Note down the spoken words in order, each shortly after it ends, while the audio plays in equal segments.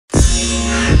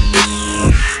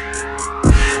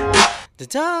The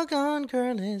doggone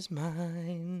girl is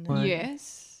mine.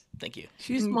 Yes. Thank you.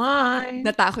 She's mine.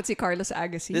 Natakot si Carlos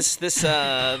Agassi.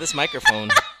 This microphone.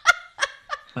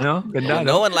 Ano? Ganda,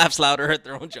 No one laughs louder at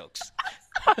their own jokes.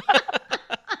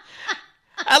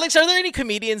 Alex, are there any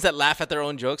comedians that laugh at their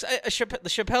own jokes? The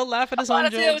Chappelle laugh at his own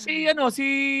jokes?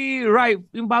 Si Ripe,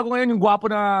 yung bago ngayon, yung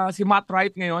gwapo na si Matt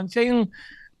Ripe ngayon, siya yung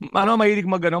mahilig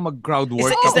mag crowd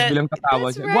work. Is that bilang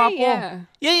tatawa siya. Right, Gwapo.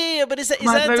 Yeah. But is that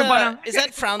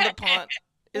frowned upon?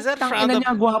 Is that frowned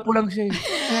upon? Gwapo lang siya.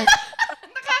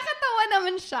 Nakakatawa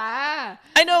naman siya.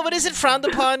 I know, but is it frowned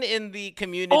upon in the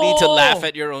community to laugh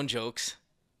at your own jokes?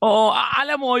 Oo,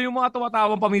 alam mo, yung mga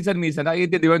tumatawang paminsan-minsan,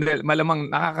 naiintindihan dahil malamang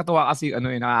nakakatawa kasi,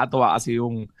 nakakatawa kasi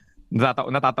yung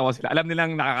natatawa sila. Alam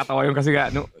nilang nakakatawa yung kasi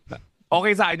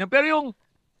okay sa akin yun. Pero yung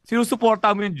sinusuporta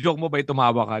mo yung joke mo ba,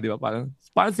 tumawa ka, di ba?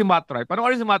 Parang si Matt Rife. Parang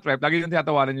si Matt Rife, lagi yung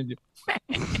tinatawanan yung joke.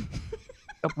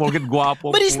 Porket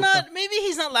guwapo. But maybe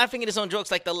he's not laughing at his own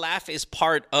jokes. Like the laugh is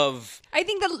part of I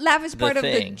think the laugh is part of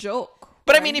the joke.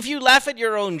 But I mean, if you laugh at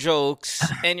your own jokes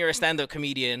and you're a stand-up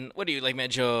comedian, what do you like?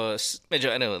 Medyo, I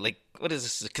don't know, like what is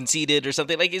this? Conceited or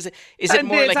something? Like is it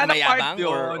more like mayabang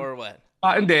or what?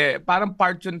 Hindi, parang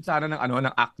part yun sana ng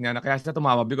act niya na kaya siya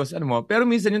tumawa because pero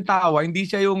minsan yung tawa hindi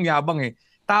siya yung yabang eh.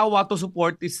 Tawa to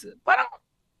support is parang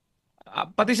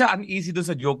pati siya uneasy doon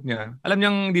sa joke niya. Alam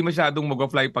niyang hindi masyadong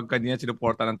mag-fly pag kanya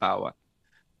sinuporta ng tawa.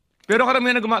 Pero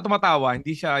karamihan na tumatawa,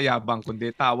 hindi siya yabang,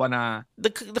 kundi tawa na...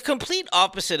 The complete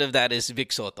opposite of that is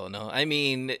Vic Soto, no? I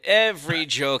mean, every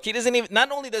joke, he doesn't even...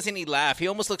 Not only doesn't he laugh, he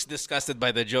almost looks disgusted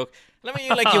by the joke. Alam mo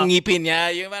yung like yung ngipin niya,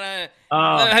 yung parang...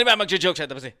 halimbawa, mag-joke siya,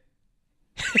 tapos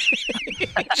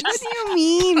What do you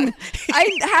mean? I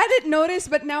hadn't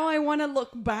noticed, but now I want to look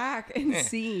back and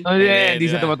see. Oh, yeah, hindi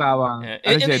siya tumatawa.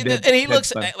 And he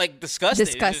looks like disgusted.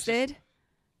 Disgusted?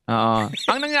 Ang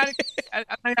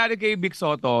nangyari kay Vic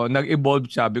Soto, nag-evolve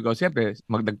siya because siyempre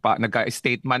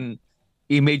nagka-statement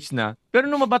image na. Pero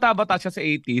nung mabata-bata siya sa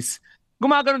 80s,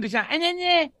 gumagano din siya.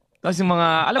 Tapos yung mga,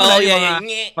 alam mo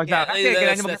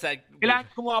kailangan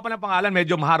kumuha pa ng pangalan,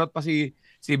 medyo maharot pa si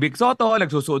Vic Soto,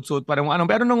 nagsusuot-suot pa rin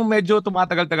pero nung medyo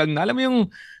tumatagal-tagal na, alam mo yung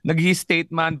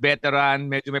nag-statement, veteran,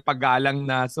 medyo may paggalang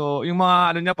na. So yung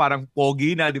mga niya parang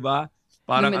pogi na, di ba?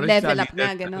 Parang level up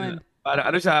na, gano'n.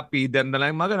 Para siya, feeder na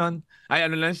lang, mga ganon. Ay,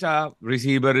 lang siya,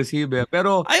 receiver.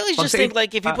 Pero, I always just think,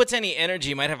 like, if he puts any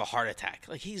energy, he might have a heart attack.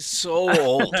 Like, he's so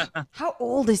old. How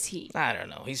old is he? I don't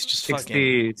know. He's just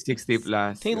 60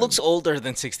 plus. He looks older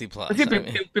than 60 plus. Kasi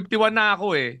 51 na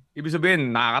ako eh. Ibig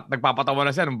sabihin, nagpapatawa na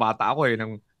siya nung bata ako eh,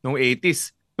 nung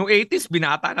 80s. Nung 80s,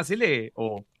 binata na sila eh.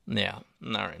 Oh. Yeah.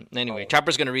 All right. Anyway,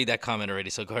 Chopper's going to read that comment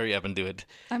already, so go hurry up and do it.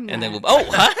 Then we'll... Oh,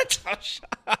 what?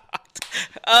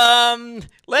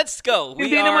 Let's go.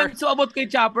 Hindi naman so about kay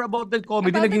Chopper, about the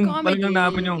comedy. About naging the comedy.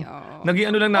 namin yung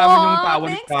tawa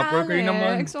ni Chopper. Kayo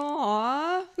naman.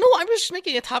 No, I'm just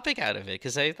making a topic out of it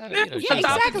because I thought,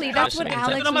 exactly. That's what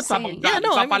Alex was saying. Yeah,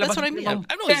 no, I mean, that's what I mean. I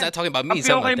know he's not talking about me.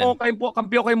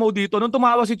 Kampiyo kay Mo dito. Nung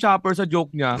tumawa si Chopper sa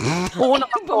joke niya, oo,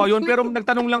 nakatawa yun. Pero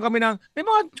nagtanong lang kami na, may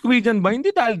mga comedian ba?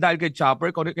 Hindi dahil kay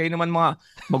Chopper. Kayo naman mga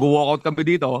mag-walkout kami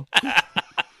dito.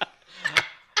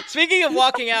 Speaking of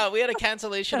walking out, we had a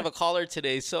cancellation of a caller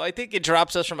today, so I think it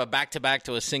drops us from a back-to-back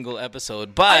to a single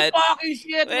episode. But fucking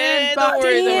shit, man!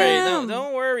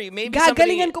 Don't worry. Maybe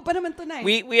gagalingan ko pa naman tonight.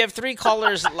 We have 3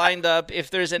 callers lined up.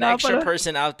 If there's an extra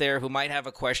person out there who might have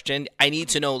a question, I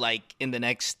need to know like in the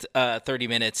next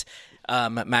 30 minutes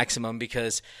maximum,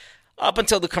 because up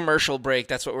until the commercial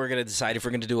break, that's what we're going to decide if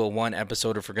we're going to do a 1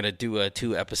 episode or if we're going to do a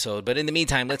 2 episode. But in the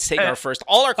meantime, let's take our first.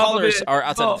 All our callers are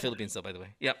outside of the Philippines, though, by the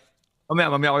way. Yep.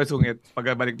 Mamaya ako yung sungit.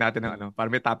 Pagbalik natin ng para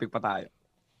may topic pa tayo.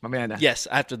 Mamaya na. Yes,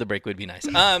 after the break would be nice.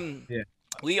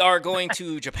 We are going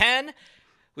to Japan.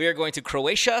 We are going to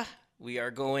Croatia. We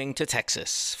are going to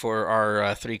Texas for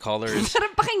our 3 callers.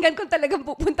 Sarap pakinggan kung talagang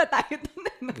pupunta tayo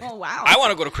doon. Oh, wow. I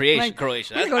want to go to Croatia.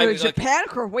 We go to Japan,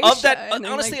 Croatia. Of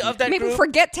that maybe group,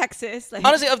 forget Texas.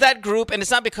 Honestly, of that group, and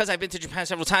it's not because I've been to Japan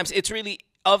several times. It's really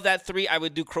of that 3, I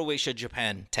would do Croatia,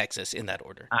 Japan, Texas in that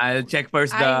order. I'll check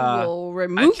first I will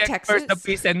remove Texas. First the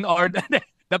peace and order.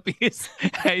 The peace.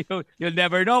 You'll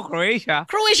never know, Croatia.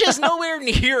 Croatia is nowhere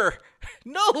near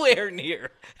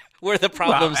where the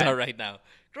problems are right now.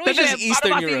 Croatia is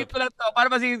Eastern Europe. Para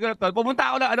masingit ko na to. Pumunta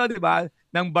ako ng, di ba,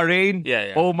 ng Bahrain,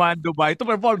 Oman, Dubai, to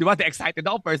perform, di ba? Excited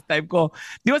ako, first time ko.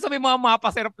 Di ba sa may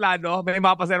mapa sa aeroplano?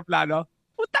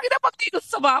 Punta kita pag dito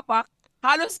sa mapa,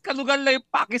 halos kalugar lang yung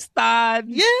Pakistan.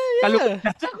 Yeah,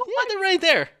 they're right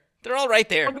there. They're all right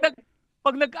there.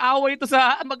 Pag mag-away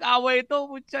ito,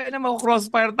 putya na,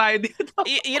 mag-crossfire tayo dito.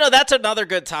 You know, that's another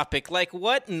good topic. Like,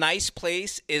 what nice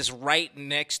place is right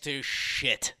next to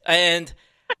shit? And,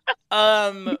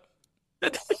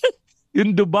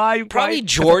 Yung Dubai, yung probably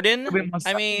flight, Jordan.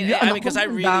 yeah, Because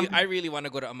I really want to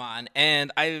go to Amman,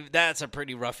 and that's a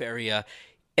pretty rough area,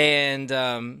 and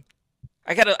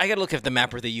I gotta look at the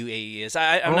map where the UAE is.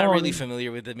 I'm not really familiar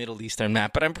with the Middle Eastern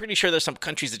map, but I'm pretty sure there's some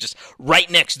countries that just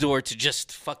right next door to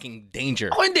just fucking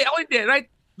danger. Ako hindi. Right?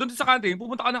 Doon sa country,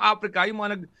 pupunta ka ng Africa, yung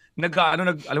mga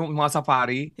alam mo, mga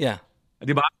safari. Yeah.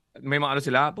 Di ba? May mga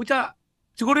sila. Pucha,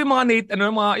 siguro yung mga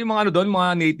doon,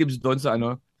 mga natives doon sa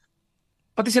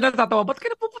pati sila natatawa, ba't ka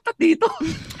na pupunta dito?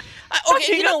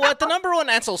 Okay, you know what? The number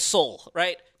one answer is Seoul,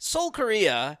 right? Seoul,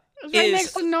 Korea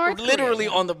is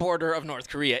literally on the border of North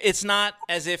Korea. It's not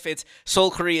as if it's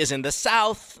Seoul, Korea is in the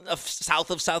south of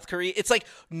South Korea. It's like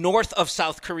north of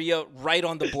South Korea, right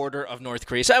on the border of North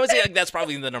Korea. So I would say that's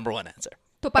probably the number one answer.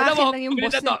 Tupakin lang yung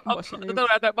boss niya.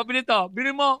 Pabilis to.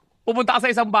 Bili mo, pupunta ka sa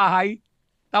isang bahay,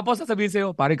 tapos sasabihin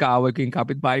sa'yo, pare, kaaway ko yung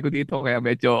kapitbahay ko dito, kaya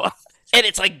medyo... And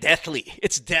it's like deathly.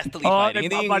 It's deathly fighting.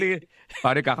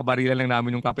 Pare, kakabarilan lang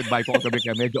namin yung kapitbahay ko kagabi,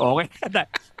 kaya medyo okay.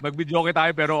 Mag-video okay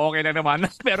tayo, pero okay lang naman.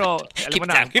 Pero, alam mo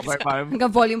na.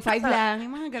 Hanggang volume 5 lang.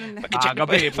 Yung mga ganun lang.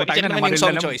 Gabi, check na yung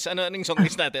song choice. Ano yung song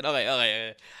choice natin?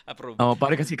 Okay. Approve.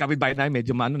 Pare, kasi kapitbahay namin,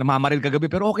 medyo namamaril kagabi,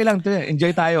 pero okay lang.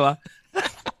 Enjoy tayo,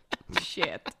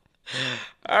 Shit.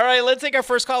 All right, let's take our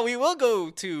first call. We will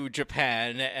go to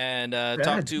Japan and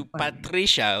talk to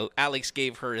Patricia. Alex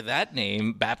gave her that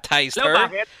name, baptized her.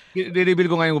 Bakit? Re-reveal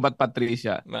ko ngayon ba't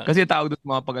Patricia. Kasi tawag doon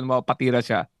mga patira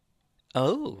siya.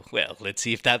 Oh, well, let's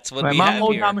see if that's what we have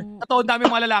here. Totoo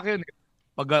namin mga lalaki yun.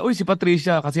 Pag, si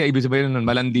Patricia, kasi ibig sabihin nun,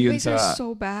 malandi yun sa... You guys are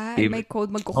so bad. May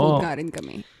code, magko-code nga rin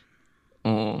kami.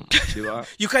 Diba?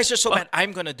 You guys are so bad.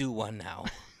 I'm gonna do one now.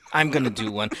 I'm going to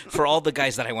do one for all the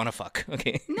guys that I want to fuck.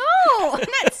 Okay. No, I'm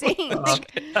not saying.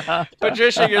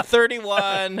 Patricia, you're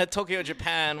 31, Tokyo,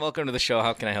 Japan. Welcome to the show.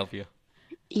 How can I help you?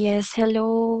 Yes,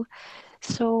 hello.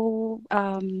 So,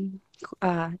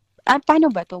 paano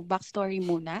ba to? Backstory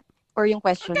muna? Or yung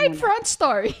question muna? Front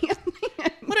story.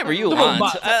 Whatever you want.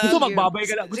 Gusto magbabay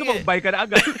ka na. Gusto magbabay ka na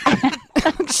agad.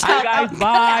 Hi guys,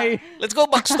 bye! Let's go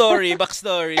backstory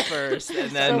first, and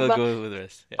then we'll go with the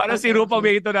rest. Yeah. Parang si Rupa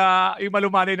May ito na, yung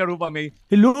malumanay na Rupa May.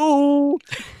 Hello!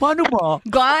 Paano ba?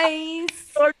 Guys!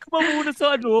 Start ka ba muna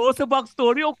sa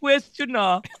backstory o question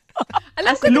na?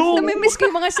 Alam ko, namimiss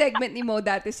ko yung mga segment ni Mo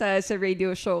dati sa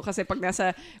radio show kasi pag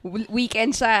nasa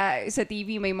weekend siya sa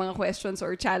TV, may mga questions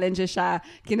or challenges siya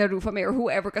kina Rufa May or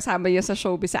whoever kasama niya sa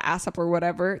showbiz, sa ASAP or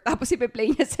whatever. Tapos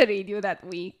ipe-play niya sa radio that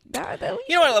week.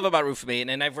 You know what I love about Rufa May,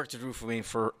 and I've worked with Rufa May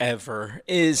forever,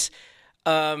 is,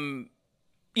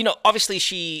 obviously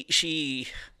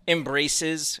she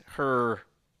embraces her...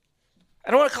 I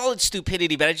don't want to call it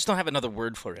stupidity, but I just don't have another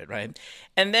word for it, right?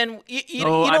 And then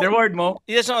other word, Mo.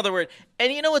 There's no other word.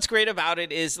 And you know what's great about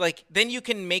it is like then you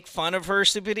can make fun of her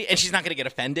stupidity, and she's not going to get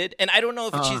offended. And I don't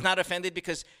know if she's not offended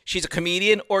because she's a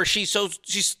comedian or she's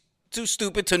too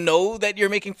stupid to know that you're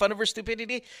making fun of her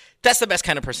stupidity. That's the best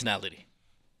kind of personality.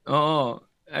 Oh,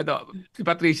 ito si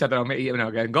Patricia daw may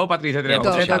Go Patricia.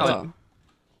 Go.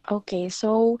 Okay,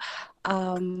 so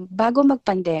bago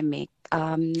mag-pandemic,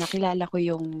 nakilala ko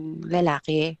yung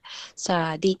lalaki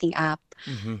sa dating app.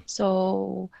 Mm-hmm.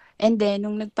 So, and then,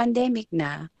 nung nag-pandemic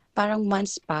na, parang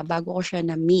months pa bago ko siya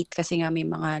na-meet kasi nga may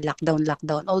mga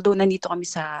lockdown. Although, nandito kami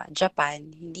sa Japan,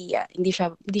 hindi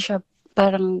siya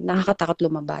parang nakakatakot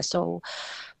lumabas. So,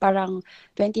 parang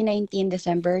 2019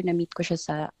 December, na-meet ko siya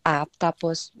sa app.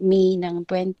 Tapos, May ng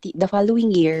the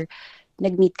following year,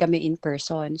 nag-meet kami in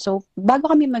person. So,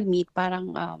 bago kami mag-meet,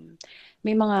 parang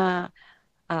may mga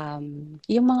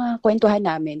yung mga kwentuhan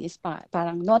namin is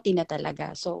parang naughty na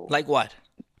talaga. So, like what?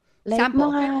 Like Sample.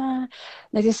 mga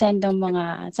nagsisend ng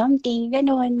mga something,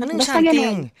 gano'n. Anong Basta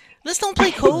something? Ganun. Let's don't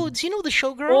play codes. You know the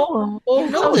show, girl.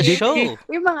 You know the show.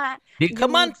 Yung mga...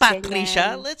 Come on,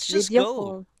 Patricia. Let's just video go.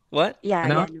 Call. What? Yeah,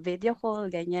 Ano? yan. Video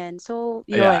call, ganyan. So,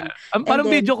 yun.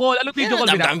 Parang then, video call. Ano video call?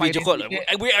 I'm video call.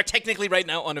 We are technically right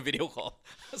now on a video call.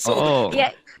 So,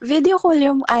 yeah, video call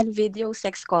yung video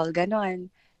sex call,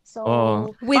 gano'n.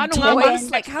 So, with Paano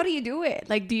toys, like how do you do it?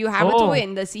 Like, do you have a toy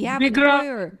and does he have a toy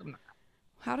or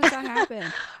how does that happen?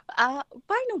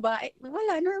 paano ba?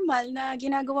 Wala, normal na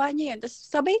ginagawa niya yan. Tapos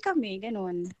sabay kami,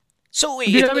 ganun. So wait,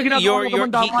 he's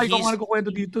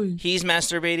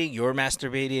masturbating, you're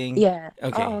masturbating. Yeah.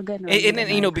 Okay. Ganun,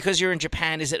 and because you're in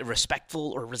Japan, is it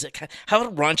respectful or was it how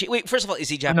raunchy? Wait, first of all, is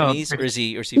he Japanese or is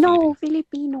he No, Filipino?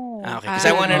 Filipino. Okay, because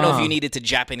I want to know if you needed to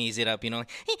Japanese it up, do that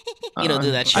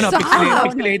shit.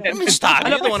 Pixelated. Stop, you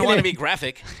don't want to be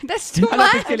graphic. That's too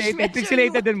much.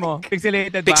 Pixelated din mo.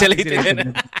 Pixelated.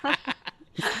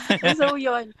 So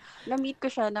yun, na-meet ko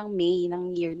siya ng May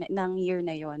ng year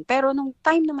na yon. Pero nung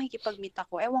time na makikipag-meet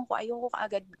ako, ewan ko, ayoko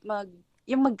kaagad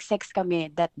yung mag-sex kami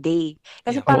that day.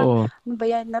 Kasi parang, ano ba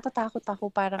yan, natatakot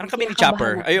ako. Parang kami ni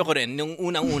Chopper. Ayoko rin. Nung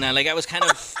unang-una, like I was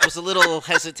a little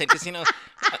hesitant kasi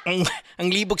ang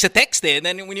libog sa text eh. And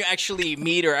then when you actually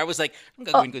meet her, I was like, ang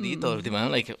gagawin ko dito? Di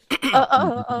ba? Like,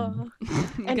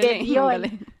 and then,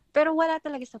 yun. Pero wala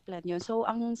talaga sa plan yun. So,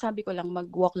 ang sabi ko lang,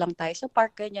 mag-walk lang tayo sa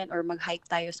park, ganyan, or mag-hike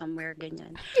tayo somewhere,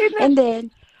 ganyan. And then,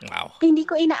 hindi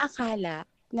ko inaakala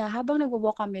na habang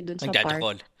nag-walk kami dun sa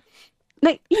park,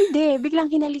 hindi, biglang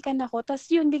hinalikan ako. Tapos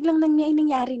yun, biglang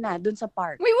nangyari na dun sa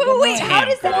park. Wait. How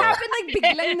does that happen? Like,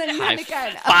 biglang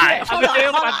nangyalikan. Ano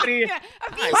yung Patricia?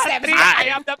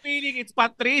 I am the feeling it's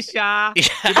Patricia.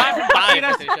 Diba?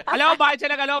 Alam mo, bakit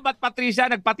siya ba't Patricia?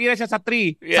 Nagpatira siya sa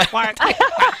tree, sa park.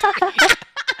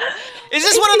 Is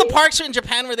this one of the parks in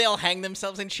Japan where they all hang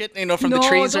themselves and shit, from the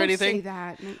trees or anything?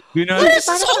 No, don't say that. What is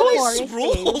this always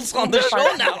rules on the show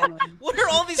now? What are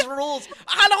all these rules?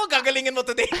 Akala ko gagalingin mo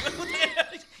today.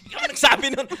 Ikaw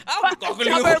nagsabi nun.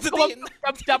 Gagalingin mo today.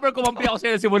 Chopper, kumampi ako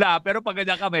sa'yo simula. Pero pag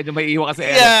ganyan ka, medyo may iwa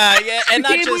kasi. Yeah. And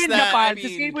not just that. Sa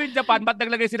skateboard in Japan, ba't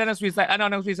naglagay sila ng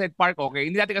suicide park? Okay,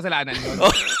 hindi natin kasalanan yun.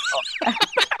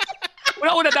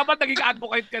 Una, dapat naging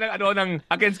advocate ka ng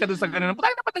against ka doon sa ganun.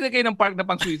 Patay dapat naglagay kayo ng park na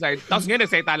pang-suicide. Tapos ngayon,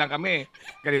 nagseta lang kami.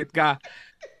 Galit ka.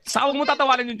 Sawag mo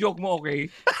tatawanan yung joke mo, okay?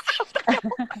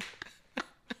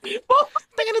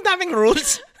 Tanga ng daming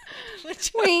rules.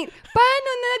 Wait, paano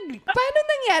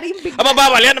nangyari yung bigla?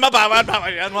 Mabawal yan.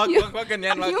 Wag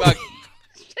ganyan, wag.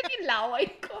 Siya nilaway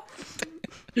ko.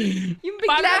 Yung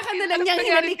bigla ka na lang niyang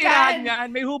hinalikan.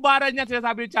 May hubaran yan.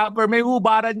 Sinasabi ni Chopper, may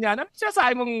hubaran yan. Ano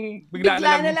sinasabi mong bigla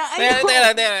na lang?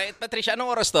 Teka. Patricia,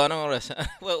 anong oras to?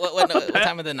 What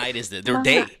time of the night is it? Or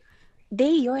day?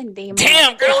 Day yun. Day.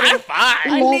 Damn, girl, high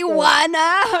five! Ang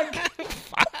liwanag!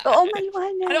 Oo,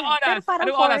 maliwanag.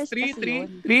 Anong oras? 3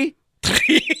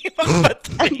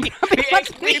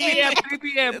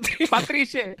 p.m.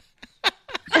 Patricia.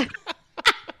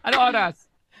 Anong oras?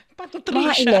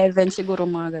 Mga 11 siguro,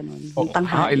 mga ganun.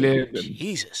 Tanghali. 11.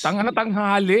 Jesus.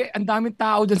 Tanghali. Ang daming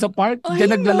tao dyan sa park.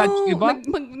 Diyan nagla-lunch, diba?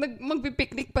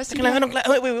 Magpipiknik pa sila.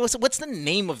 Wait, what's the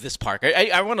name of this park?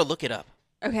 I want to look it up.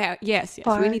 Okay, yes.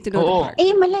 We need to know the park.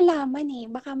 Malalaman eh.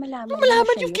 Baka malaman.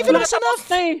 You've given us enough.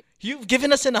 You've given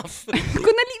us enough.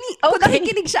 Kung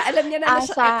nakikinig siya, alam niya na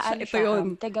ito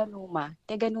yun.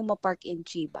 Teganuma Park in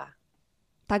Chiba.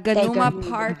 Taganuma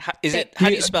Park. How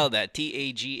do you spell that?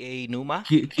 T-A-G-A Numa?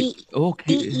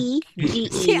 T-E-G-E.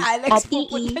 Si Alex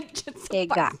pupunta dyan sa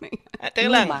Tega. park. Teka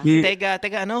lang.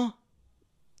 Tega ano?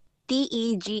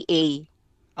 T-E-G-A.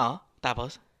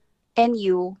 Tapos?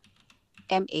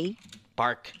 N-U-M-A.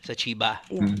 Park sa Chiba.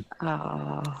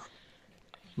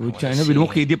 China, bilhin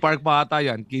mo kiddie park pa ata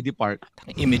yan. Kiddie park.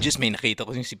 Images may nakita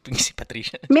ko si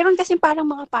Patricia. Meron kasi parang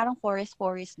forest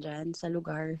dyan sa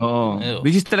lugar. Oo.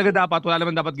 Which is talaga dapat. Wala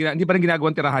naman dapat hindi pa rin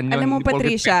ginagawang tirahan yun. Alam mo,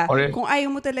 Patricia, kung ayaw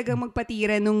mo talagang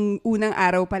magpatira nung unang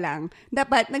araw pa lang,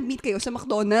 dapat nag-meet kayo sa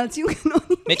McDonald's. Yung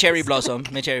gano'n. May cherry blossom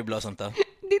to.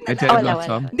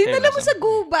 Dinala mo sa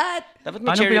gubat. Dapat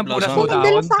may cherry blossom.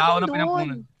 Daon na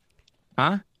pinampunan.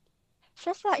 Ha?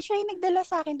 Siya yung nagdala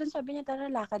sa akin doon, sabi niya, tara,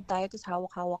 lakad tayo, tapos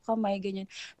hawak-hawak kamay, ganyan.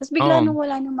 Tapos bigla nung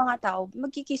wala ng mga tao,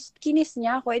 kinis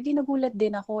niya ako, di nagulat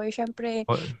din ako. Syempre,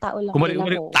 tao lang din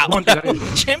ako. Tao lang.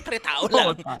 Syempre, tao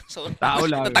lang. So, tao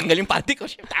lang. natanggal yung panty ko,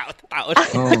 syempre, tao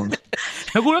lang.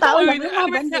 Nagulat ako.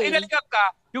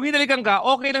 Yung hinalikan ka,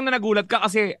 okay lang na nagulat ka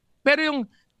kasi, pero yung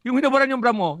hinabaran yung bra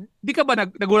mo, di ka ba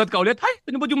nagulat ka ulit? Hay,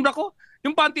 tinubad yung bra ko.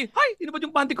 Yung panty, hay, tinubad yung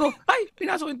panty ko. Hay,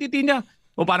 pinasok yung titi niya.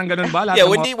 O parang ganun ba?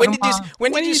 When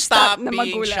did you stop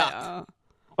being shocked?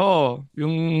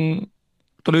 Yung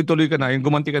tuloy-tuloy ka na, yung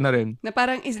gumanti ka na rin. Na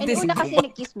parang una kasi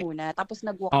nag-kiss muna, tapos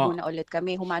nag-walk muna ulit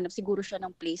kami. Humanap siguro siya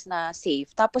ng place na safe.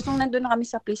 Tapos nung nandun na kami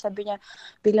sa place, sabi niya,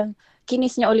 bilang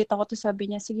kinis niya ulit ako, tapos sabi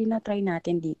niya, sige na, try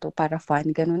natin dito para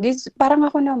fun, ganun. Parang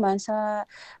ako naman,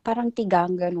 parang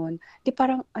tigang, ganun. Di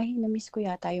parang, ay, na-miss ko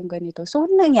yata yung ganito. So,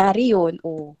 nangyari yun,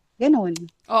 ganun.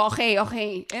 Okay.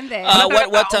 And then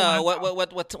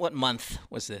what month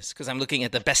was this? Because I'm looking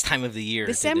at the best time of the year.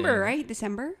 December, right?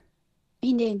 December?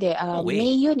 Hindi.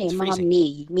 May yun eh. Mga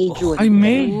May, June. Ay,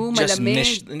 May.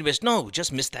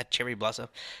 Just missed that cherry blossom.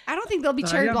 I don't think there'll be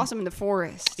cherry blossom in the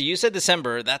forest. You said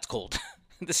December. That's cold.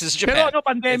 This is Japan. Pero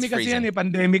pandemic kasi yan eh.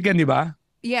 Pandemic yan, di ba?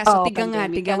 Yeah, so tigang nga.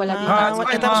 Walang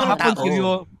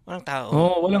tao.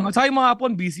 Walang. Sa mga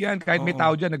hapon, busy yan. Kahit may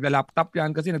tao dyan, nagla-laptop yan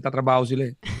kasi nagtatrabaho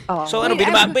sila eh. So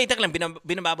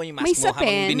binababa yung mask mo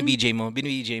habang binibijay mo,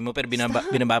 pero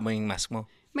binababa yung mask mo.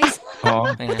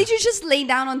 But did you just lay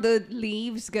down on the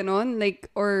leaves, ganon? Like,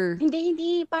 or...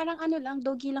 Hindi. Parang lang,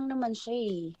 doggy lang naman siya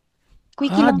eh.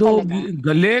 Quickie lang doggy.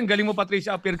 talaga. Galing mo,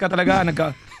 Patricia. Appear ka talaga.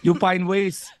 You find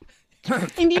ways.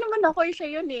 Hindi naman anak ko, siya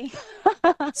yun eh.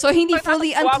 So, hindi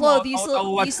fully unclothed. You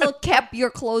Tawa-tawa. still kept your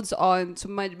clothes on. So,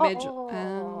 medyo...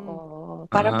 Oo.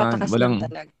 Parang patakas lang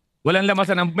talaga. Walang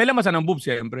lamasan may lamasan ng boob,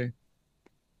 siyempre.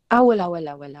 Wala.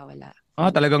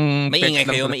 Talagang Maingay pets lang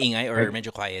kayo, talaga. maingay, or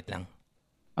medyo quiet lang?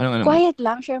 Ano? Quiet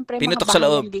lang, syempre. Pinutok sa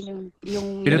loob.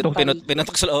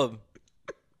 Pinutok sa loob.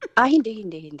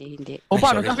 Hindi. O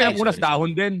paano? Sorry, Sa pinapunas,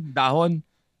 dahon din. Dahon.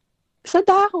 Sa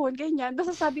dahon, ganyan.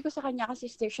 Basta sabi ko sa kanya kasi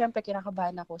syempre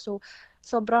kinakabahan ako. So,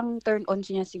 sobrang turn on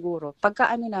niya siguro.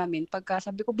 Pagka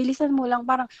sabi ko, bilisan mo lang,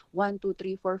 parang 1, 2,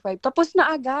 3, 4, 5. Tapos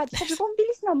na agad. Sabi ko, ang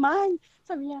bilis naman.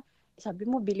 Sabi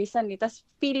mo, bilisan eh. Tapos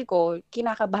feel ko,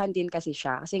 kinakabahan din kasi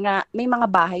siya. Kasi nga, may mga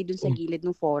bahay dun sa gilid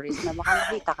ng forest na baka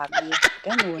nakita kami.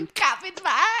 Ganun.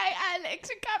 Kapitbahay, Alex!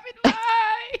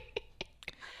 Kapitbahay!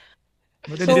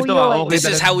 This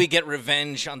is how we get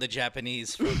revenge on the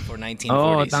Japanese for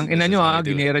 1940s. Tangina nyo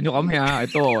ginera nyo kami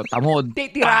Ito, tamod.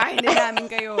 Titirahin din namin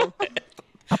kayo.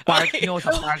 Sa park nyo.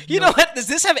 You know what? Does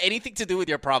this have anything to do with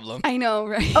your problem? I know,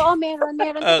 right? Oo, meron.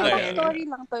 Okay. Story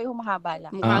lang to, humahaba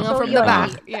lang. From the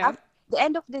back. Yeah. The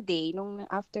end of the day,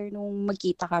 after nung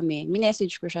magkita kami,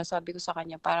 minessage ko siya, sabi ko sa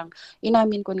kanya, parang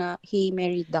inamin ko na, hey,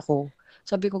 married ako.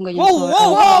 Sabi ko ganyan. Whoa,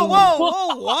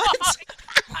 what?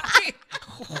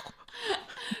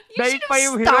 You should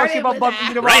have started with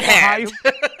that. Right hand.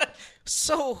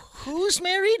 So, who's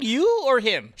married? You or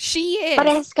him? She is.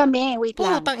 Parehas kami. Wait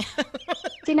lang. Putang.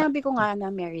 Sinabi ko nga na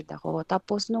married ako.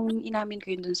 Tapos nung inamin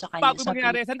ko yun dun sa kanya, Bago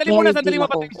mangyari. Sandali mo,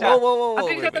 Patricia. Whoa.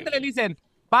 Sandali, listen.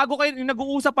 Bago kayo,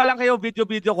 nag-uusap pa lang kayo, video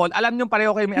call, alam nyo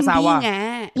pareho kayo may asawa.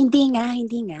 Hindi nga.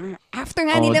 After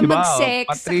nga nila mag-sex,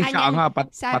 Patricia sa kanya,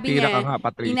 sabi niya,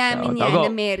 Patricia. Inamin niya na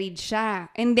married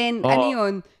siya. And then,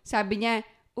 sabi niya,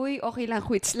 uy, okay lang,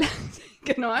 quits lang.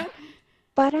 Ganon?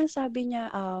 Parang sabi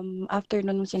niya, after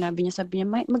nung sinabi niya,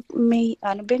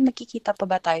 magkikita pa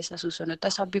ba tayo sa susunod?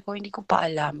 Tapos sabi ko, hindi ko pa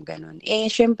alam, ganon.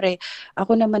 Syempre,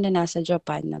 ako naman na nasa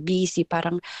Japan, na busy,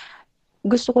 parang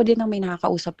gusto ko din na may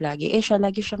nakakausap lagi. Siya,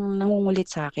 lagi siyang nangungulit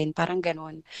sa akin, parang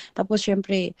ganon. Tapos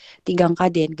syempre, tigang ka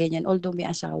din, ganyan, although may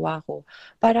asawa ako.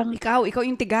 Parang, ikaw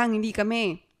yung tigang, hindi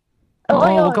kami.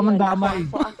 Huwag ka mandamay.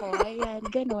 Ako, ayan,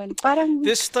 ganun. Parang...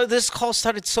 This call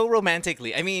started so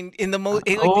romantically. I mean, in the most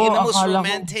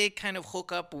romantic kind of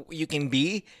hookup you can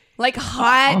be. Like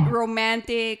hot,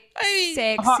 romantic,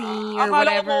 sexy, or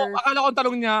whatever. Akala ko ang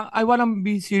tanong niya, I wanna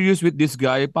be serious with this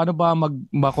guy. Paano ba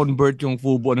ma-convert yung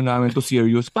fubo namin to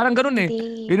serious? Parang ganun eh.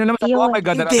 Yun na naman sa oh my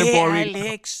God, hindi,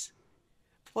 Alex.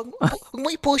 Huwag mo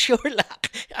i-push your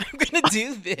luck. I'm gonna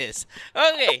do this.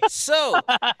 Okay, so,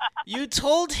 you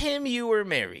told him you were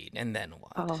married, and then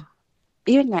what?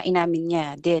 Yun nga, inamin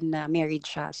niya. Then, married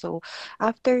siya. So,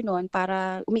 after nun,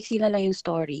 para umiksi na lang yung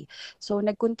story. So,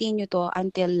 nag-continue to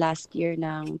until last year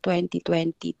ng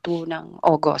 2022 ng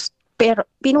August. Pero,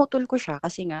 pinutol ko siya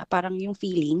kasi nga, parang yung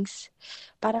feelings,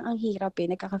 parang ang hirap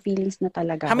Nagkaka-feelings na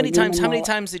talaga. How many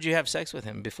times did you have sex with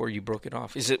him before you broke it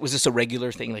off? Was this a regular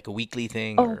thing, like a weekly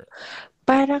thing? Or?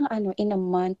 Parang in a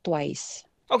month, twice.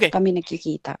 Okay. Kami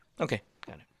nagkikita. Okay,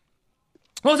 got it.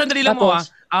 Sandali lang mo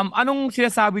anong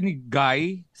sinasabi ni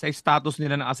Guy sa status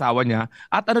nila ng asawa niya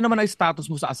at ano naman ang status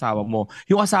mo sa asawa mo?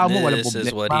 Yung asawa mo walang problema.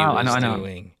 This is what he was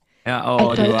doing.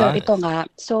 Yeah, ito nga.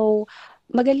 So,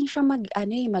 magaling siya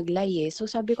maglay. So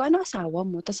sabi ko, ano asawa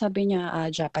mo? Tapos sabi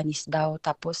niya, Japanese daw.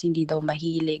 Tapos hindi daw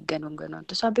mahilig, ganun.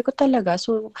 Tapos sabi ko talaga.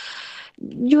 So,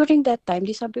 during that time,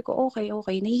 sabi ko, okay.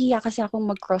 Nahihiya kasi akong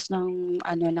mag-cross ng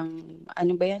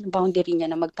boundary niya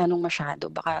na magtanong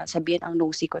masyado. Baka sabihin ang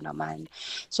nosy ko naman.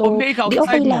 So,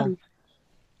 okay lang.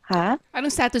 Ha?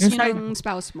 Anong status niyo ng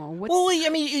spouse mo? Well, I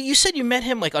mean, you said you met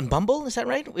him like on Bumble, is that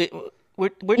right?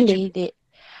 Where did you... Hindi.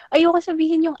 Ayoko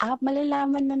sabihin yung app,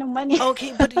 malalaman na naman.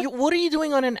 Okay, but what are you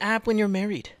doing on an app when you're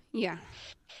married? Yeah.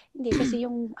 Hindi, kasi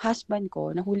yung husband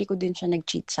ko, nahuli ko din siya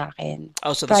nag-cheat sa akin.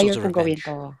 Oh, so this prior was a to gawin revenge.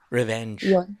 to. Revenge.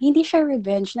 Yun. Hindi siya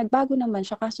revenge. Nagbago naman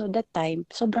siya. Kaso that time,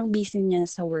 sobrang busy niya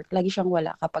sa work. Lagi siyang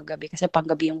wala kapag gabi kasi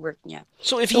panggabi yung work niya.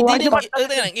 So if he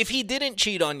didn't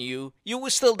cheat on you, you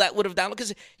would still that would have downloaded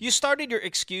because you started your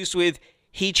excuse with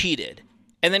he cheated.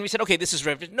 And then we said, okay, this is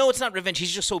revenge. No, it's not revenge.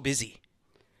 He's just so busy.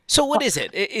 So what is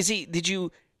it? Did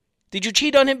you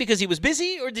cheat on him because he was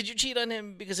busy or did you cheat on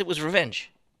him because it was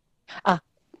revenge?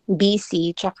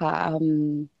 Busy, tsaka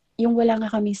yung wala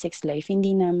nga kaming sex life,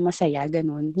 hindi na masaya,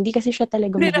 ganun. Hindi kasi siya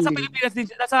talaga mahilig. Nasa Pilipinas din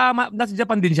siya? Nasa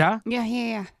Japan din siya?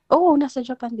 Yeah. Oo, nasa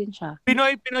Japan din siya.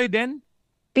 Pinoy din?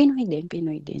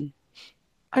 Pinoy din.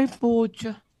 Ay,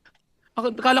 pocha.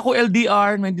 Akala ko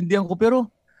LDR, maintindihan ko, pero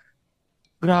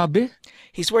grabe.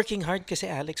 He's working hard kasi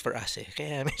Alex for us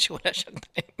Kaya medyo wala siyang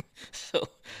time. So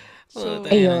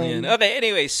ayun. Okay,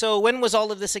 anyway, so when was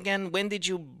all of this again? When did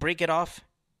you break it off?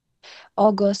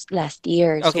 August last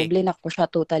year. So, Okay. blinak ko siya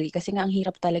totally. Kasi nga, ang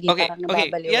hirap talaga. Okay. Parang Okay.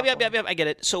 nababaliw Yep. ako. I get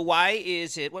it. So why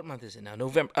is it? What month is it now?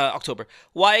 November. October.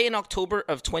 Why in October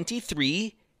of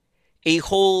 23, a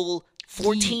whole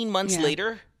 14 months Yeah. later,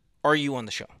 are you on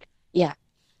the show? Yeah.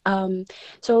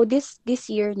 So this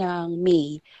year ng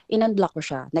May, in-unblock ko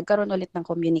siya. Nagkaroon ulit ng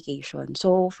communication.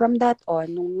 So from that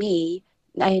on, nung May,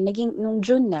 nung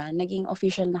June na, naging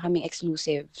official na kaming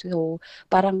exclusive. So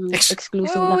parang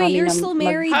exclusive na kami you're na still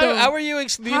married How, though. how are you?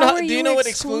 Do you How know? are Do you you know what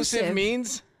exclusive exclusive?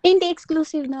 means? hindi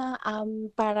exclusive na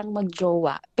parang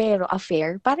magjowa, pero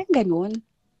affair, parang ganun.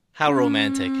 How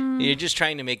romantic! You're just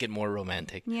trying to make it more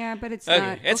romantic. Yeah, but it's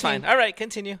Okay, not. it's fine. All right,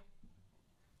 continue.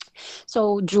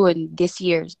 So June this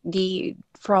year,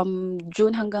 from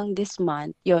June hanggang this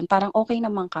month, yon parang okay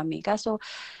naman kami. Kaso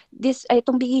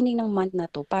itong beginning ng month na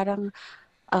to, parang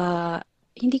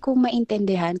hindi ko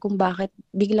maintindihan kung bakit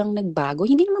biglang nagbago.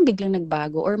 Hindi naman biglang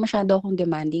nagbago or masyado akong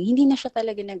demanding. Hindi na siya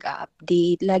talaga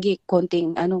nag-update. Lagi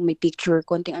konting may picture,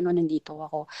 konting nandito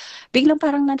ako. Biglang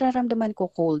parang nararamdaman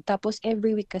ko cold. Tapos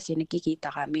every week kasi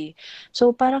nagkikita kami.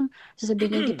 So parang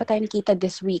sasabihin niya, hindi pa tayo nakita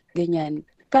this week, ganyan.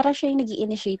 Para siya yung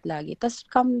nag-i-initiate lagi. Tapos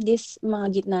come this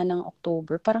mga gitna ng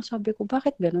October, parang sabi ko,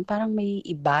 bakit ganun? Parang may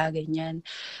iba, ganyan.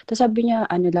 Tapos sabi niya,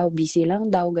 busy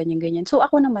lang daw, ganyan. So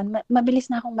ako naman,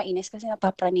 mabilis na akong mainis kasi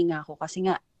napapraning nga ako. Kasi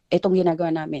nga, itong ginagawa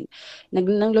namin,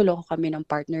 nangloloko kami ng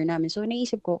partner namin. So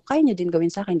naisip ko, kaya niya din gawin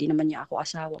sa akin, hindi naman niya ako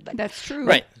asawa. But, That's true.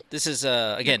 Right. This is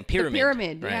again pyramid. The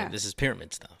pyramid, right? yeah. This is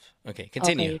pyramid stuff. Okay,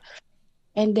 continue. Okay.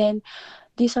 And then,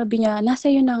 sabi niya, nasa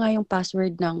iyo na nga yung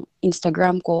password ng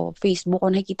Instagram ko, Facebook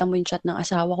ko, nakikita mo yung chat ng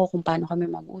asawa ko kung paano kami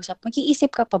mag-usap. Mag-iisip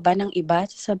ka pa ba ng iba?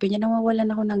 Sabi niya, nawawalan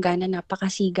ako ng gana,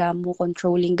 napakasiga mo,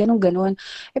 controlling, ganun.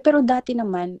 Pero dati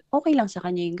naman, okay lang sa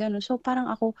kanya yung ganun. So parang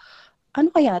ako, ano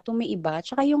kaya to may iba?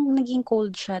 Tsaka yung naging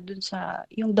cold siya dun sa,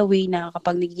 yung the way na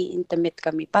kapag naging intimate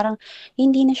kami, parang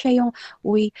hindi na siya yung,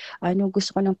 uy,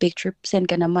 gusto ko ng picture,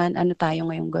 send ka naman, tayo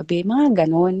ngayong gabi, mga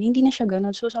ganon. Hindi na siya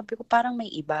ganon. So sabi ko, parang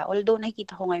may iba. Although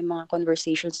nakikita ko nga yung mga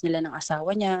conversations nila ng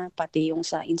asawa niya, pati yung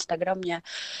sa Instagram niya.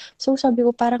 So sabi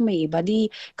ko, parang may iba.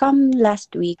 Come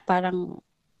last week, parang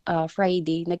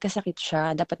Friday, nagkasakit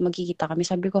siya. Dapat magkikita kami.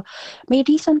 Sabi ko, may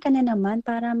reason ka na naman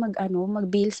para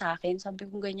mag-bail sa akin. Sabi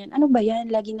ko ganyan, ano ba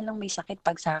yan? Lagi na lang may sakit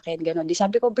pag sa akin. Ganon.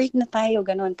 Sabi ko, break na tayo.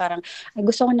 Ganon. Parang,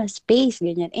 gusto ko ng space.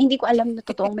 Ganyan. Hindi ko alam na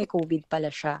totoong may COVID pala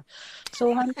siya.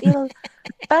 So, until,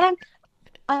 parang,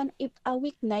 if a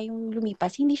week na yung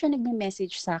lumipas, hindi siya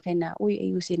nagme-message sa akin na, uy,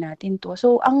 ayusin natin to.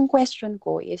 So, ang question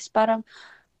ko is, parang,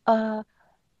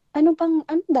 anong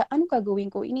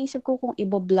gagawin ko? Iniisip ko kung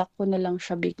ibablock ko na lang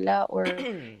siya bigla or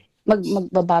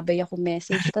magbababay ako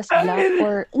message tas block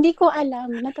or hindi ko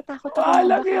alam. Natatakot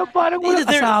ako. Parang walang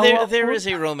asawa. There is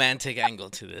a romantic angle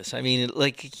to this. I mean,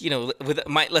 like,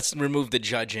 let's remove the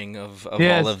judging of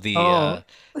Yes. all of the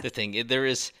thing.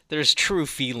 There's true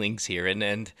feelings here,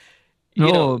 and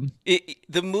you know,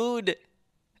 the mood.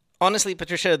 Honestly,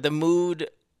 Patricia, the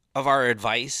mood of our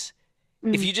advice.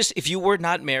 If you were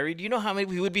not married, you know how many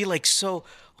we would be like, so,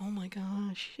 oh my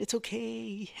gosh, it's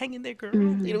okay, hang in there, girl.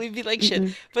 We'd be like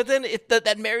shit. But then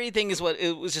that married thing is what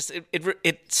it was. Just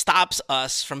it stops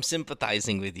us from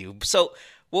sympathizing with you. So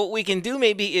what we can do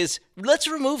maybe is let's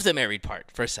remove the married part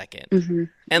for a second,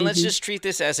 and let's just treat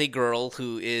this as a girl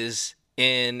who is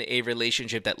in a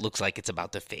relationship that looks like it's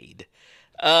about to fade.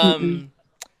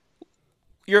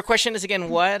 Your question is again,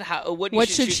 what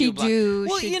should she do?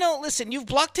 Well, listen, you've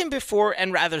blocked him before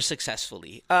and rather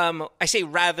successfully. I say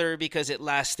rather because it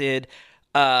lasted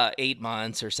 8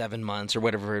 months or 7 months or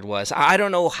whatever it was. I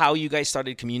don't know how you guys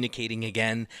started communicating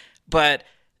again, but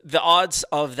the odds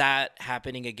of that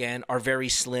happening again are very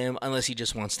slim unless he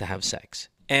just wants to have sex.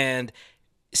 And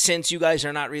since you guys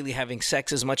are not really having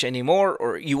sex as much anymore,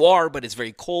 or you are, but it's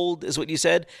very cold, is what you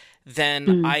said,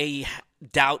 then I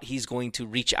doubt he's going to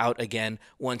reach out again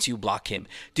once you block him.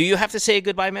 Do you have to say a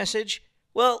goodbye message?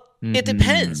 Well, it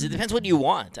depends. It depends what you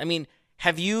want. I mean,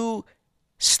 have you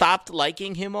stopped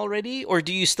liking him already, or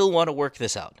do you still want to work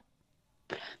this out?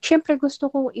 Siyempre gusto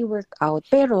ko i-work out,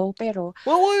 pero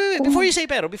Well, wait. Before you say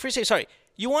sorry,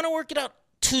 you want to work it out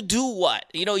to do what?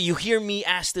 You hear me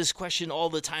ask this question all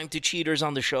the time to cheaters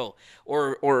on the show,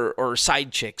 or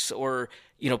side chicks, or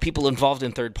people involved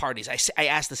in third parties. I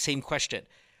ask the same question.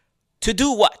 To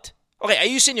do what? Okay,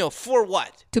 ayusin nyo, for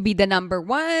what? To be the number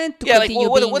one, to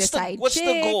continue being the side what's chick.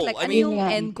 the goal? Like, I mean, yung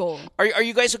end goal? Are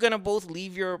you guys going to both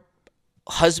leave your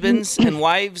husbands and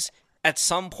wives at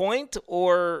some point,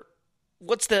 or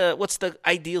what's the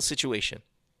ideal situation?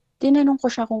 Tinanong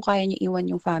ko siya kung kaya niya iwan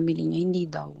yung family niya, hindi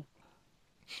daw.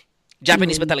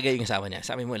 Japanese ba talaga yung asawa niya?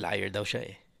 Sabi mo, liar daw siya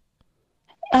eh.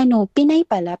 Pinay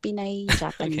pala, Pinay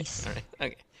Japanese.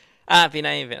 Okay.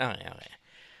 Pinay. Okay.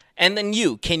 And then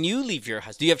can you leave your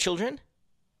husband? Do you have children?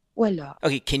 Wala.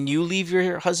 Okay, can you leave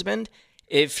your husband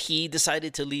if he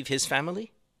decided to leave his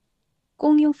family?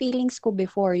 Kung yung feelings ko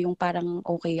before, yung parang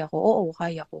okay ako, oo,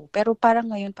 kaya ko. Pero parang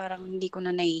ngayon, parang hindi ko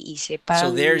na naiisip. Parang,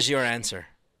 So there's your answer.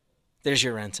 There's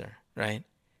your answer, right?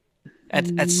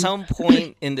 At some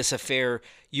point in this affair,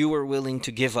 you were willing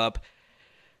to give up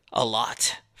a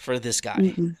lot for this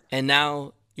guy, and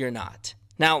now you're not.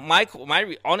 Now,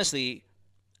 honestly,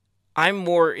 I'm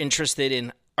more interested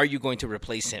in, are you going to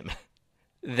replace him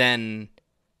than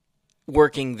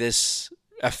working this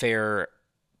affair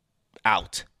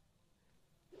out?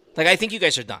 Like, I think you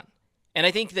guys are done. And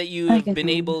I think that you've been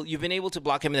able to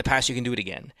block him in the past. You can do it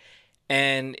again.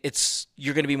 And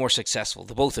you're going to be more successful,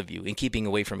 the both of you, in keeping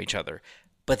away from each other.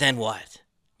 But then what?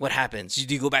 What happens?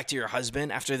 Do you go back to your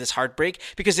husband after this heartbreak?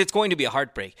 Because it's going to be a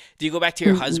heartbreak. Do you go back to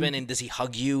your husband and does he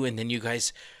hug you? And then you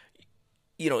guys,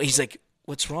 he's like,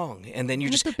 what's wrong? And then you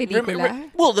just...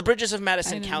 Well, the Bridges of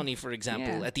Madison County, for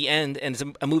example, at the end, and it's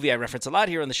a movie I reference a lot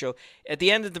here on the show, at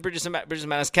the end of the Bridges of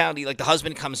Madison County, like the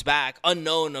husband comes back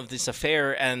unknown of this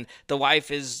affair and the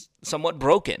wife is somewhat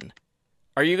broken.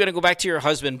 Are you going to go back to your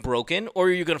husband broken or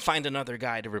are you going to find another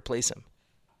guy to replace him?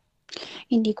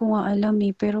 Hindi ko nga alam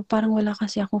pero parang wala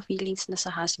kasi akong feelings na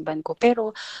sa husband ko.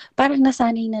 Pero parang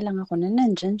nasanay na lang ako na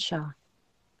nandyan siya.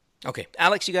 Okay.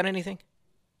 Alex, you got anything?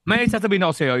 May sasabihin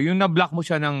ako sa'yo, yung na-block mo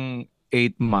siya ng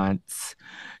 8 months,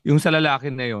 yung sa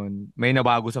lalaki na yun, may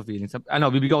nabago sa feelings.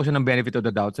 Bibigyan ko siya ng benefit of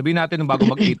the doubt. Sabihin natin nung bago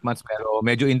mag 8 months, pero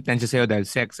medyo intense siya sa'yo dahil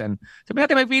sex. And sabihin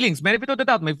natin may feelings. Benefit of the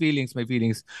doubt, may feelings.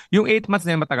 Yung 8 months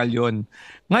na yun, matagal yun.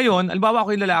 Ngayon, alibawa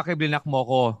ako yung lalaki, blinak mo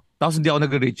ko. Tapos hindi ako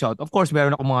nag-reach out. Of course,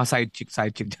 meron ako mga side chick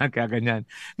dyan, kaya ganyan.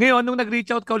 Ngayon, nung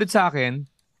nag-reach out ka ulit sa akin,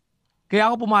 kaya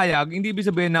ako pumayag, hindi ibig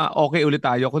sabihin na okay ulit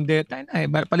tayo, kundi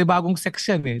palibagong sex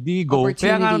yan Di go.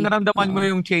 Kaya nga naramdaman mo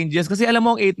yung changes. Kasi alam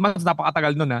mo, ang 8 months,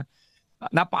 napakatagal nun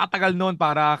Napakatagal nun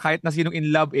para kahit na sinong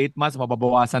in love, 8 months,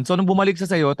 mababawasan. So nung bumalik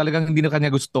siya sa'yo, talagang hindi na kanya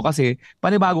gusto kasi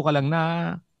panibago ka lang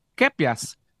na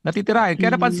kepyas, natitirahin.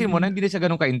 Kaya napansin mo na hindi na siya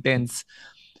ganun ka-intense.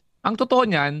 Ang totoo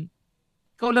niyan,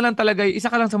 ikaw na lang talaga,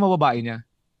 isa ka lang sa mga babae niya.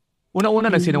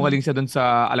 Una-una, nagsinungaling siya dun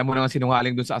sa, alam mo na nga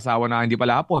sinungaling dun sa asawa na hindi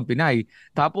pala hapon, Pinay.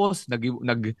 Tapos,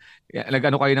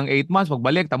 nag-ano kayo ng 8 months,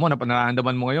 pagbalik, tamo,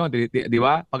 nararamdaman mo ngayon, di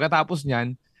ba? Pagkatapos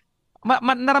niyan,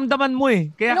 naramdaman mo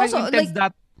Kaya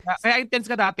kaya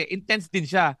intense ka dati, intense din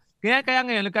siya. Kaya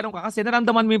ngayon, nagkaroon ka kasi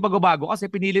naramdaman mo yung pagbabago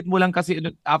kasi pinilit mo lang kasi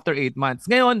after 8 months.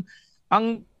 Ngayon,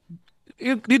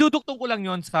 diduduktong ko lang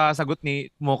yon sa sagot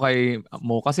mo kay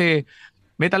mo kasi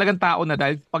may talagang tao na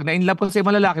dahil pag na-inlove ka sa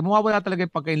ibang lalaki, mawawala talaga yung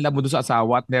pagka-inlove mo doon sa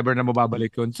asawa at never na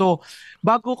mababalik yun. So,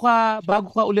 bago ka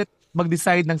ulit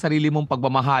mag-decide ng sarili mong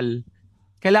pagmamahal,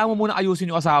 kailangan mo muna ayusin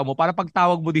yung asawa mo para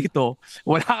pagtawag mo dito,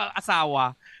 wala kang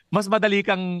asawa, mas madali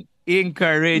kang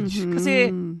i-encourage. Kasi,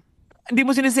 hindi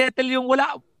mo sinisettle yung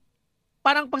wala.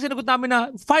 Parang pag sinagot namin na,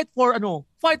 fight for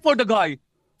the guy.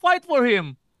 Fight for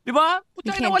him. Diba?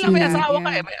 Putya na wala may asawa ka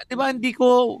Diba?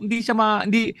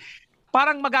 Hindi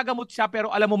parang magagamot siya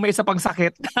pero alam mo may isa pang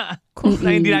sakit na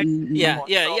hindi na.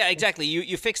 Yeah, exactly.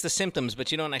 You fix the symptoms but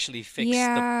you don't actually fix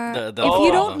the If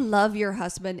you don't love your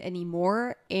husband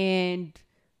anymore and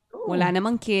wala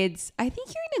namang kids, I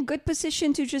think you're in a good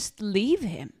position to just leave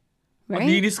him. Right?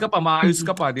 Maglinis ka pa, maayos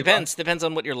ka pa, di ba? Depends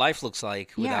on what your life looks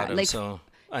like without him. So,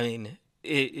 I mean,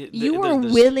 you were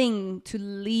willing to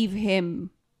leave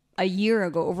him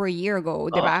over a year ago,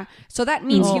 di ba? So that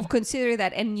means you've considered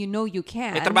that and you know you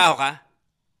can. May trabaho ka?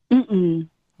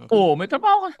 May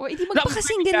trabaho ka. O, hindi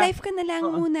magpaka-single life ka na lang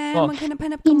muna.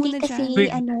 Maghanap-hanap ka muna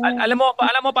dyan. Alam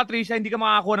mo, Patricia, hindi ka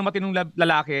makakakuha ng matinong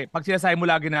lalaki. Pag sinasabi mo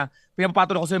lagi na,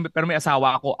 pinapapatol ako sa'yo pero may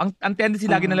asawa ako. Ang tendency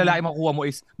lagi na lalaki makukuha mo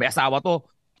is, may asawa to.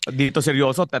 Dito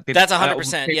seryoso. That's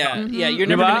 100%. Yeah. You're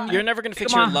never gonna fix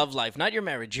your love life, not your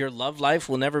marriage. Your love life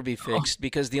will never be fixed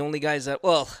because the only guys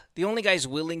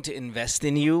willing to invest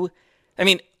in you. I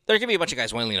mean, there can be a bunch of guys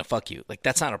willing to fuck you. Like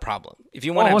that's not a problem. If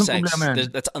you want to have sex,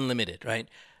 that's unlimited, right?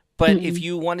 But if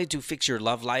you wanted to fix your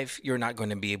love life, you're not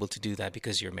going to be able to do that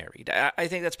because you're married. I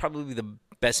think that's probably the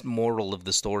best moral of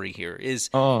the story here.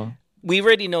 We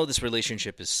already know this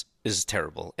relationship is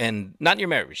terrible, and not your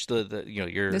marriage,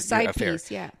 your side affair. piece,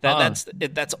 yeah.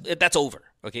 That's over.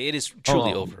 Okay, it is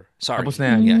truly over. Sorry.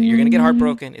 Yeah, you're gonna get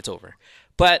heartbroken. It's over.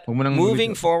 But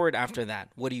moving forward after that,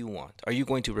 what do you want? Are you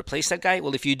going to replace that guy?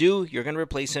 Well, if you do, you're going to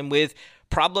replace him with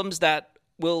problems that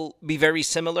will be very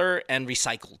similar and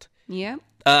recycled. Yeah.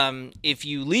 If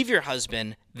you leave your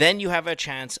husband, then you have a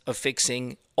chance of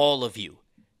fixing all of you.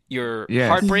 Your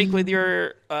heartbreak with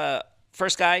your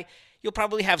first guy, you'll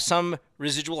probably have some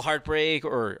residual heartbreak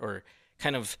or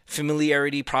kind of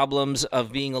familiarity problems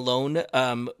of being alone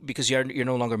because you're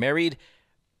no longer married.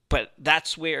 But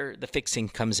that's where the fixing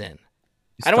comes in.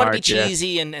 I don't want to be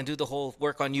cheesy and do the whole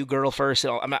work on you, girl, first.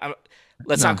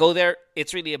 Let's not go there.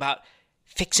 It's really about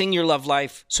fixing your love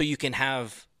life so you can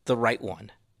have the right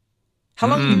one. How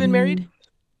long have you been married?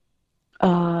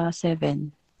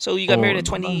 7. So you got married at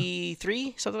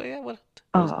 23? Something like that? What?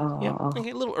 Yeah.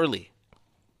 Okay, a little early.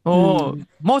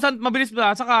 Mabilis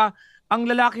ba? Saka, ang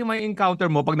lalaki may encounter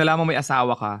mo pag nalaman may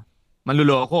asawa ka,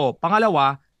 manluloko.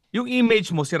 Pangalawa, yung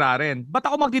image mo sira rin. Ba't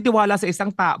ako magtitiwala sa isang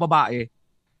babae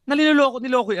na niloko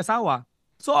yung asawa?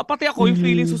 So, pati ako, yung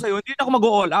feelings ko sa'yo, hindi na ako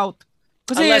mag-all out.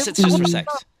 Kasi, unless it's just for sex.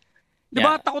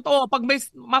 Diba? Takot pag may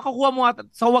makukuha mo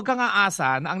huwag kang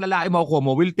aasa na ang lalaki makukuha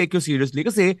mo will take you seriously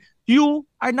kasi you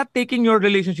are not taking your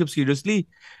relationship seriously.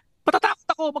 Patatakot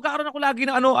ako, magkakaroon ako lagi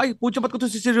ng putya, ba't ko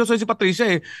ito si seryoso si Patricia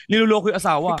niloloko yung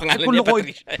asawa. Pangalan niya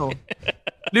Patricia.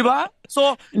 Diba?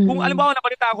 So, kung alimbawa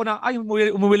nabalita ako na,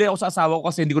 umuwili ako sa asawa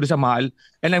ko kasi hindi ko na siya mahal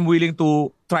and I'm willing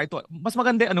to try to, mas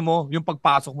maganda yung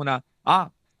pagpasok mo na,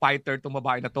 fighter tong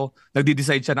babae na to,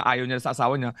 nagdi-decide siya na ayaw niya sa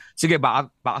asawa niya, sige, baka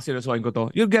seryosohin ko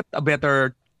to. You get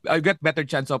better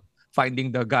chance of finding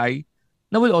the guy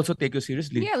na will also take you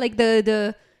seriously. Yeah, like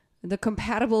the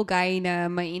compatible guy na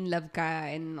may in love ka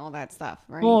and all that stuff,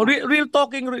 right? Real talk.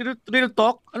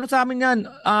 Ano sa amin yan?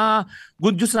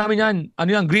 Good news sa amin yan. Ano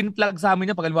yan? Green flag sa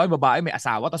amin yan. Pag alam babae may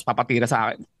asawa tapos papatira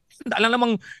sa akin. Alam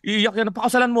namang iiyak yan,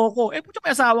 pakasalan mo ako. Puto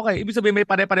may asawa kayo. Ibig sabihin may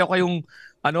pare-pareho kayong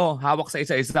hawak sa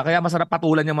isa-isa. Kaya masarap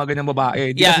patulan yung mga ganyang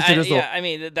babae. I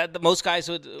mean, most guys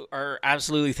are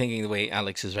absolutely thinking the way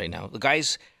Alex is right now. The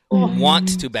guys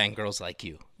want to bang girls like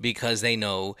you because they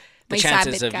know the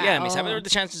chances of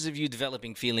the chances of you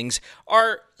developing feelings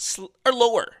are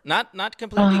lower. Not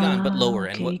completely gone, but lower.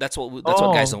 Okay. And that's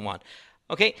what guys don't want.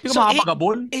 Okay? So,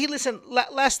 hey, listen,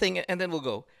 last thing, and then we'll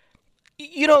go.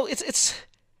 You know, it's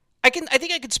I think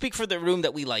I can speak for the room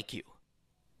that we like you.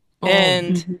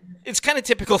 And it's kind of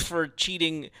typical for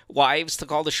cheating wives to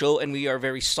call the show, and we are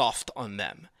very soft on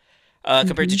them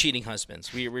compared to cheating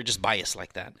husbands. We're just biased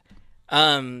like that.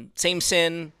 Same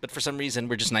sin, but for some reason,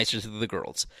 we're just nicer to the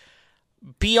girls.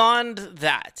 Beyond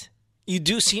that, you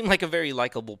do seem like a very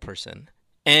likable person.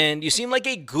 And you seem like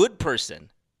a good person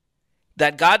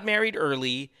that got married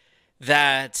early,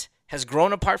 that has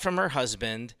grown apart from her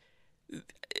husband.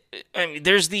 I mean,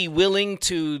 there's the willing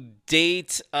to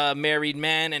date a married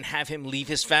man and have him leave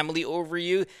his family over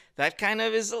you. That kind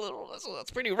of is that's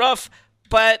pretty rough.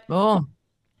 But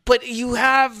you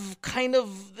have kind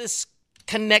of this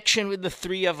connection with the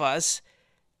three of us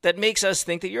that makes us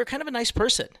think that you're kind of a nice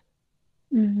person.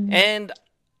 And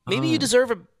maybe you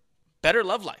deserve a better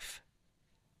love life.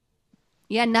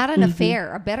 Yeah, not an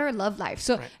affair, a better love life.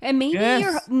 So, and maybe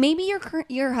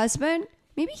your husband,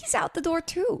 maybe he's out the door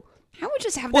too. How would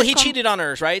just have? Well, he cheated on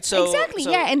her, right? So exactly,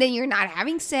 yeah. And then you're not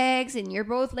having sex, and you're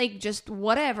both like just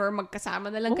whatever,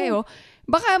 magkasama na lang kayo.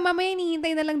 Baka mamaya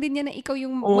hinihintay na lang din niya na ikaw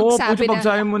yung magsabi na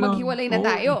maghiwalay na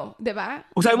tayo, di ba?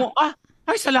 Sabi mo,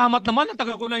 ay salamat naman, ang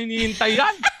tagal ko na hinihintay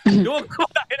yan.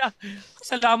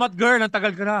 Salamat girl, ang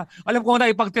tagal ka na. Alam ko na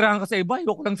ipagtirahan ka sa iba,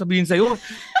 ayoko lang sabihin sa'yo.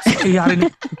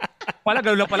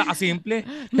 Gano'n lang pala kasimple.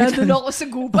 Nandun ako sa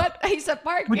gubat, ay sa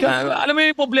park. Alam mo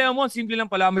yung problema mo, simple lang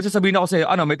pala. May sasabihin ako sa'yo,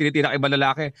 may tinitira ka ibang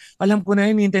lalaki. Alam ko na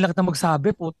yun, hinihintay lang kita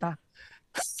magsabi, puta.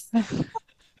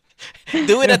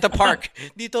 Do it at the park.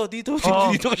 Dito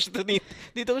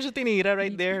ko siya tinira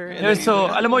right there. So,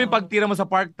 alam mo yung pagtira mo sa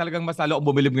park, talagang mas lalo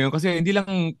akong bumilib ngayon kasi hindi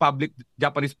lang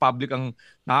Japanese public ang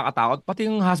nakakatakot, pati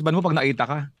yung husband mo pag nakita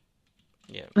ka.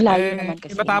 Yeah. Malayo naman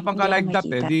kasi. Matapang ka like that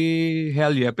di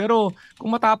hell yeah. Pero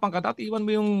kung matapang ka, iwan mo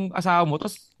yung asawa mo,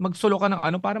 tapos magsolo ka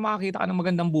ng para makakita ka ng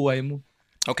magandang buhay mo.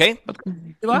 Okay?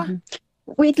 Diba?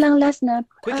 Wait lang, last na.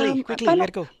 Quickly,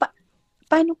 let go.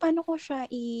 Paano ko siya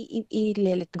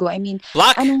i-let go? I mean,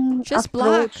 block. Anong just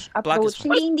approach? Block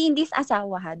Hindi sa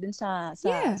asawa ha, dun sa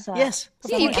yes.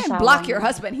 See, you can't block your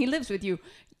husband. He lives with you.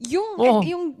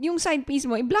 Yung side piece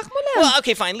mo, i-block mo lang. Well,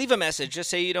 okay, fine. Leave a message.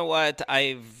 Just say, you know what?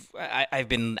 I've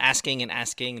been asking,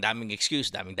 daming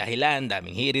excuse, daming dahilan,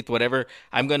 daming hirit, whatever.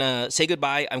 I'm gonna say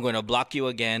goodbye. I'm gonna block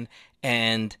you again,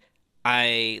 and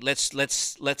let's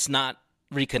not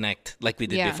reconnect like we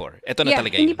did before. Ito na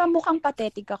talaga. Hindi pa mukhang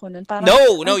pathetic ako nun. Parang,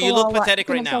 no, you look pathetic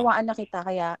right now. Pinagsawaan na kita,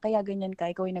 kaya ganyan ka,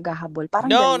 ikaw yung naghahabol.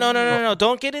 Parang no.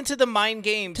 Don't get into the mind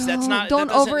games. Don't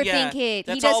overthink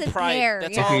it. That's he doesn't all pride. care.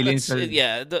 That's all.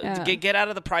 Get out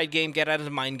of the pride game. Get out of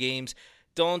the mind games.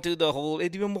 Don't do the whole,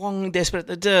 di ba mukhang desperate.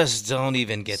 Just don't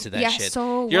even get to that shit.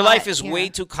 So your life is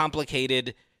way too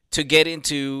complicated to get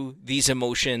into these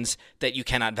emotions that you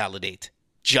cannot validate.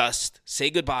 Just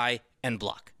say goodbye and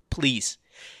block. Please.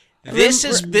 This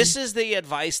is the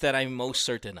advice that I'm most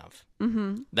certain of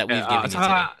that we've given you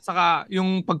today. Saka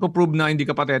yung pagpo-prove na hindi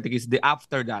ka pathetic is the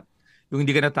after that. Yung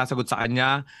hindi ka natasagot sa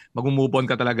kanya, mag-move on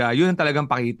ka talaga. Yun ang talagang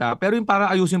pakita. Pero yung para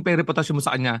ayusin pa yung reputasyon mo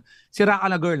sa kanya, sira ka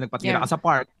na girl, nagpatira ka sa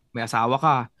park, may asawa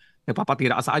ka,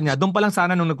 nagpapatira ka sa kanya. Doon pa lang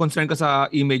sana nung nag-concern ka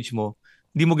sa image mo,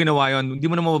 hindi mo ginawa yun, hindi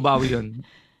mo na mababawi yun.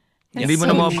 Hindi mo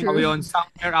na mababawi yun.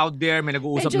 Somewhere out there, may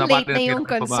nag-uusap na partner. Medyo late na yung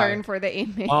concern for the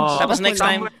image. Tapos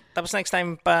next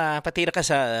time patira ka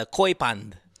sa koi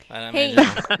pond. Hey,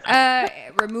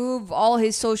 remove all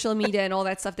his social media and all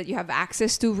that stuff that you have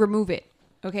access to, remove it.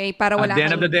 Okay? Para wala at the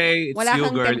end of the day, it's wala you,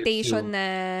 kang girl. temptation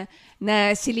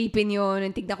na silipin yun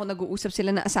and tignan ko nag-uusap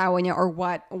sila ng asawa niya or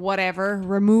whatever.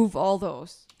 Remove all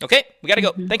those. Okay, we gotta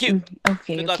go. Thank you.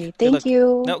 Okay, Good luck. Thank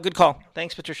you. No, good call.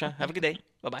 Thanks, Patricia. Have a good day.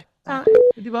 Bye-bye.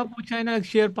 Di ba po, China,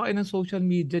 nag-share pa kayo ng social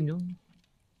media nyo?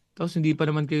 Tapos hindi pa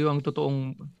naman kayo ang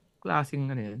totoong klaseng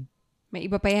ano yan. May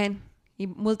iba pa yan.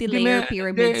 Multi-layer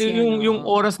pyramids yan. Yung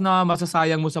oras na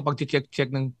masasayang mo sa pag-check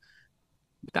ng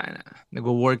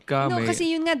nag-work ka. No,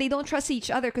 kasi yun nga, they don't trust each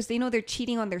other because they know they're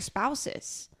cheating on their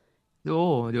spouses.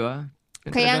 Oo, di ba?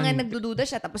 Kaya nga nagdududa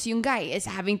siya. Tapos yung guy is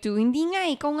having to, hindi nga,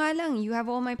 ikaw nga lang. You have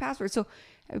all my passwords. So,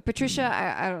 Patricia,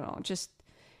 I don't know. Just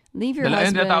leave your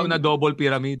husband. Dala tao na double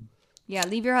pyramid. Yeah,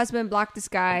 leave your husband, block this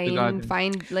guy, and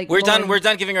find like. We're done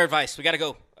giving our advice. We gotta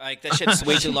go. Like that shit's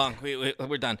way too long.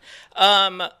 We're done.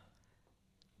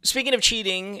 Speaking of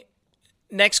cheating,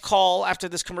 next call after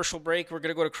this commercial break, we're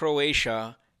gonna go to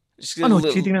Croatia. Just a little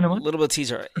bit of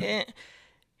teaser.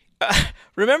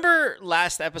 Remember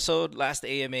last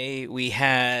AMA, we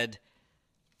had...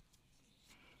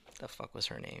 The fuck was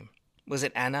her name? Was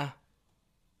it Anna?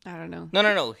 I don't know.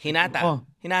 No. Hinata. Oh.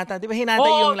 Hinata. Di ba Hinata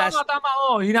yung last...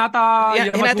 Tama. Hinata.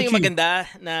 Yeah, Hinata yung maganda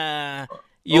na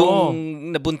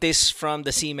yung nabuntis from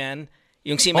the seaman.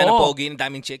 Yung seaman na pogi, ng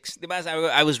daming chicks. Di ba?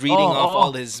 I was reading off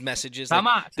all his messages.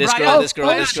 Tama. Like, this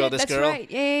girl. That's right.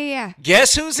 Yeah.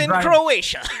 Guess who's in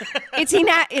Croatia? It's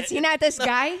Hinata's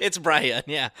guy? It's Brian,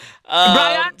 yeah.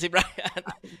 Brian? Si Brian.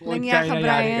 Nangyaka,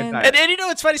 Brian. And you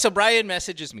know, it's funny. So Brian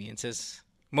messages me and says,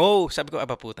 Mo, sabi ko,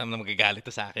 puta na magagalit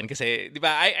to sa akin. Kasi, di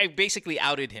ba, I basically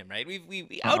outed him, right?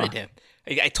 We outed him.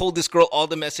 I told this girl all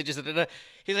the messages.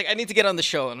 He's like, I need to get on the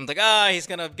show. And I'm like, he's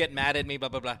going to get mad at me, blah,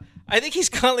 blah, blah. I think he's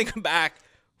calling him back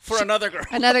for another girl.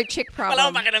 Another chick problem.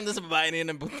 Wala akong pakiram doon sa babae niya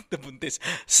na buntis.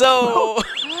 So...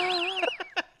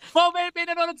 may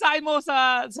pinanonood sa akin mo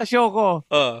sa show ko.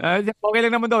 Okay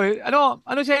lang naman daw eh. Ano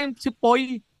siya yung si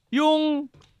Poy? Yung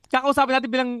kakausapin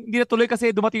natin bilang hindi natuloy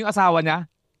kasi dumating yung asawa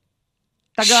niya.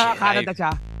 Taga Canada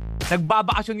siya.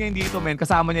 Nagbabakasyon ngayon dito, men.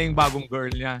 Kasama niya yung bagong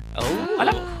girl niya.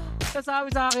 Alam mo,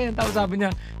 sabi sa akin. Tapos sabi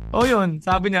niya,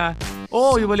 sabi niya,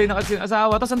 iwalay na kasi yung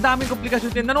asawa. Tapos ang daming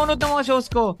komplikasyon din. Nanonood ng mga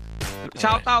shows ko.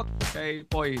 Shout out kay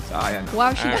Poy. Ayan.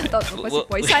 Wow, shoutout pa si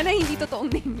Poy. Sana hindi totoong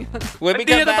name yun. When we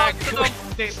get back,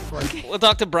 we'll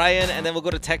talk to Brian and then we'll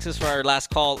go to Texas for our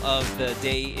last call of the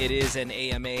day. It is an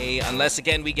AMA. Unless,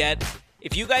 again,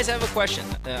 if you guys have a question,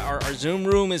 our Zoom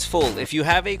room is full. If you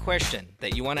have a question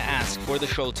that you want to ask for the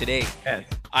show today,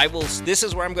 this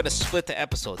is where I'm going to split the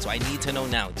episode. So I need to know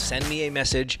now. Send me a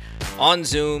message on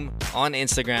Zoom, on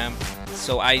Instagram,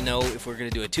 so I know if we're going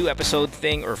to do a 2-episode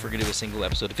thing or if we're going to do a single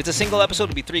episode. If it's a single episode,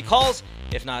 it'll be 3 calls.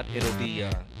 If not, it'll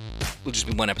just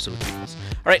be 1 episode with 3 calls.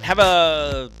 All right, have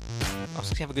a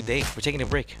good day. We're taking a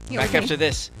break. Back after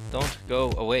this. Don't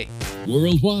go away.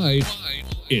 Worldwide,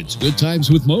 it's Good Times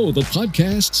with Mo, the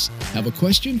podcasts. Have a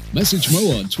question? Message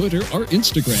Mo on Twitter or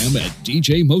Instagram at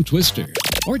DJ Mo Twister.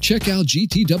 Or check out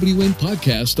GTWM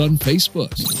Podcast on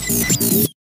Facebook.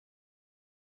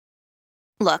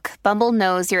 Look, Bumble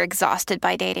knows you're exhausted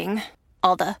by dating.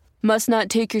 All the must not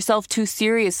take yourself too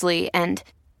seriously and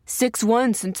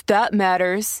 6'1" since that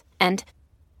matters. And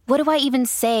what do I even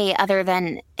say other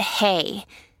than hey?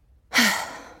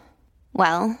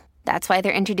 Well, that's why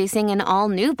they're introducing an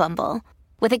all-new Bumble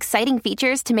with exciting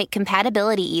features to make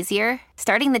compatibility easier,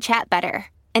 starting the chat better,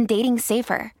 and dating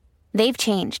safer. They've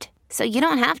changed, so you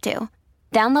don't have to.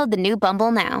 Download the new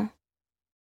Bumble now.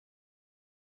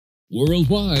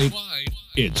 Worldwide,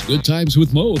 it's Good Times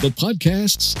with Mo, the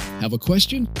podcasts. Have a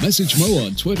question? Message Mo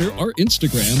on Twitter or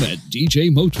Instagram at DJ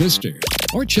Mo Twister.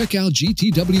 Or check out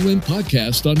GTWM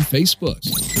Podcast on Facebook.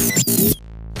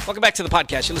 Welcome back to the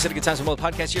podcast. You're listening to Good Times with Mo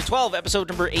podcast, year 12, episode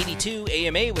number 82,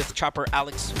 AMA with Chopper,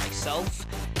 Alex, myself.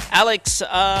 Alex,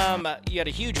 you had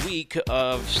a huge week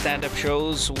of stand-up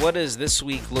shows. What does this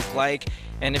week look like?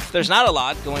 And if there's not a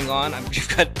lot going on, you've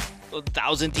got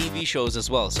 1,000 TV shows as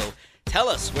well. So tell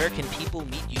us, where can people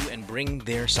meet you and bring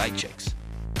their side chicks?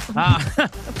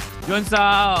 Yun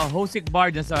sa Hosick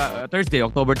Bar dyan sa Thursday,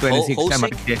 October 26.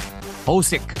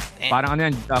 Hosick? Parang ano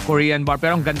yan, Korean bar.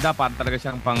 Pero ang ganda, parang talaga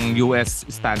siyang pang US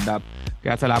stand-up.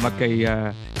 Kaya salamat kay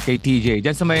TJ.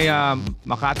 Diyan sa may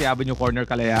Makati Avenue Corner,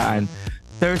 Kalayaan.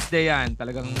 Thursday yan.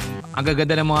 Talagang ang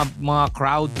gaganda ng mga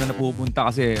crowd na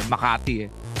napupunta kasi Makati eh.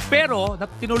 Pero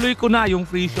tinuloy ko na yung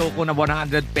free show ko na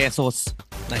 100 pesos.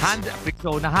 Nice. Free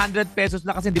show na 100 pesos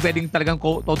lang kasi hindi pwedeng talagang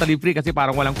totally free kasi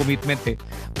parang walang commitment eh.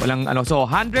 Walang ano. So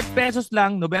 100 pesos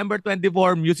lang, November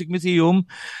 24 Music Museum,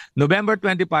 November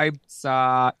 25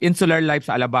 sa Insular Life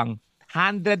sa Alabang.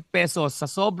 100 pesos sa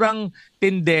sobrang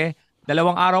tinde. 2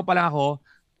 araw pa lang ako,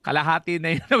 kalahati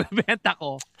na yung nabibenta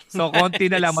ko. So konti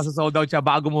na lang masasold out siya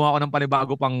bago gumawa ako ng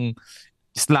panibago pang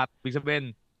slot. Ibig sabihin,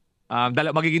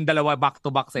 magiging 2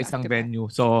 back-to-back sa isang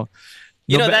venue. So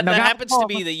you know, that happens to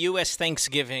be the U.S.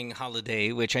 Thanksgiving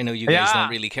holiday, which I know you guys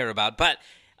don't really care about. But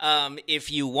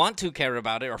if you want to care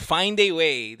about it or find a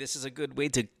way, this is a good way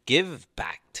to give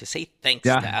back, to say thanks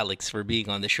to Alex for being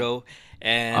on the show.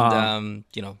 And,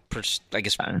 you know, I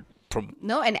guess...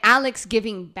 No, and Alex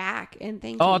giving back and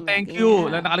thank you. Oh, thank you.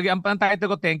 Nakalagay ang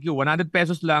title ko, thank you. 100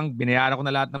 pesos lang, binayaran ko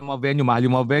na lahat ng mga venue, mahal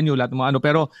yung mga venue, lahat ng mga ano.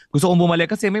 Pero gusto kong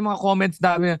bumalik kasi may mga comments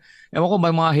dami. Ewan ko,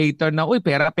 may mga hater na, uy,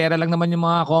 pera lang naman yung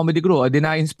mga comedy crew. Di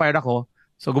na-inspire ako.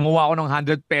 So gumawa ako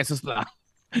ng 100 pesos lang.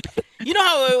 You know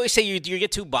how I always say you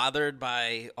get too bothered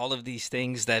by all of these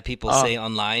things that people say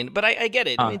online, but I get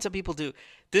it. I mean, some people do.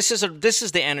 This is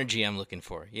the energy I'm looking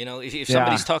for. You know, if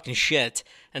somebody's talking shit,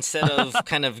 instead of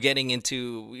kind of getting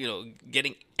into, you know,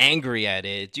 getting angry at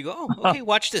it, you go, oh, okay,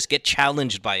 watch this, get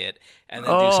challenged by it, and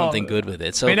then do something good with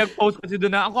it. So may nag-post kasi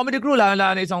doon na ang comedy crew lalo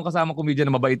na isang kasama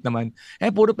comedian na mabait naman.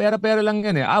 Puro pera lang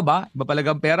yan eh. Iba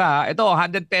palagang pera ha. Ito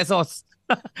 100 pesos.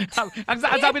 Ang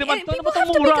sabi naman, people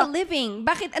have to make a living.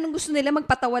 Bakit anong gusto nila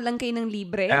magpatawa lang kayo ng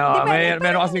libre?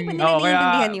 Meron kasing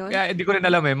kaya hindi ko rin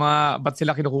alam ba't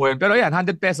sila kinukuha yun. Pero yan,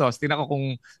 100 pesos. Tingnan ko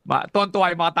kung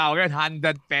tuwan-tuwa yung mga tao ngayon,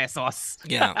 100 pesos.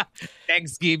 Yeah.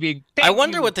 Thanksgiving. I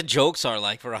wonder what the jokes are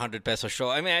like for a 100 peso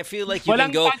show. I mean, I feel like you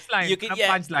can go...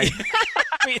 Punchline.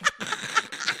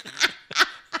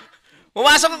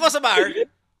 Pumasok ako sa bar.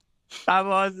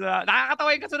 Tapos,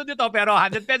 nakakatawa yung kasunod nito, pero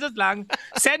 100 pesos lang.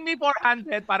 Send me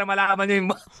 400 para malaman nyo yung...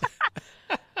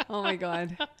 Oh my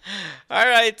God. All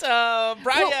right.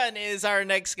 Brian is our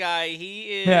next guy.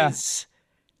 He is...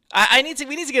 Yeah.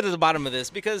 We need to get to the bottom of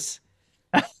this because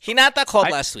Hinata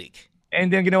called last week.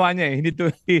 Hindi yung ginawa niya eh.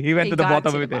 He went to the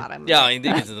bottom of it. Yeah, he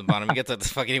did get to the bottom.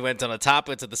 He went on the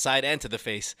top, went to the side, and to the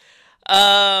face.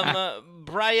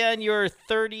 Brian, you're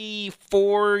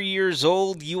 34 years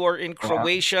old. You are in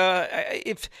Croatia.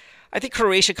 I think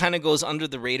Croatia kind of goes under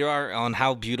the radar on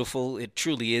how beautiful it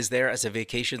truly is there as a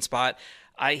vacation spot.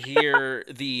 I hear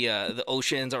the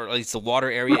oceans, or at least the water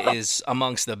area, is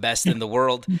amongst the best in the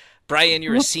world. Brian,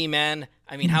 you're a seaman.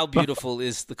 I mean, how beautiful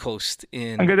is the coast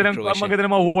in Croatia? Ang maganda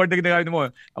ng mga word na ginagamit mo.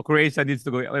 Croatia needs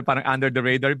to go parang under the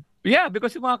radar. Yeah,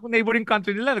 because yung mga neighboring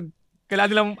country nila,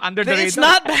 kailangan nilang under the radar. It's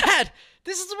not bad.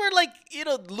 This is where, like, you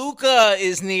know, Luka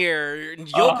is near.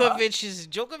 Djokovic is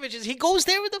he goes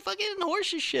there with the fucking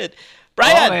horses shit.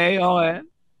 Brian. Okay.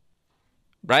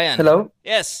 Brian. Hello?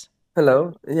 Yes.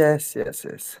 Hello? Yes.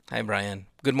 Hi, Brian.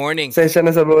 Good morning. Sensya na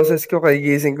sa boses ko, kay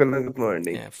gising ko lang. Good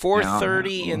morning. Yeah,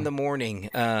 4:30 in the morning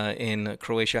in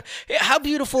Croatia. How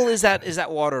beautiful is that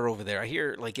water over there? I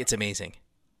hear, like, it's amazing.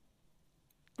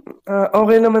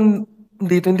 Okay naman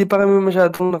dito. Hindi pa kami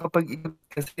masyadong nakapag-ikot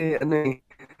kasi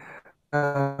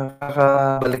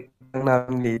kakabalik lang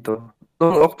namin dito.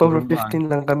 Noong October 15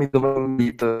 lang kami dumating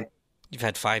dito. You've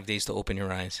had 5 days to open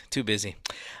your eyes. Too busy.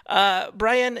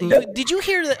 Brian, did you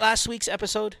hear that last week's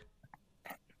episode?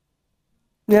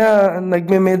 Yeah,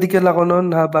 nagme-medical ako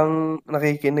noon habang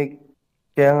nakikinig.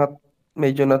 Kaya nga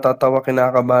medyo natatawa,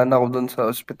 kinakabahan ako doon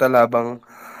sa ospital habang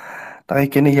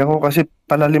nakikinig ako kasi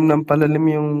palalim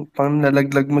yung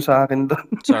panlalaglag mo sa akin doon.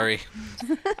 Sorry.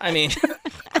 I mean...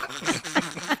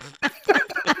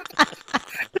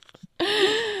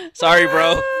 Sorry,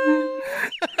 bro.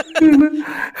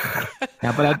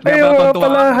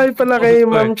 Hi pala kay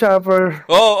Ma'am Chopper.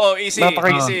 Oh, easy.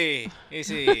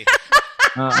 Easy.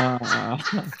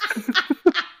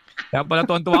 Kaya pala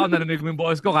tuwan-tuwa ako, narinig mo yung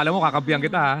boss ko. Kala mo, kakabihan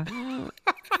kita, ha?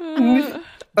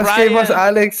 Tapos kay Boss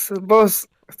Alex, boss,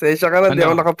 sensya ka na, di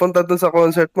ako nakapunta dun sa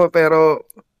concert mo, pero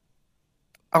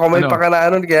ako may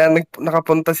pakanaanon, kaya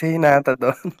nakapunta si Hinata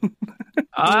doon.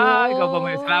 Ikaw pa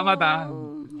may. Salamat, ha?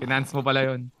 Finance mo pala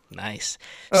yun. Nice.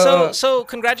 So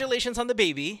congratulations on the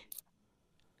baby.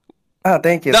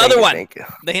 Thank you. The other one. Thank you.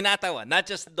 The Hinata one. Not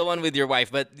just the one with your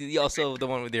wife, but also the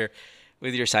one with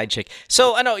your side chick.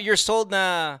 So, you're sold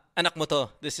na anak mo to.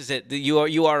 This is it.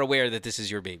 You are aware that this is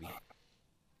your baby.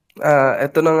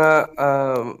 Ito na nga,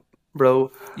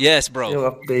 bro. Yes, bro. Yung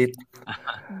update.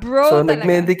 Bro So, talaga.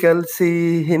 nag-medical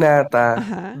si Hinata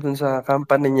Aha. dun sa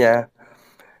company niya.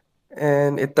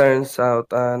 And it turns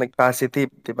out,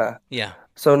 nag-positive, di ba? Yeah.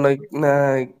 So, nag-offer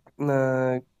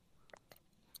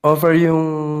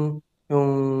yung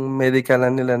medical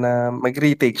nila na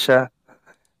mag-retake siya.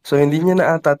 So, hindi niya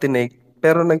na ata tinake,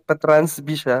 pero nagpa-transb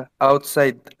siya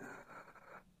outside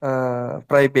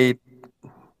private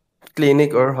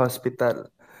clinic or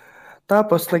hospital.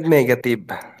 Tapos,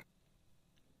 nag-negative.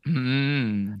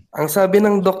 Ang sabi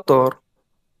ng doktor,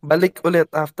 balik ulit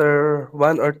after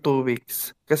 1 or 2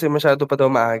 weeks kasi masyado pa daw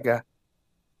maaga.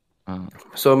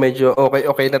 So, medyo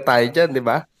okay na tayo dyan, di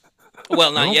ba?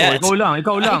 Well, not yet. Ikaw lang.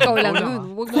 Ikaw lang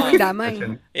yun. Huwag mo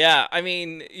idamay. Yeah, I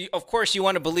mean, of course, you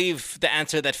want to believe the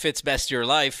answer that fits best your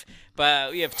life,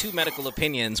 but we have two medical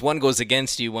opinions. One goes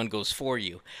against you, one goes for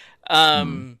you.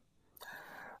 And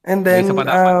then,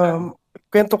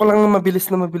 kwento ko lang na mabilis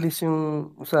yung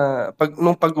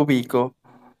nung pag-uwi ko.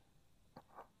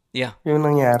 Yeah. Yung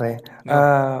nangyari.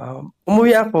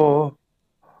 Umuwi ako,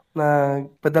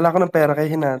 nagpadala ko ng pera kay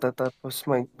Hinata, tapos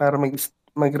para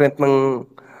mag-rent ng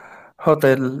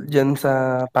hotel dyan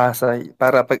sa Pasay.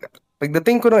 Para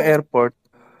pagdating ko ng airport,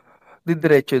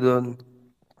 didiretso doon.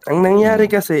 Ang nangyari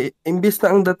kasi, imbis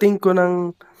na ang dating ko ng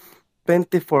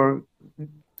 24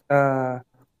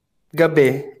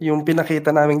 gabi, yung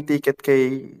pinakita naming ticket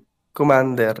kay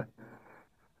Commander,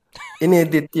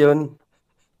 inedit yun.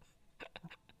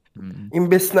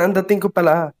 Imbes na ang dating ko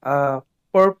pala 4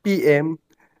 p.m.,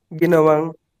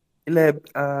 ginawang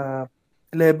 11:30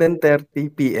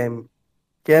 p.m.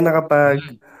 Kaya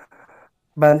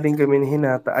banding kami ni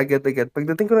Hinata agad-agad.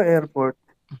 Pagdating ko ng airport,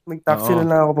 nag-taxi na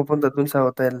lang ako papunta dun sa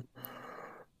hotel.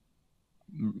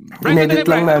 Inedit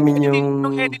lang namin yung...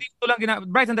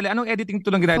 Bryce, sandali. Anong editing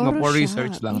to lang ginamit mo? For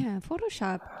research lang? Yeah,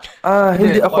 Photoshop.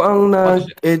 Hindi ako ang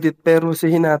nag-edit, pero si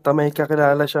Hinata may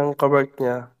kakilala siyang kawork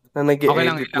niya na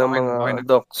nag-edit ng mga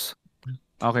docs.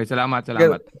 Okay, salamat.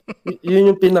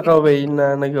 Yun yung pinaka-way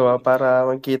na nagawa para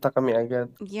magkita kami agad.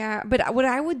 Yeah, but what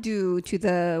I would do to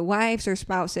the wives or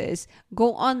spouses,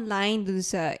 go online dun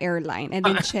sa airline and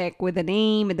then check with the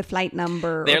name and the flight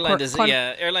number. The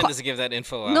airline doesn't give that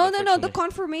info out. No, the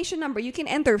confirmation number. You can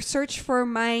enter, search for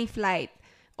my flight.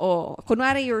 Oh,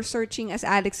 kunwari you're searching as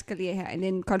Alex Calleja and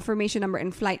then confirmation number and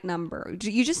flight number.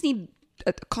 You just need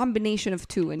a combination of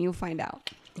two and you'll find out.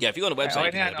 Yeah, if you go on the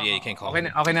website, you can call. Okay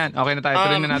na tayo.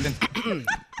 Tuloy na natin.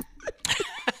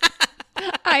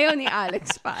 Ayaw ni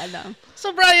Alex pa, alam.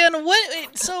 So, Brian,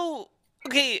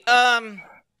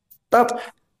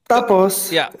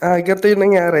 Tapos, ganito yung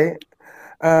nangyari.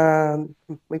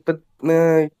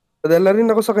 Nagpadala rin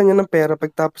ako sa kanya ng pera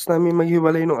pagtapos namin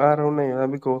maghiwalay nung araw na yun.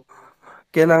 Sabi ko,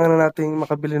 kailangan na nating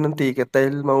makabili ng ticket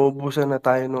dahil mauubusan na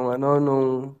tayo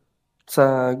nung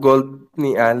sa gold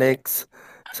ni Alex.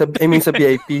 Sa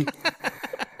VIP.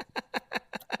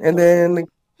 And then,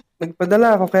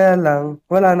 nagpadala ako, kaya lang,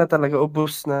 wala na talaga,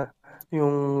 ubos na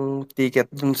yung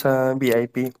ticket dun sa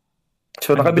VIP.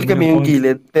 So, nakabili kami yung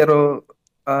gilid, pero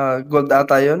gold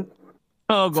ata yun.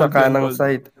 Sa kanang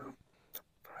side.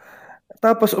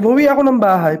 Tapos, umuwi ako ng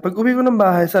bahay. Pag uwi ko ng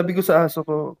bahay, sabi ko sa aso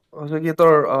ko, sige,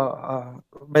 Tor,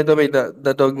 by the way,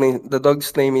 the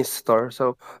dog's name is Tor.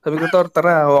 So, sabi ko, Tor,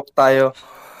 tara, walk tayo.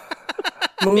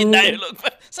 May dialogue pa.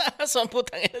 Saan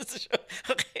putang ina sa show?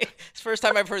 Okay. It's first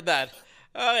time I've heard that.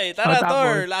 Okay, tara,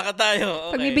 Tor. Lakad tayo.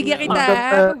 Okay. Pagbibigyan kita,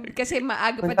 kasi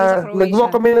maaga pa sa Croatia.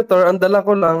 Nag-walk kami na, Tor. Ang dala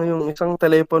ko lang yung isang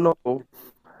telepono ko.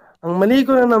 Ang mali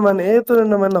ko na naman, ito na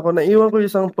naman ako. Naiwan ko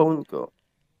yung isang phone ko.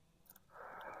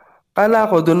 Kala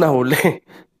ko doon nahuli.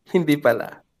 Hindi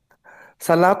pala.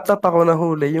 Sa laptop ako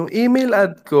nahuli. Yung email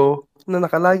ad ko na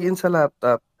nakalagin sa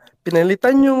laptop,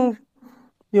 pinalitan yung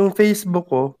Facebook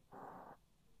ko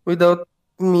without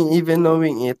me even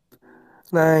knowing it.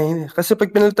 Kasi pag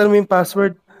pinalitan mo yung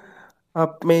password,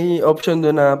 may option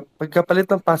doon na pagkapalit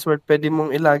ng password, pwede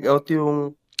mong i-log out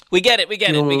yung... We get it. I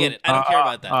don't care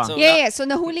about that. So, So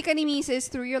nahuli ka ni Mrs.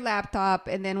 through your laptop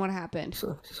and then what happened?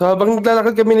 So habang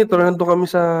naglalakad kami nito, nandun kami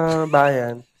sa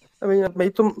bayan. Sabi niya,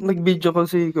 nag-video call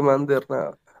si Commander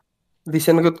na di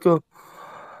sinagot ko.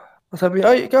 Sabi,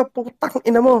 ay, ikaw, putang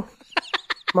ina mo.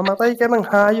 Mamatay ka ng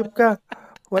hayop ka.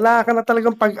 Wala ka na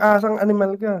talagang pag-asang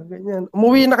animal ka. Ganyan.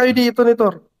 Umuwi na kayo dito ni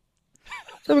Tor.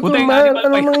 Sabi ko, man,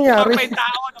 anong nangyari?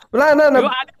 Wala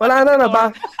na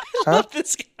ba? Ha?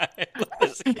 This guy.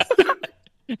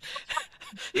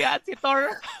 Yeah, si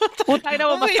Tor. Putay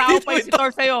na mo, mas tao pa yung si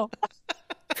Tor sa'yo.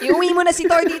 Iuwi mo na si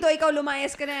Tor dito, ikaw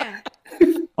lumayas ka na.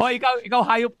 Ikaw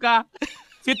hayop ka.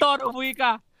 Si Tor, umuwi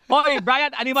ka.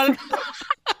 Brian, animal ka.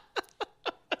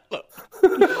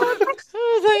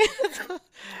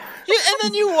 And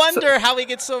then you wonder how he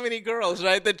gets so many girls,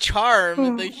 right? The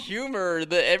charm, the humor,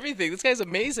 the everything. This guy's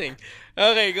amazing.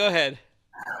 Okay, go ahead.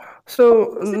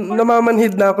 So,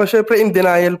 namamanhid na ako. Syempre, in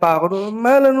denial pa ako.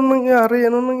 Mahal, anong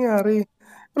nangyari?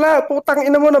 Wala, putang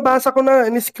ina mo, nabasa ko na.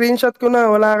 In-screenshot ko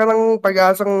na. Wala ka ng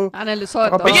pag-asang...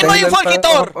 Nalusot. Bigyan mo yung phone kay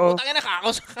Thor! Putang ina,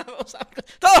 kakausap ka.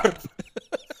 Thor!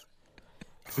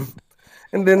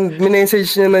 And then,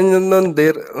 minessage niya na yun nun,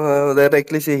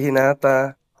 directly si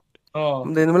Hinata. Oh.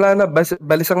 And then, wala na.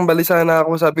 Balisang-balisa na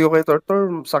ako. Sabi ko kay Thor,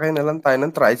 sakay na lang tayo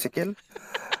ng tricycle.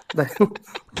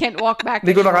 Can't walk back.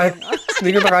 Hindi ko na kaya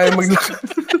maglakad.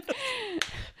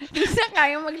 Hindi na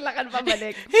kaya maglakad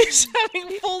pabalik. He's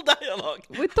having full dialogue.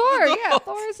 With Thor, yeah.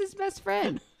 Thor is his best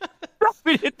friend.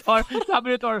 Sabi ni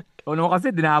Thor, naman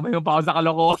kasi, dinamay mo pa ako sa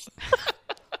kalokohan.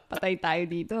 Patay tayo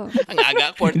dito. Ang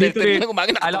aga, quarter 10 ng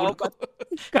umaga nakatulog ko.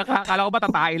 Kala ko ba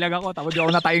tatay lang ako, tapos di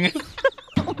ako natay ngayon.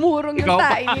 Umurong yung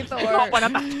tayo ni Thor.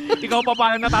 Ikaw pa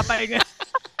paano natatay ngayon.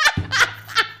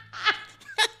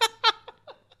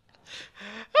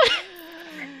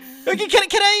 Okay, can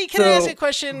I ask a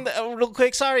question real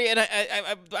quick? Sorry, and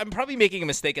I'm probably making a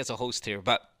mistake as a host here,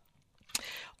 but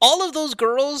all of those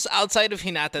girls outside of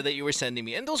Hinata that you were sending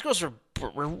me, and those girls were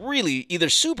really either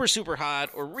super, super hot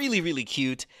or really, really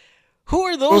cute. Who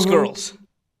are those girls?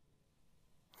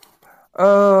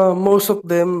 Most of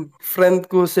them, friend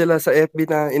ko sila sa FB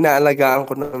na inaalagaan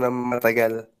ko na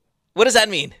matagal. What does that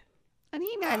mean? Ano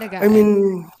yung inaalagaan? I mean,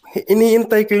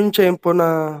 iniintay ko yung tempo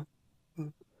na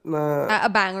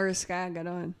bangers ka,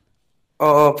 gano'n.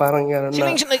 Oo, parang gano'n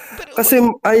na. Kasi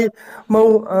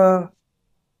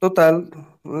total,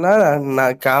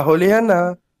 nagkahulihan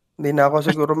na. Hindi na ako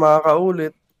siguro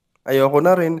makakaulit. Ayoko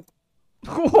na rin.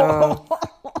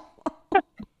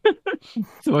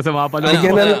 Sumasama pa lang.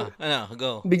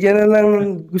 Go. Bigyan na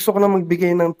lang, gusto ko na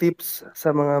magbigay ng tips sa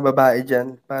mga babae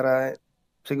dyan para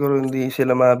siguro hindi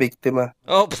sila mabiktima.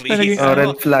 Oh, please.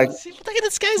 Red flag.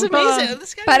 This guy's amazing.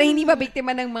 Para hindi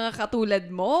mabiktima ng mga katulad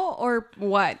mo or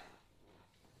what?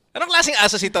 Anong klaseng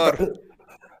aso si Thor?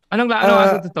 Anong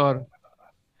aso si Thor?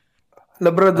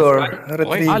 Labrador.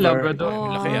 Retriever. Labrador.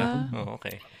 Laki yan. Oh,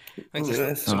 okay.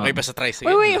 Sumakay pa sa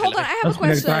tricycle. Wait, hold on. I have a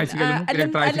question.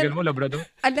 Tricycle mo, Labrador?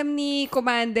 Alam ni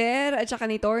Commander at saka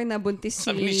ni Thor na buntis si...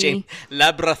 Sabi ni Shane,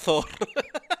 Labrador.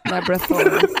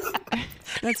 Labrador.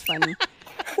 That's funny.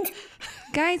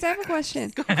 Guys, I have a question.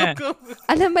 Go.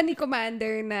 Alam ba ni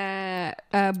Commander na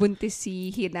buntis si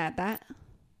Hinata?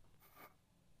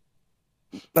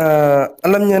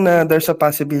 Alam niya na there's a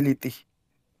possibility.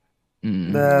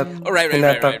 That right.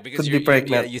 Because you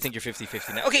think you're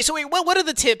 50-50 now. Okay, so wait, what are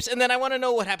the tips? And then I want to know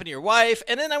what happened to your wife.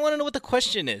 And then I want to know what the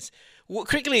question is.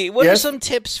 Quickly, what are some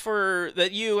tips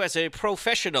that you, as a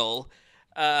professional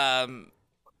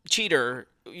cheater,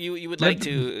 you would like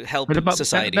to help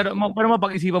society? Pero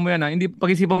pag-isipan mo yan, hindi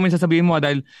pag-isipan mo yung sasabihin mo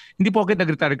dahil hindi porket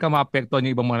nag-retire ka, maapektuhan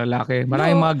yung ibang mga lalaki.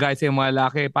 Maraming mga guys yung mga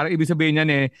lalaki. Parang ibig sabihin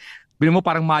yan bilhin mo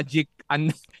parang magic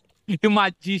yung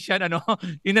magician,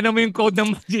 yun mo yung code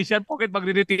ng magician, porket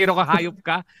magre-retiro ka, hayop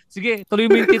ka. Sige, tuloy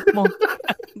mo yung tip mo.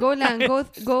 Go lang, go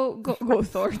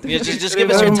Thor. Just give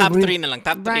us your top 3 na lang.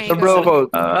 Top 3. Yung bro code.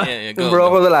 Yung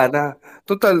bro code wala na.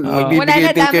 Total,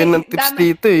 magbibigay din kayo ng tips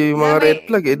dito yung mga red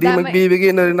flag. Di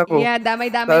magbibigay na rin ako. Yeah,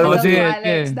 damay-damay lang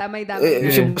Alex.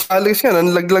 Damay-damay. Si Alex nga,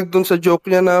 nanlaglag dun sa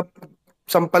joke niya na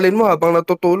sampalin mo habang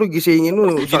natutulog, gisingin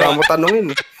mo, saka mo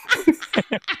tanungin.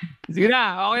 Sige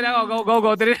na, okay na ako.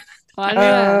 Go.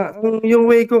 Yung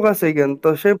way ko kasi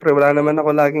ganito, syempre wala naman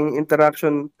ako laging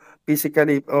interaction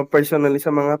physically o personally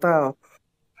sa mga tao.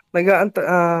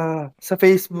 Sa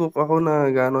Facebook ako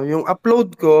yung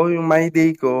upload ko, yung My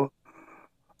Day ko,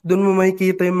 doon mo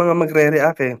makikita yung mga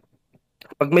magre-react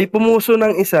Pag may pumuso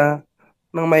ng isa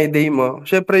ng My Day mo,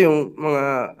 syempre yung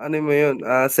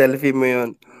mga selfie mo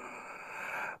yun.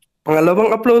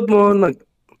 Pangalawang upload mo, nag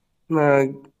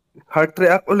heart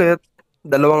react ulit,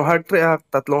 2 heart react,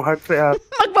 3 heart react.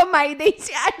 Magpa-My Day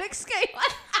si Alex kayo.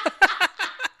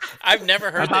 I've never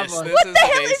heard this. This what is the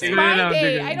hell amazing. is My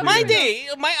Day? I don't My know. Day,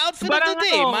 my outfit of the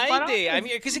day, My Day. I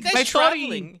mean, because the guy's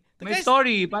traveling. May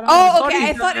story.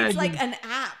 Okay. I thought it's like an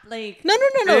app. Like no.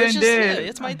 It's just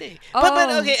it's My Day.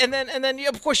 But okay, and then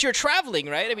of course you're traveling,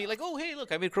 right? I mean, like, oh hey, look,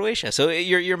 I'm in Croatia. So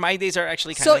your My Days are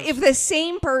actually kind of. So if the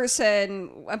same person,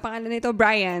 ang pangalan nito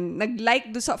Brian, nag-like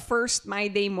do sa first My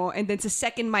Day mo, and then sa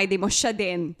second My Day mo siya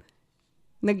din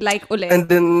nag-like ulit. And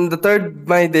then the third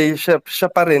My Day, siya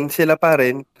pa rin, sila pa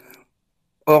rin.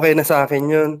 Okay na sa akin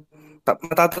yun.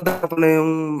 Matatanda ko na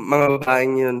yung mga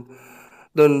babaeng yun.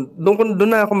 Doon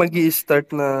na ako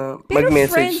mag-i-start na Pero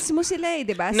mag-message. friends mo sila eh,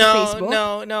 di ba? Sa No,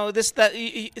 Facebook? no.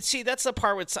 See, that's the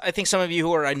part with I think some of you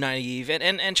who are naive,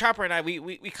 and Chopper and I,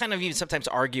 we kind of even sometimes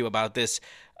argue about this.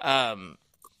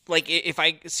 Like if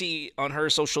I see on her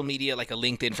social media, like a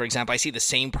LinkedIn, for example, I see the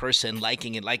same person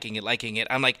liking it.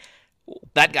 I'm like,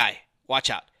 that guy, watch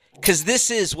out, because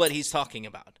this is what he's talking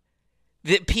about.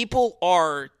 That people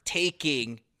are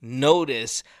taking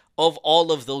notice of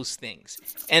all of those things.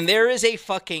 And there is a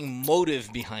fucking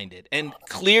motive behind it. And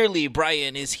clearly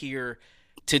Brian is here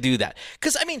to do that.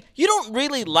 Because, I mean, you don't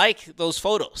really like those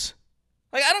photos.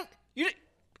 Like,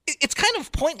 it's kind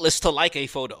of pointless to like a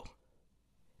photo.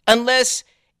 Unless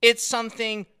it's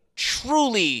something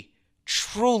truly,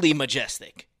 truly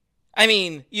majestic. I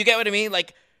mean, you get what I mean?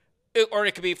 Like, or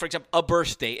it could be, for example, a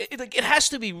birthday. It has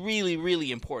to be really,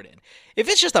 really important. If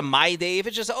it's just a my day, if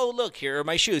it's just, oh, look, here are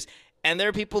my shoes, and there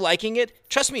are people liking it,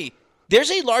 trust me,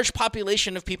 there's a large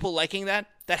population of people liking that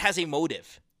has a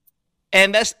motive.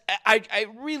 And I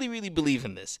really, really believe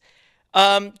in this.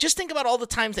 Just think about all the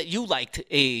times that you liked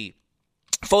a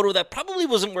photo that probably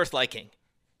wasn't worth liking.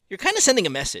 You're kind of sending a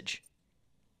message.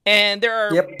 And there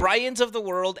are Brians of the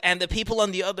world and the people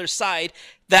on the other side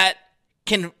that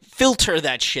can filter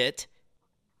that shit,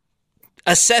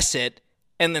 assess it,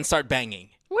 and then start banging.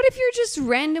 What if you're just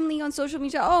randomly on social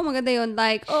media? Oh, maganda yun.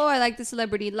 Like, oh, I like the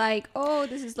celebrity. Like, oh,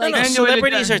 this is like... No,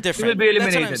 celebrities are different. You will be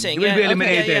eliminated. That's what I'm saying. You will be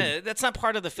eliminated. Okay, that's not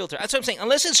part of the filter. That's what I'm saying.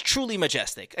 Unless it's truly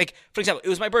majestic. Like, for example, it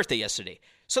was my birthday yesterday.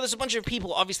 So there's a bunch of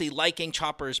people obviously liking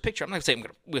Chopper's picture. I'm not saying,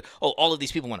 all of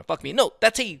these people want to fuck me. No,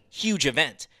 that's a huge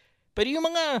event. But yung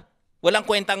mga walang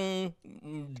kwentang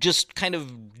just kind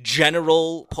of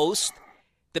general post,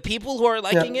 the people who are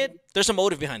liking it, there's a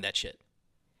motive behind that shit.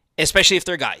 Especially if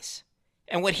they're guys.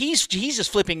 And when he's just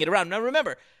flipping it around. Now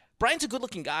remember, Brian's a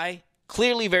good-looking guy,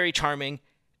 clearly very charming,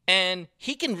 and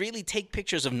he can really take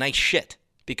pictures of nice shit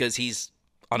because he's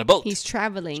on a boat. He's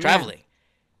traveling.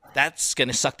 That's going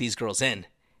to suck these girls in.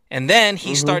 And then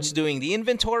he starts doing the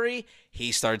inventory,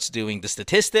 he starts doing the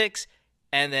statistics,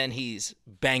 and then he's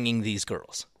banging these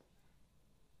girls.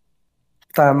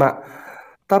 Tama.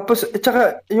 Tapos,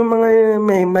 tsaka yung mga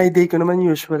may day ko naman,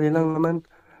 usually lang naman,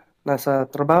 nasa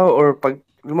trabaho or pag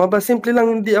lumabas, simple lang,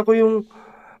 hindi ako yung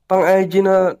pang-IG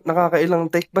na nakakailang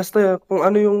take. Basta kung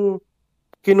ano yung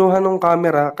kinuha ng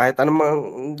camera, kahit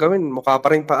anong gawin, mukha pa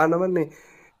rin paa naman eh.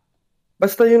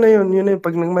 Basta yun na yun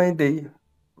pag nag-my day,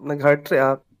 nag-heart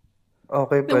react,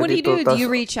 okay, Then pwede what do you to. do? Do you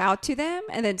reach out to them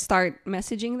and then start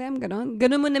messaging them? Ganon?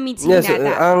 Ganon mo na-meet si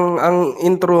Hinata? Ang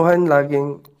introhan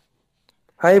laging,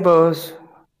 hi boss,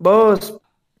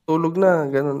 tulog na,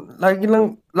 ganun. Lagi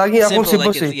akong si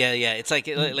boss eh. Yeah. It's like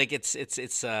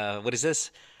it's what is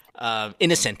this?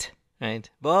 Innocent, right?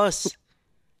 Boss,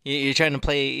 you're trying to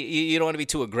play. You don't want to be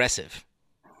too aggressive.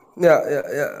 Yeah.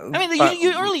 I mean,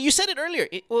 you said it earlier.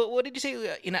 What did you say?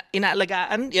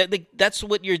 Inaalagaan? Yeah, that's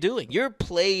what you're doing. You're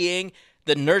playing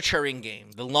the nurturing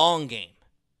game, the long game.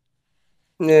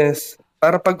 Yes.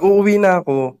 Para pag uuwi na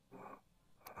ako,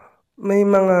 may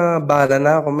mga bala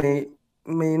na ako, may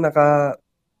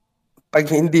pag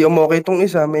hindi umokay itong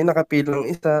isa, may nakapilang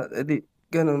isa, edi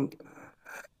ganun.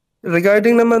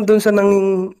 Regarding naman dun sa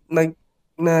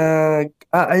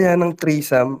nag-aaya ng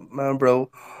threesome, bro.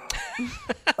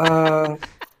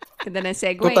 Ganda na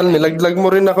segue. Total, nilaglag mo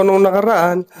rin ako nung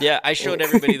nakaraan. Yeah, I showed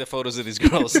everybody the photos of these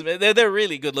girls. They're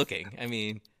really good looking. I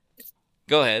mean,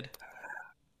 go ahead.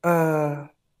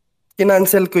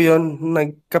 Kinancel ko yon.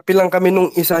 Nagkapilang kami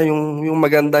nung isa, yung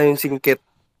maganda, yung singkit.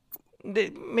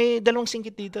 May dalawang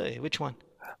singkit dito eh. Which one?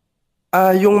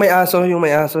 Yung may aso. Yung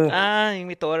may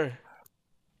Thor.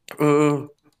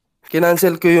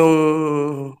 Kinancel ko yung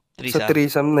sa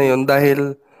threesome na yun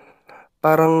dahil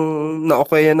parang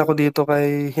na-okayan ako dito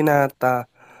kay Hinata.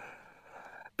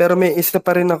 Pero may isa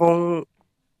pa rin akong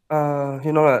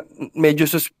medyo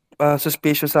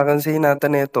suspicious sa akin si Hinata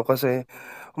neto kasi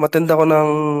umattend ako ng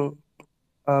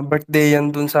birthday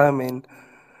yan dun sa amin.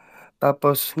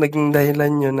 Tapos naging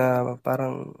dahilan yun na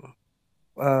parang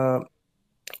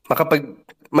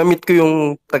mamit ko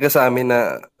yung taga sa amin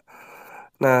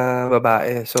na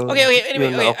babae. So okay.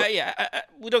 Anyway,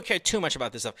 we don't care too much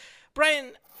about this stuff.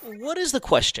 Brian, what is the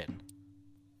question?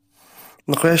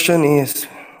 The question is,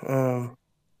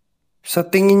 sa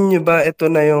tingin nyo ba ito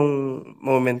na yung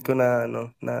moment ko na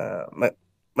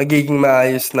magiging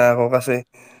maayos na ako kasi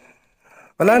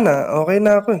wala na, okay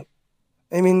na ako eh.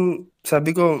 I mean,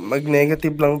 sabi ko,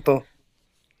 mag-negative lang to.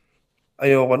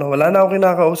 Ayoko na. Wala na ako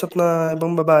kinakausap na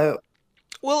ibang babae.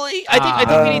 Well, I think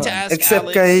we need to ask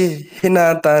except Alex. Kay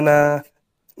Hinata na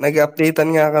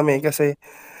nag-updatean nga kami kasi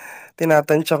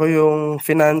tinatansya ko yung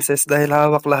finances dahil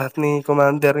hawak lahat ni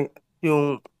Commander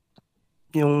yung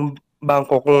yung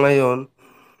bangko ko ngayon,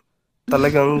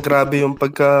 talagang grabe yung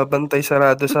pagkabantay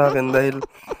sarado sa akin dahil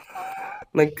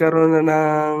nagkaroon na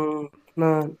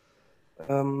na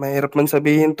mahirap man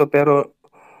sabihin to pero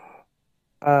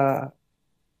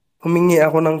humingi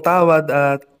ako ng tawad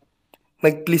at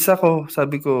nag-please ako.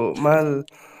 Sabi ko, mahal,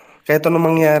 kahit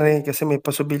anong mangyari kasi may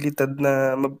posibilidad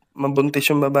na mabuntis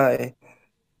yung babae.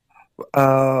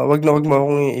 Wag mo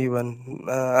akong iiwan.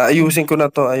 Ayusin ko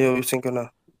na to, ayusin ko na.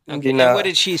 Okay, Hindi and na, what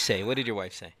did she say? What did your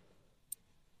wife say?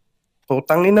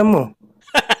 putang ina mo.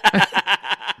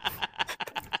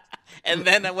 And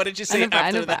then, what did you say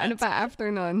after that? Ano pa after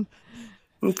nun?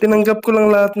 Tinanggap ko lang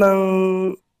lahat ng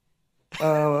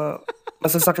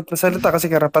masasakit na salita kasi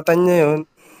karapatan niya yun.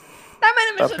 Tama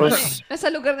naman siya Tapos, dun eh. Nasa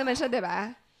lugar naman siya, di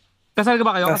ba? Kasal ka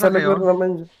ba kayo? nasa Kasal kayo? lugar naman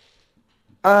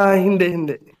siya. Hindi.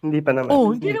 Hindi pa naman.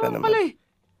 Hindi naman pala eh.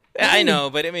 I know,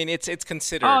 but I mean, it's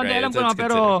considered, right? Hindi, alam ko It's naman,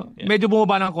 pero considered, yeah. medyo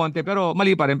bumaba ng konti. Pero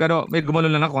mali pa rin, pero may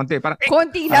gumalo lang ng konti. Parang,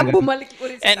 Konti lang, bumalik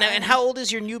ulit sa And how old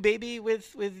is your new baby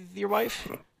with your wife?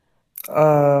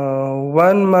 1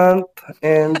 month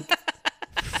and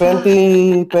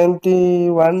 21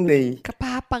 day.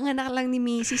 Kapapanganak lang ni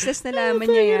Mrs. Tas nalaman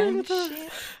niya yan.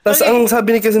 Tapos ang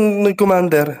sabi ni kasi ng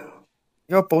commander,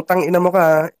 yo, putang ina mo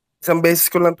ka. Isang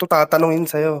beses ko lang to tatanungin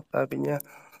sa'yo. Sabi niya,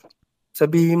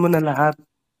 sabihin mo na lahat.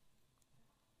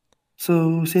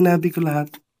 So, sinabi ko lahat.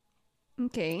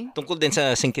 Okay. Tungkol din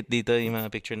sa singkit dito, yung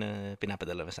mga picture na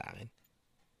pinapadala mo sa akin.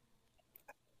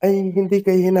 Ay, hindi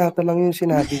kay hinata lang yung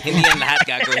sinabi ko. Hindi yan lahat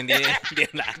gago. Hindi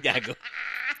yan lahat gago.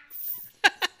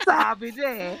 sabi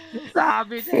niya eh.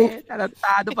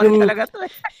 Talantado pa rin talaga to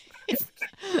eh.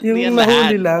 Yung Hindi yan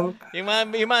nahuli lahat. lang.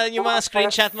 Yung mga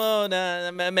screenshot mo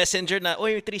na messenger na,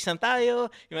 uy, threesome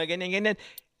tayo. Yung mga ganyan.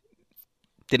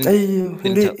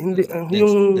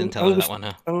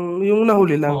 Yung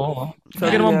nahuli lang. Oo.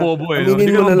 Sabi Hindi naman niya, bobo eh. aminin Hindi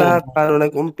mo naman na bobo. lahat, paano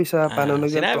nag-umpisa, paano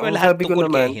Sinabi mo Ang lahat sabi ko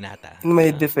tungkol naman, kay Hinata. in my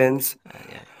defense,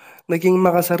 Yeah. naging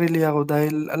makasarili ako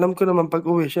dahil alam ko naman pag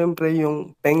uwi, syempre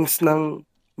yung pangs ng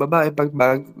babae pag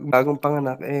bagong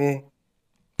panganak,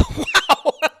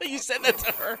 Wow! You said that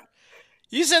to her?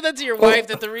 You said that to your wife,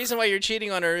 that the reason why you're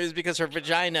cheating on her is because her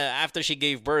vagina, after she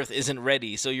gave birth, isn't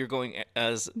ready. So you're going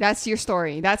as... That's your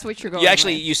story. That's what you're going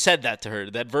You said that to her.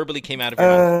 That verbally came out of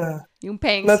your mouth. Yung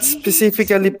pangs. not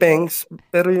specifically pangs,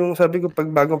 pero yung sabi ko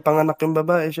pag bagong panganak yung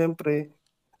babae, syempre,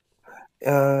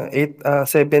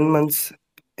 7 months,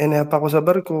 pa ako sa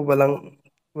barko,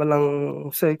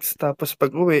 walang sex, tapos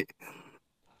pag uwi,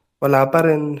 wala pa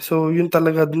rin. So, yun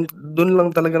talaga, dun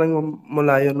lang talaga nang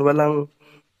mula yun.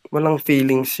 Walang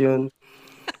feelings yun.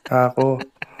 Ako.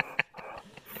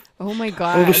 Oh my Ang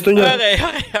God. gusto niya, Okay,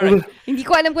 all right. Hindi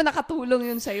ko alam kung nakatulong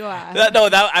yun sa'yo ah. No,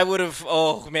 I would have.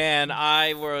 Oh man,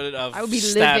 I would have I would be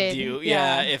stabbed livid. you.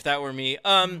 Yeah. Yeah, if that were me.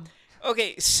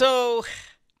 Okay, so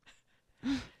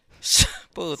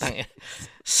putang ina.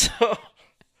 So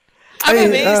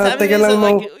I'm amazed. teka lang,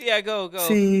 Like, Mo. yeah, go.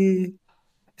 si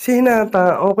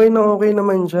Hinata, okay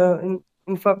naman siya.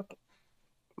 In fact,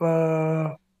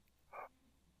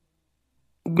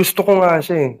 gusto ko nga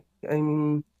siya eh. I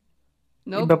mean,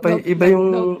 nagbabagong iba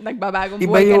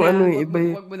buhay yung ka na. ano eh,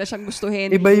 Wag mo na siyang gustuhin.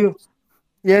 iba yung,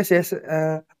 yes,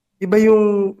 iba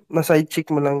yung na-side chick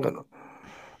mo lang gano'n.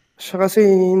 Siya kasi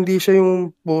hindi siya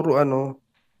yung puro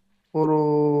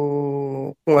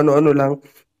kung ano-ano lang.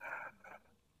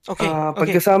 Okay.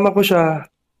 Pagkasama ko siya,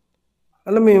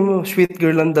 alam mo yung sweet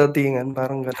girl ang datingan,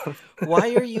 parang gano'n.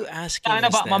 Why are you asking Sana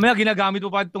us ba, that? mamaya ginagamit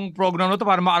mo pa itong program na to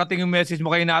para makarating yung message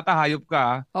mo kay Nata, hayop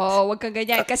ka. Oo, wag kang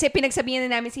ganyan. Kasi pinagsabihan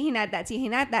na namin si Hinata. Si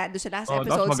Hinata, doon sa last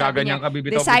episode, tapos sabi magaganyan niya, ka,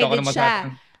 bibitaw ka decided naman siya. sa-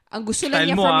 Ang gusto lang Style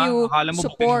niya mo, from you, akala mo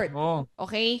support. booking.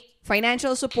 Okay?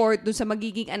 Financial support doon sa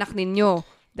magiging anak ninyo.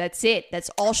 That's it.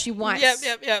 That's all she wants.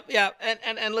 Yeah.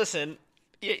 And listen,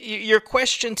 your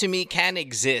question to me can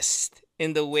exist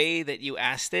in the way that you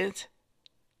asked it.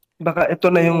 Baka ito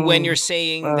na yung... When you're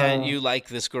saying that you like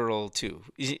this girl too,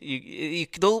 you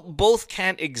both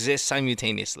can't exist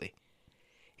simultaneously.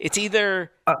 It's either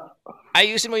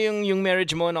ayusin mo yung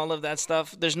marriage mo and all of that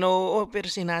stuff. There's no pero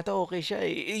si Nata okay siya.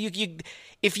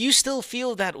 If you still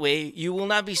feel that way, you will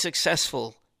not be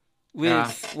successful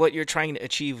with what you're trying to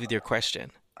achieve with your question.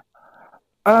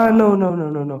 No.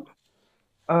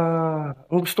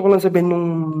 Ang gusto ko lang sabihin nung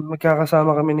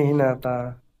magkakasama kami ni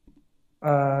Hinata,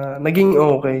 naging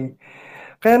okay.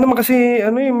 Kaya naman kasi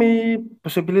may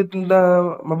posibilidad na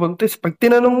mabuntis. Pag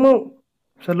tinanong mo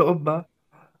sa loob ba,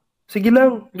 sige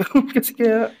lang. Kasi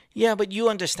kaya... Yeah, but you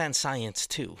understand science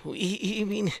too. I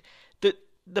mean,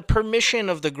 the permission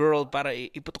of the girl para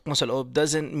iputok mo sa loob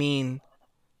doesn't mean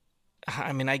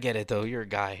I mean, I get it though. You're a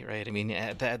guy, right? I mean,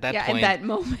 at that point, at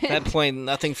that moment,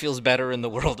 nothing feels better in the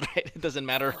world, right? It doesn't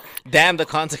matter. Damn the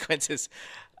consequences.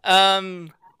 Brian,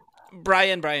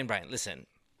 listen.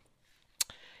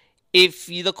 If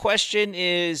the question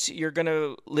is you're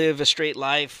gonna live a straight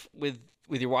life with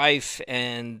your wife,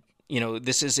 and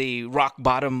this is a rock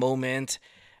bottom moment,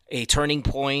 a turning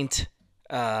point,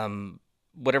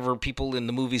 whatever people in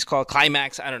the movies call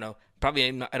climax. I don't know. Probably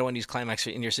I don't want to use climax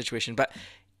in your situation, but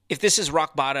if this is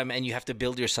rock bottom and you have to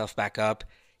build yourself back up,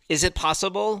 is it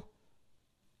possible?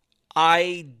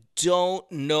 I don't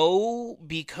know,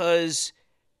 because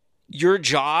your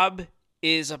job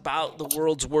is about the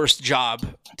world's worst job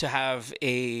to have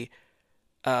a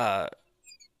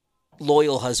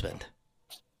loyal husband.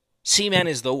 Seaman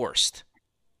is the worst.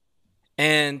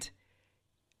 And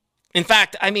in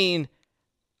fact, I mean,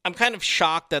 I'm kind of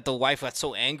shocked that the wife got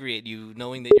so angry at you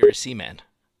knowing that you're a seaman.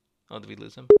 Oh, did we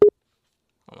lose him?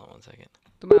 Hold on one second.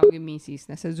 Tumawag yung misis.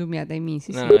 Nasa Zoom yata yung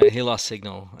misis. No, he lost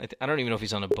signal. I don't even know if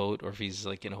he's on a boat or if he's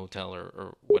like in a hotel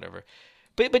or whatever.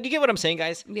 But you get what I'm saying,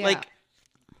 guys? Yeah. Like,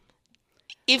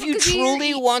 if you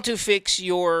truly want to fix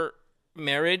your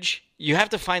marriage, you have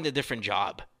to find a different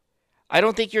job. I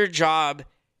don't think your job...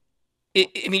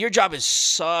 your job is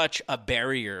such a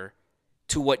barrier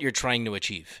to what you're trying to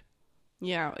achieve.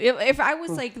 Yeah. If I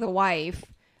was like the wife,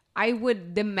 I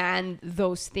would demand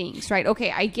those things, right? Okay,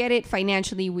 I get it.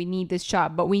 Financially, we need this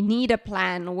job, but we need a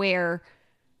plan where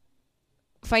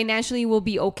financially we'll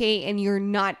be okay and you're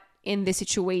not in this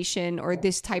situation or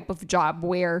this type of job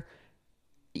where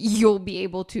you'll be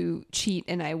able to cheat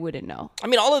and I wouldn't know. I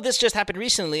mean, all of this just happened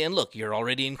recently, and look, you're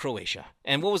already in Croatia.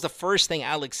 And what was the first thing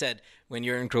Alex said when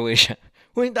you're in Croatia?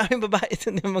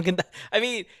 I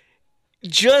mean,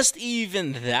 just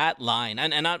even that line,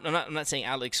 and I'm not saying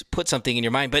Alex put something in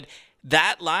your mind, but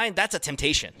that line, that's a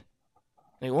temptation.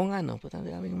 Like, I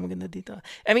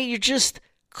mean, you're just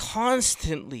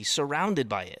constantly surrounded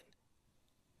by it.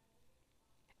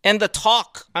 And the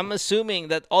talk, I'm assuming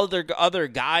that all the other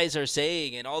guys are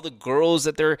saying, and all the girls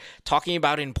that they're talking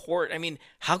about in port. I mean,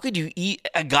 how could you eat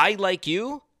a guy like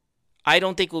you? I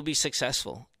don't think will be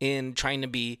successful in trying to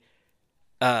be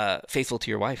faithful to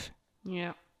your wife.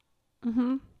 Yeah.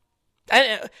 Mm-hmm.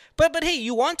 But hey,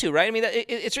 you want to, right? I mean,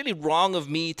 it's really wrong of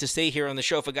me to stay here on the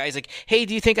show if a guy's like, hey,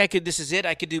 do you think this is it?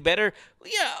 I could do better.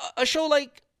 Yeah, a show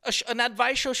like an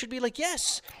advice show should be like,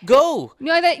 yes, go.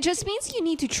 No, that just means you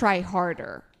need to try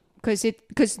harder.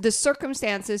 Because the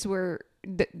circumstances where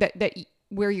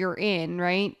where you're in,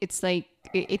 right? It's like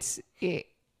it's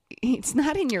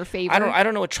not in your favor. I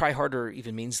don't know what try harder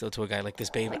even means though to a guy like this,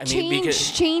 babe. Like, I mean,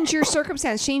 change your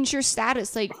circumstance, change your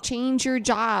status, like change your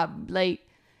job, like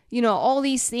all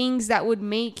these things that would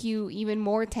make you even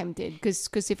more tempted.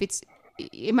 Because if it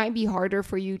might be harder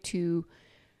for you to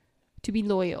be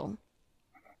loyal.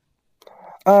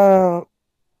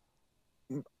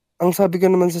 Ang sabi ko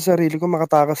naman sa sarili ko,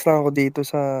 makatakas lang ako dito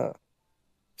sa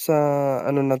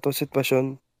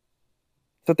sitwasyon.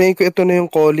 Sa tingin ko, ito na yung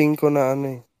calling ko na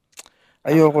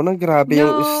Ayoko na, grabe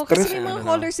yung stress. Kasi may mga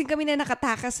callers din kami na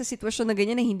nakatakas sa sitwasyon na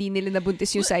ganyan na hindi nila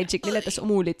nabuntis yung side chick nila tapos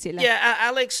umulit sila. Yeah,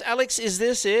 Alex, is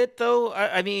this it though?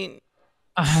 I mean,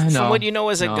 from what you know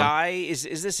as a guy, is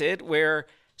this it? Where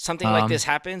something like this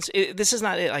happens? This is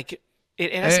not it. Like,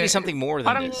 it has to be something more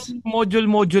than this. Parang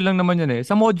module lang naman yun eh.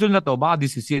 Sa module na to, baka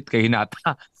this is it kay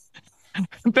Hinata.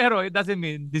 Pero it doesn't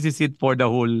mean this is it for the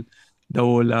whole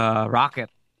racket.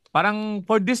 Parang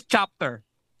for this chapter,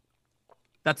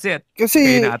 that's it.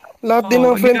 Kasi lahat din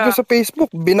ng friend ko sa Facebook,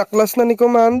 binaklas na ni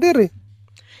Commander eh.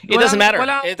 It doesn't matter.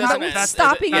 It doesn't matter.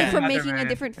 Stopping you from making a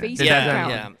different Facebook account.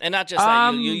 Yeah. And not just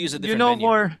that, you use a different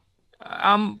venue.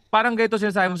 Parang ganito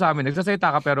sinasabi mo sa amin,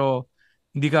 nagsasalita ka pero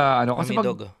hindi ka kasi pag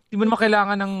hindi mo naman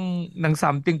kailangan ng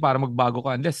something para magbago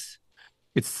ka unless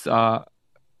it's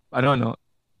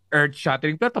earth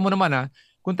shattering. Pero tamo naman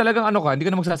kung talagang hindi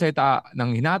ka na magsasalita ng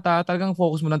hinata, talagang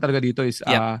focus mo lang talaga dito is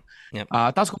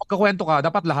tapos kung magkakwento ka,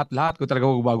 dapat lahat kung talaga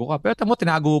magbago ka. Pero tamo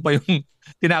tinago pa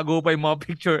yung mga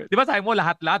picture. Di ba sabi mo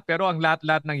lahat pero ang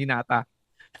lahat ng hinata.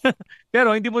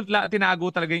 Pero hindi mo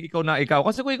tinago talaga yung ikaw na ikaw.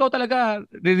 Kasi kung ikaw talaga,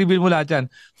 re-reveal mo lahat yan.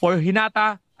 For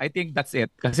hinata, I think that's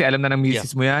it. Kasi alam na ng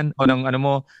misis mo yan o ng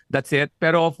mo, that's it.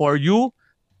 Pero for you,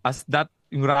 as that,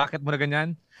 yung racket mo na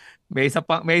ganyan, may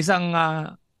isang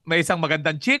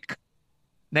magandang chick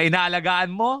na inaalagaan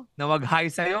mo, na mag-hi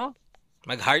sa'yo.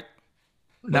 Mag-heart?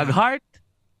 Nag-heart.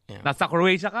 Yeah. Nasa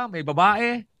Croatia ka, may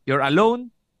babae, you're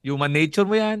alone, human nature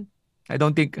mo yan. I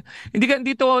don't think, hindi ka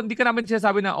namin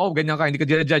sinasabi na, ganyan ka, hindi ka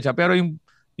judge pero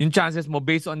yung chances mo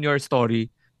based on your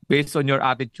story, based on your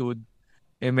attitude,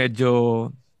 medyo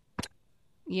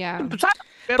Yeah.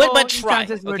 Pero But try,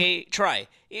 chances were- okay? Try.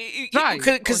 Try.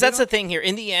 Because that's the thing here.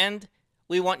 In the end,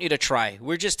 we want you to try.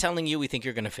 We're just telling you we think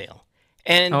you're going to fail.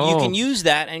 And you can use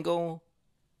that and go,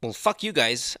 well, fuck you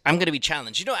guys. I'm going to be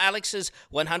challenged. You know Alex's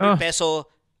 100 peso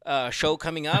show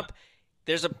coming up?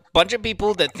 There's a bunch of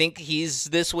people that think he's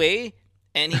this way,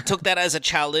 and he took that as a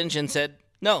challenge and said,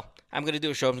 no, I'm going to do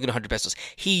a show. I'm going to do 100 pesos.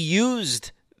 He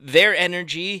used their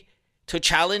energy to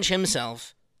challenge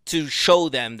himself to show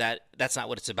them that that's not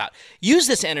what it's about. Use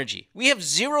this energy. We have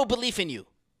zero belief in you.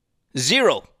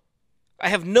 Zero. I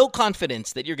have no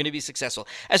confidence that you're going to be successful.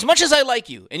 As much as I like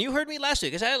you, and you heard me last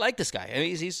week, because I like this guy. I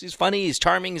mean, he's funny, he's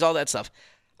charming, he's all that stuff.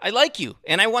 I like you,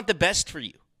 and I want the best for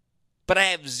you. But I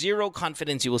have zero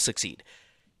confidence you will succeed.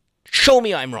 Show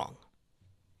me I'm wrong.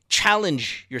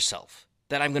 Challenge yourself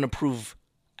that I'm going to prove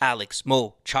Alex,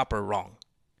 Mo, Chopper wrong.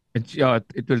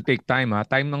 It will take time ha.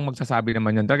 Time nang magsasabi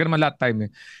naman yan. Talaga naman lahat time eh.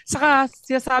 Saka,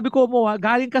 sinasabi ko mo ha,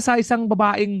 galing ka sa isang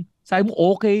babaeng, sabi mo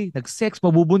okay, nag-sex,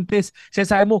 mabubuntis.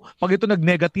 Sinasabi mo, pag ito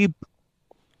nag-negative,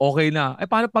 okay na. Eh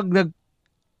paano pag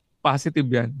nag-positive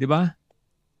yan, di ba?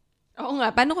 Oo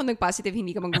nga, paano kung nag-positive hindi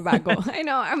ka magbabago? I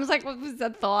know, I was like, what was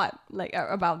that thought like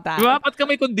about that? Di ba? Ba't ka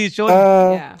may condition?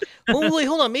 Yeah. Well, wait,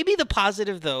 hold on. Maybe the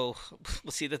positive, though.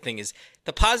 We'll see. The thing is,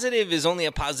 the positive is only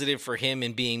a positive for him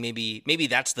in being maybe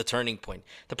that's the turning point.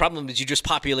 The problem is you just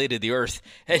populated the earth,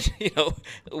 and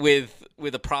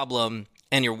with a problem,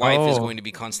 and your wife is going to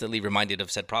be constantly reminded of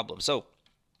said problem. So,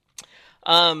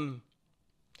 Brian,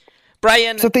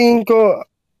 Sa tingin ko,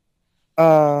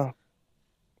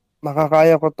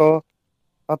 makakaya ko to.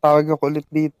 Tatawag ako ulit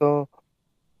dito.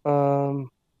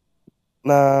 Ang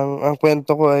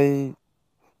kwento ko ay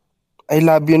I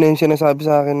love you na yung sinasabi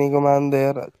sa akin ni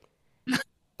Commander.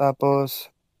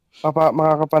 Tapos,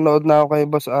 makakapanood na ako kay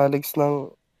Boss Alex ng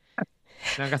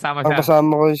Nang kasama ang siya.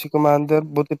 kasama ko si Commander.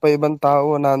 Buti pa ibang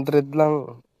tao, 100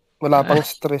 lang. Wala pang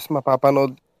stress,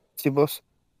 mapapanood si Boss.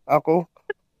 Ako,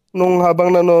 nung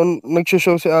habang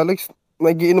nag-show si Alex,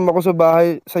 nagiinom ako sa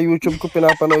bahay, sa YouTube ko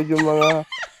pinapanood yung mga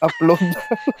upload.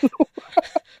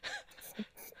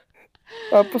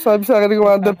 Tapos sabi sa akin ni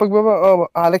Commander pagbaba,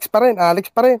 Alex pa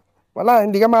rin. Wala,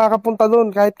 hindi ka makakapunta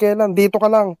doon kahit kailan. Dito ka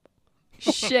lang.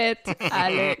 Shit,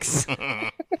 Alex.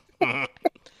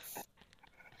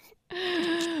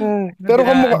 Pero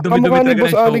Dumi-dumi kamukha ni talaga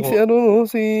Boss ng show Alex ko.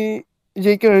 si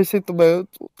J.K. Hersey to ba yun?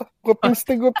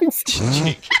 Gwapings.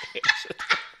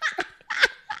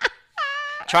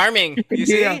 charming. You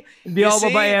see? Hindi ako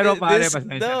babaero, pare.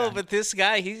 But this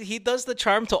guy, he does the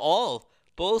charm to all.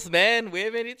 Both men,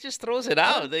 women, he just throws it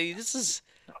out. This is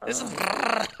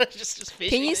just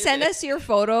fishing. Can you send us your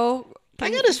photo?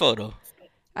 I got his photo.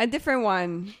 A different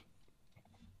one.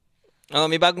 Oh,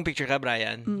 may bagong picture ka,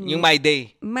 Brian. Yung My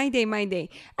Day. My day.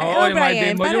 Oo, yung my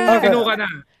day mo. Yung matino ka na.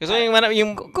 Gusto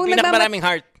yung pinakamaraming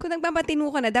heart. Kung nagmamatino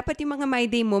ka na, dapat yung mga my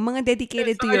day mo, mga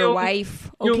dedicated to your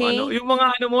wife. Okay? Yung mga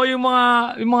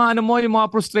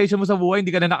frustration mo sa buhay,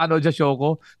 hindi ka na nakanood sa show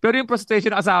ko. Pero yung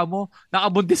frustration ng asawa mo,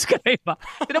 nakabuntis ka na iba.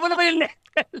 Tinan mo naman yung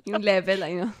level. Yung level,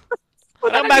 ayun.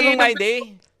 Parang bagong My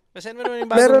Day. Send mo naman yung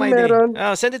bagong My Day. Meron.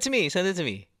 Oh, send it to me. Send it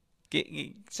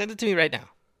to me right now.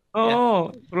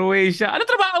 Oo, Croatia. Ano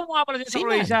trabaho mo nga pala sa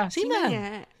Croatia?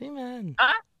 Seaman.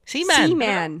 Ha?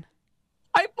 Seaman.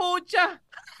 Ay, pucha.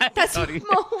 That's Sorry.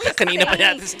 Kanina pa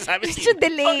natin sabi. Medyo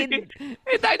delayed.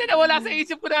 Tayo na nawala sa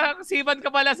isip ko na seaman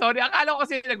ka pala. Sorry. Akala ko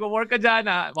kasi nag-work ka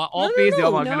dyan. Mga office,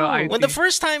 No. mga gano'n, IT. When the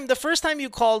first time you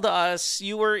called us,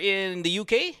 you were in the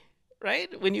UK,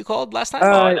 right? When you called last time?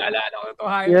 Naalala ko ito.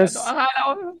 Yes. Akala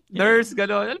ko, nurse,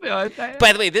 gano'n. Ano ba yun?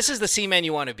 By the way, this is the seaman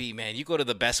you want to be, man. You go to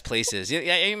the best places.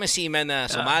 Yung seaman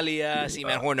Somalia,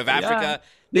 seaman Horn of Africa.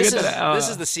 This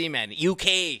is the seaman.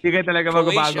 UK. Hindi ka talaga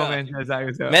magbabago, men.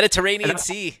 Mediterranean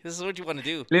Sea. This is what you want to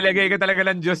do. Lilagay ka talaga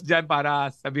ng Diyos dyan para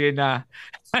sabihin na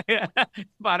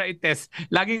para i-test.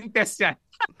 Laging test yan.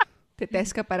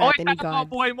 Tetest ka parati ni God.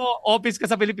 Buhay mo, office ka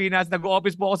sa Pilipinas,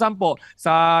 nag-office po ako saan po?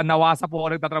 Sa Nawasa po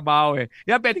ako nagtatrabaho eh.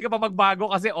 Yan, pwede ka pa magbago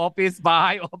kasi office,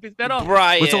 bahay, office. Pero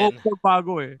Brian. gusto ko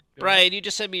magbago eh. Brian, you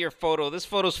just sent me your photo. This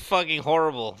photo's fucking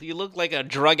horrible. You look like a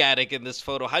drug addict in this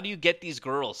photo. How do you get these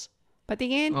girls?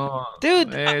 Patingin.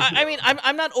 Dude, I mean,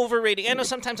 I'm not overrating. I know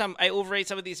sometimes I overrate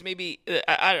some of these. Maybe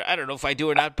I don't know if I do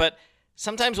or not, but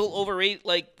sometimes we'll overrate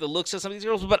like the looks of some of these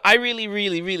girls. But I really,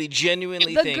 really, really,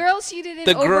 genuinely think the girls you didn't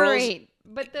overrate.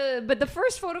 But the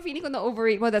first photo feeling ko na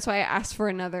overrate mo. That's why I asked for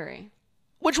another.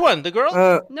 Which one? The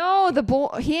girl? No,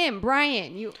 him,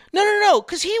 Brian. You. No,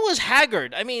 because he was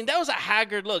haggard. I mean, that was a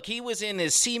haggard look. He was in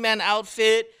his seaman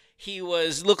outfit. He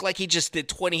looked like he just did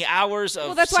 20 hours of.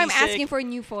 Well, that's why I'm seasick. asking for a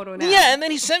new photo now. Yeah, and then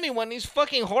he sent me one. He's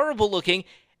fucking horrible looking,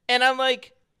 and I'm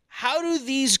like, how do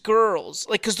these girls,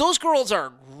 like, because those girls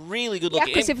are really good looking.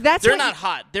 Yeah, because if that's they're not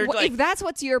hot. They're like, if that's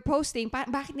what you're posting,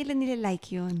 bakit nila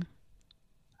like yun?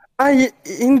 Ay,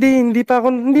 hindi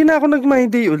na ako nag-my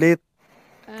day ulit.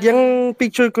 Yung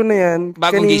picture ko na yan,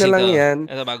 bagong kanina gising lang to.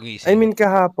 yan. Ito, bagong gising. I mean,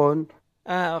 kahapon.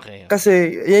 Okay.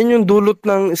 Kasi, yan yung dulot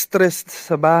ng stress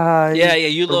sa bahay. Yeah,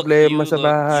 you problema sa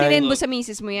bahay. Sinend mo sa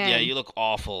misis mo yan. Yeah, you look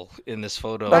awful in this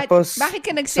photo. Tapos, bakit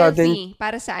ka nag-selfie?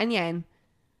 Para saan yan?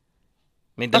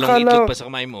 May dalawang itlog pa sa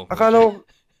kamay mo.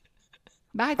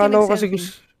 Bakit ka nag-selfie?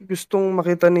 Kasi gustong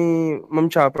makita ni Ma'am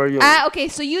Chopper yung okay.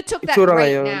 So you took that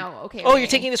right now. Okay. Oh, you're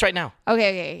taking this right now?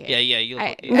 Okay. Yeah.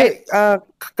 Hindi,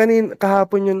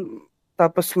 kahapon yun.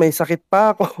 Tapos may sakit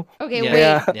pa ako. Okay, wait.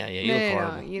 Yeah, you look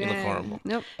horrible. You look horrible.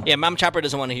 Nope. Yeah, Ma'am Chopper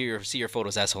doesn't want to see your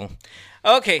photos, asshole.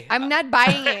 Okay. I'm not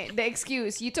buying it. The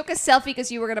excuse. You took a selfie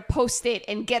because you were going to post it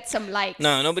and get some likes.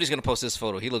 No, nobody's going to post this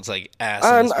photo. He looks like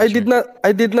ass. I did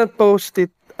not post it.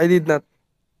 I did not.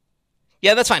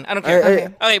 Yeah, that's fine. I don't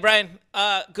care. Okay, Brian.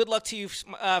 Good luck to you,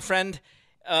 friend.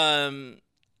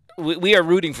 We are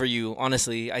rooting for you,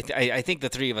 honestly. I think the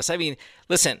three of us. I mean,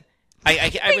 listen.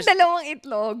 I was dalawang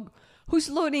itlog. Who's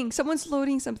loading? Someone's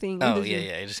loading something. Oh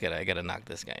yeah. I gotta knock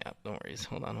this guy up. Don't worry.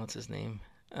 Hold on. What's his name?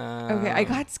 Okay, I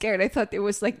got scared. I thought it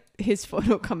was like his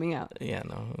photo coming out. Yeah,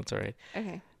 no, it's all right.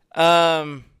 Okay.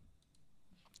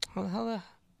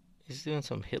 He's doing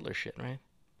some Hitler shit, right?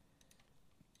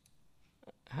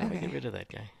 How do I get rid of that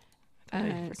guy?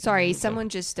 Sorry, someone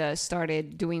just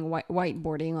started doing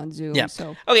whiteboarding on Zoom. Yeah.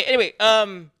 So okay. Anyway,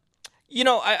 I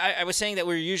was saying that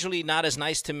we're usually not as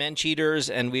nice to men cheaters,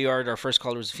 and our first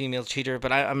caller was a female cheater,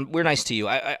 but we're nice to you.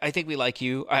 I think we like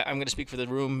you. I'm going to speak for the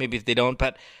room, maybe if they don't,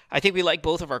 but I think we like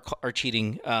both of our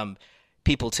cheating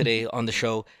people today on the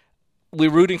show. We're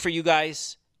rooting for you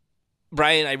guys.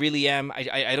 Brian, I really am.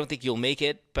 I don't think you'll make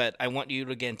it, but I want you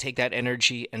to, again, take that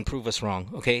energy and prove us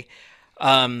wrong, okay?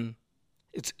 I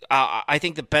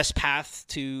think the best path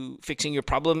to fixing your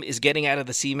problem is getting out of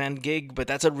the Seaman gig, but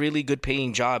that's a really good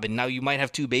paying job, and now you might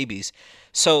have 2 babies.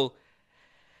 So,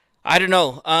 I don't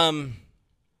know.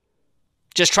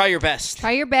 Just try your best.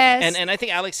 Try your best. And I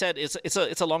think Alex said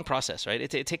it's a long process, right?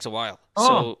 It takes a while.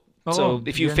 So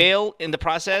if you fail in the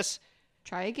process,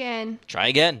 try again.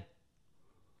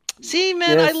 See,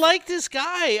 man, yes. I like this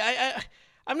guy.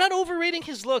 I'm not overrating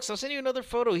his looks. I'll send you another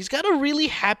photo. He's got a really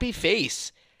happy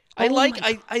face. I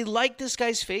like this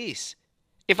guy's face.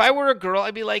 If I were a girl,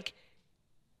 I'd be like,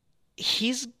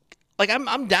 he's like,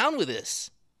 I'm down with this.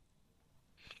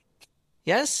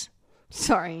 Yes?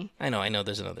 Sorry. I know.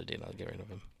 There's another dude. I'll get rid of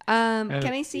him.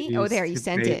 Can I see? Oh, there. You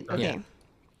sent it. Okay.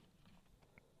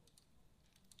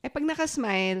 Yeah. Pag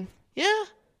naka-smile. Yeah.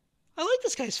 I like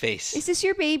this guy's face. Is this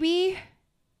your baby?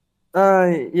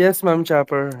 Yes, Ma'am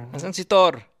Chopper. Nasaan si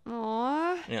Thor?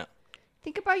 Aww. Yeah.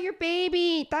 Think about your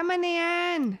baby. Tama na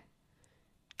yan.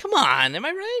 Come on. Am I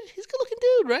right? He's a good-looking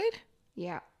dude, right?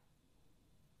 Yeah.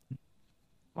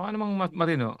 Baka namang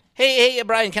matino. Hey,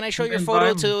 Brian, can I show your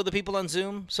photo to the people on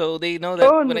Zoom so they know that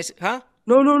when I say... Huh?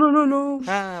 No.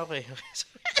 Okay.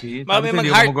 Sabi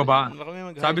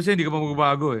sa'yo, hindi ka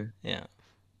magbabago eh. Yeah.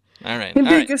 All right.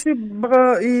 Hindi, kasi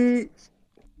baka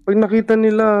pag nakita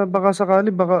nila, baka sakali,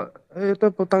 ito,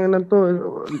 putangin na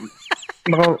to.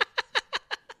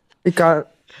 Baka,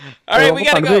 all right, we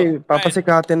gotta go.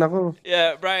 Papasikatin ako.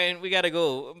 Yeah, Brian, we gotta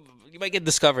go. You might get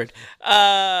discovered.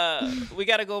 We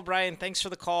gotta go, Brian. Thanks for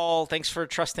the call. Thanks for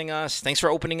trusting us. Thanks for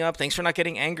opening up. Thanks for not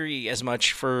getting angry as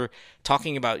much for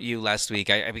talking about you last week.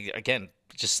 I mean, again,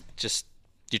 just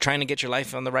you're trying to get your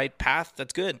life on the right path.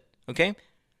 That's good. Okay?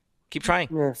 Keep trying.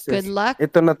 Yes. Good luck.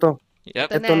 Ito na to.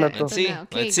 Yep. Ito na to. Let's see.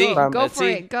 Okay, Let's see. Go for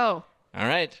it. Go. All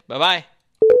right. Bye-bye.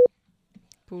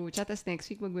 Pucha, tas next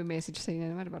week magme-message sa'yo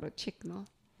na naman about a chick, no?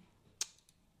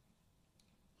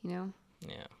 You know?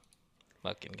 Yeah.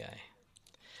 Fucking guy.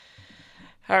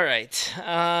 All right.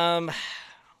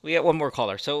 We got one more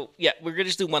caller. So, yeah, we're going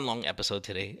to just do one long episode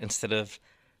today instead of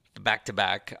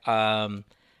back-to-back.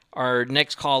 Our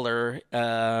next caller,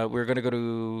 we're going to go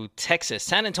to Texas,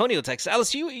 San Antonio, Texas.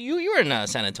 Alice, you were in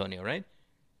San Antonio, right?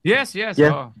 Yes.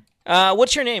 Yeah.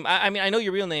 What's your name? I mean, I know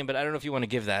your real name, but I don't know if you want to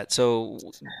give that. So, do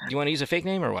you want to use a fake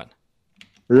name or what?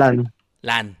 Lan.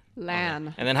 Okay.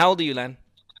 And then how old are you, Lan?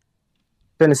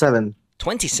 27.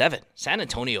 27. San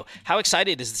Antonio. How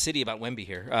excited is the city about Wemby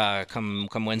here come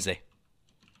Wednesday?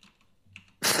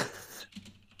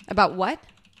 About what?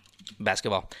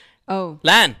 Basketball. Oh.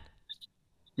 Lan.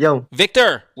 Yo.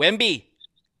 Victor. Wemby.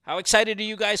 How excited are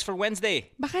you guys for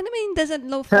Wednesday? Baka naman doesn't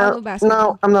follow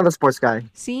basketball. No, I'm not a sports guy.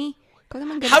 See?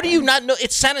 How do you not know?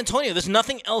 It's San Antonio. There's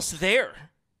nothing else there.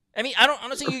 I mean, I don't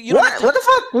honestly. You what? What the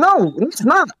fuck? No, it's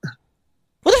not.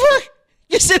 What the fuck?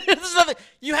 You said there's nothing.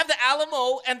 You have the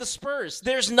Alamo and the Spurs.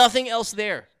 There's nothing else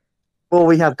there. Well,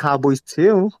 we have Cowboys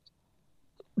too.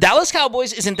 Dallas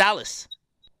Cowboys is in Dallas.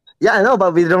 Yeah, I know,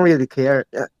 but we don't really care.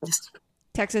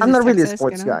 Texas. I'm not really a Texas,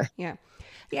 sports guy. Yeah,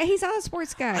 he's not a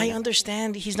sports guy. I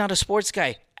understand he's not a sports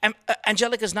guy.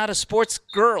 Angelica's not a sports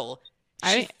girl.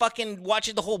 She fucking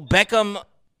watching the whole Beckham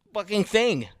fucking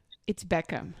thing. It's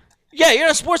Beckham. Yeah, you're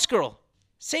a sports girl.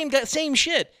 Same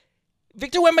shit.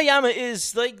 Victor Wembanyama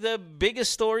is like the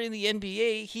biggest story in the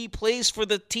NBA. He plays for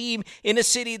the team in a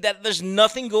city that there's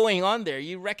nothing going on there.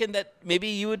 You reckon that maybe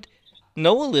you would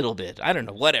know a little bit? I don't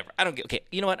know. Whatever. I don't get. Okay,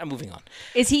 you know what? I'm moving on.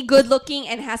 Is he good looking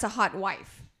and has a hot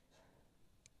wife?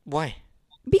 Why?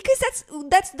 Because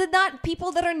that's the not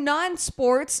people that are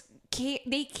non-sports.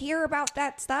 They care about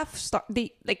that stuff.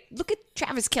 They like look at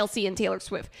Travis Kelce and Taylor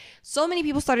Swift. So many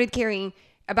people started caring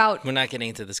about. We're not getting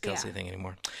into this Kelce thing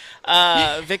anymore.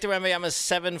 Victor Wembanyama's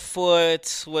 7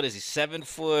 foot. What is he? 7'5",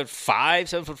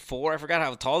 7'4". I forgot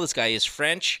how tall this guy is.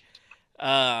 French.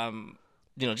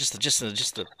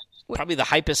 Just probably the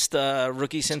hypest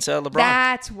rookie since LeBron.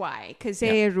 That's why, because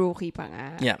rookie pa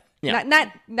nga. Yeah.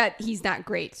 Not he's not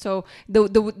great. So the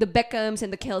Beckhams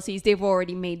and the Kelseys, they've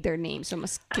already made their name. So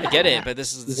I get it, but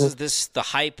this is the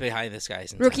hype behind this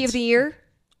guy's Rookie of the Year.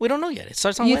 We don't know yet. It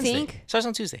starts on Wednesday. Think? It starts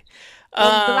on Tuesday. The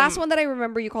last one that I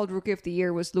remember you called Rookie of the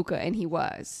Year was Luka, and he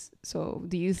was. So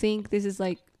do you think this is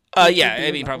like? Yeah,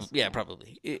 I mean, probably. Yeah,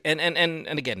 probably. And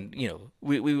again,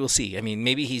 we will see. I mean,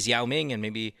 maybe he's Yao Ming, and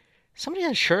maybe somebody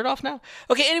has a shirt off now.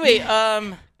 Okay. Anyway,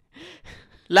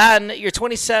 Lan, you're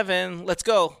 27. Let's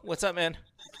go. What's up, man?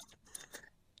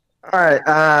 All right.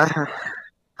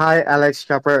 Hi, Alex,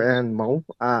 Chopper, and Mo.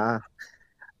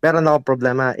 Meron ako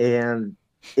problema, and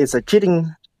it's a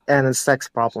cheating and a sex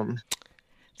problem.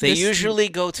 They usually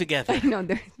go together. I know.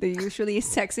 They're usually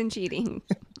sex and cheating.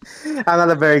 I'm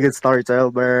not a very good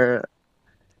storyteller.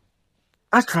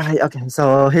 I'll try. Okay,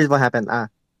 so here's what happened.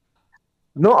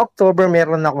 No October,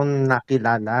 meron akong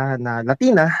nakilala na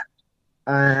Latina,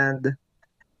 and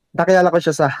nakilala ko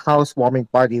siya sa housewarming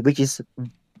party, which is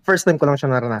first time ko lang siya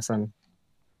naranasan.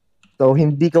 So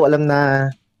hindi ko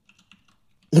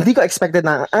expected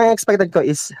na, ang expected ko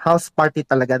is house party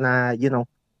talaga na,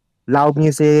 loud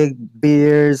music,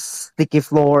 beers, sticky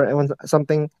floor, and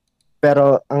something.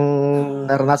 Pero ang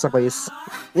naranasan ko is,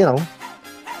 mga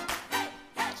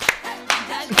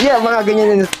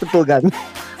ganyan yung tutugan.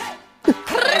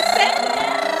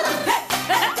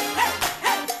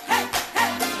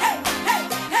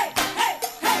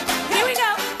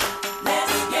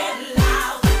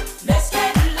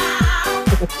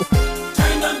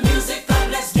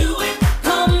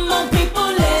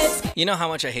 You know how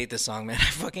much I hate this song, man. I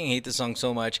fucking hate this song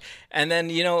so much. And then,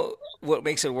 what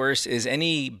makes it worse is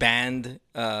any band,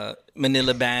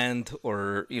 Manila band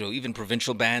or, even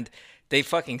provincial band, they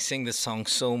fucking sing this song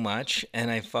so much,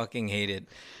 and I fucking hate it.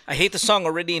 I hate the song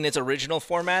already in its original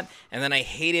format, and then I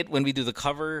hate it when we do the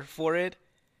cover for it.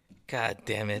 God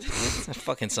damn it. That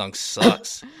fucking song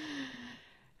sucks.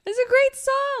 It's a great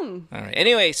song. All right.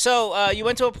 Anyway, so you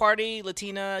went to a party,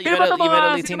 Latina. You met a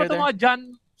Latina there?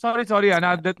 Sorry.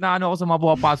 Na ako sa mga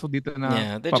pumapasok dito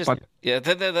na. Yeah,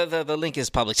 the link is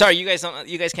public. Sorry, you guys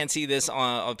can't see this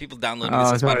on people downloading this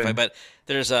on Spotify, but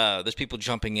there's people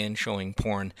jumping in showing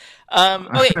porn.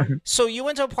 Okay, so you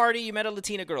went to a party, you met a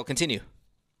Latina girl. Continue.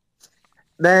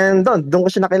 Then doon ko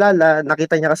siya nakilala.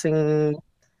 Nakita niya kasing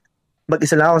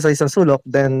mag-isa lang ako sa isang sulok.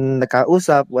 Then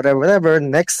nagkausap, whatever.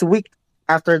 Next week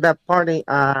after that party,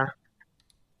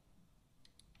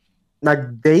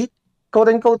 nag-date,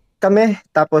 quote-unquote, kami.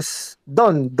 Tapos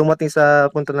doon, dumating sa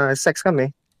punto na sex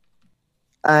kami.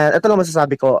 Ito lang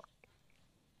masasabi ko.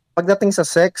 Pagdating sa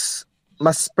sex,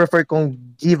 mas prefer kong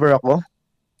giver ako.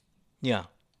 Yeah.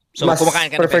 So, mas kumakain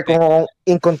ka prefer kong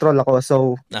in control ako.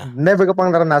 So, never ko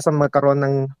pang naranasan magkaroon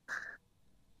ng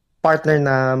partner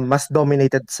na mas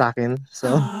dominated sa akin.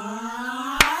 So,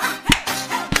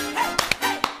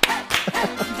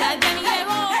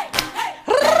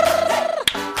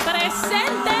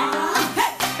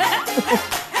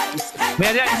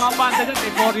 May mga banda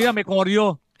dyan, may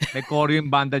choreo. May choreo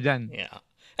yung banda dyan. Yeah.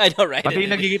 I know, right? Pati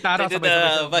yung nagigitara. They did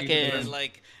the fucking,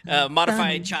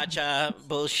 modified cha-cha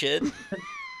bullshit.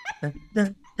 I don't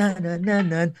want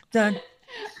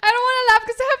to laugh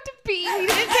because I have to pee. We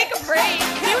didn't take a break.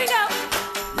 Here we go.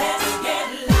 Let's get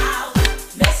loud.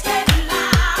 Let's get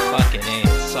loud. Fucking A.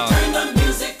 Song. Turn the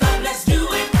music up. Let's do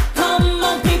it. Come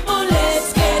on, people.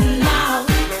 Let's get loud.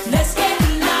 Let's get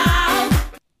loud.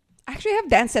 Actually, I have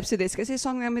dance steps to this kasi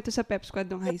song namin to sa pep squad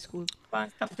nung high school.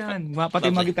 Stop dyan. Pati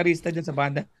mga gitarista dyan sa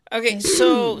banda. Okay,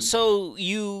 so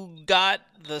you got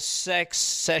the sex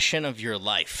session of your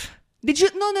life. Did you?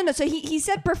 No. So he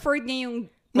said preferred niya yung...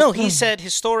 No, he said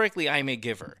historically I'm a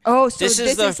giver. Oh, so this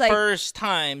is the like... first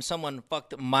time someone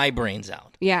fucked my brains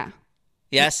out. Yeah.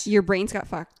 Yes? Your brains got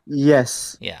fucked.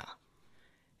 Yes. Yeah.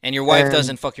 And your wife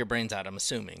doesn't fuck your brains out, I'm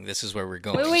assuming. This is where we're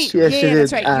going. Wait. Yes, yeah, that's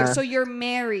did. right. So you're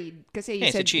married. Kasi you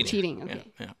said cheating. Okay.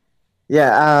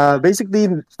 Yeah, basically,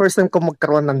 first time ko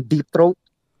magkaroon ng deep throat.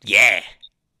 Yeah.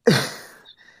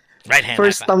 Right hand.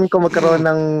 First time ko magkaroon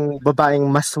ng babaeng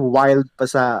mas wild pa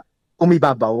sa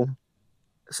umibabaw.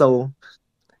 So,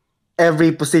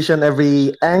 every position,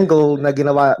 every angle na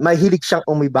ginawa, mahilig siyang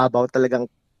umibabaw, talagang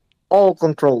all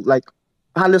control. Like,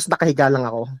 halos nakahiga lang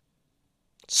ako.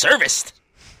 Serviced.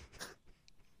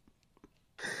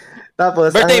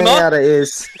 Tapos, birthday ang nangyari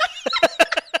is...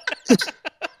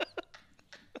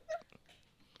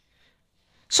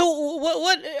 So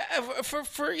what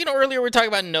for earlier we were talking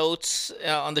about notes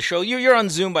on the show. You're on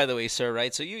Zoom, by the way, sir,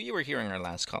 right? So you were hearing our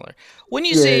last caller. When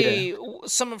you say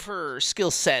some of her skill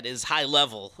set is high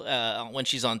level when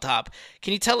she's on top,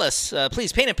 can you tell us,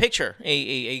 please paint a picture,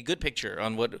 a good picture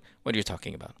on what you're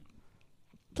talking about?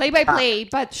 Play by play,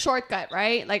 but shortcut,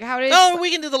 right? Like how did? No,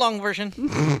 we can do the long version.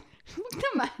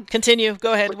 Come on. Continue.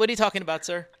 Go ahead. What are you talking about,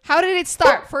 sir? How did it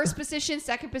start? First position,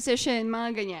 second position,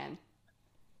 mga ganyan.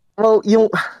 Well, yung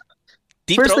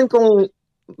Deep first throat? thing kong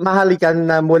mahalikan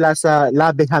na mula sa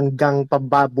labi hanggang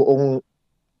pababuong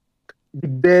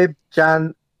bibig,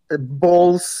 chan,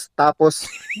 balls, tapos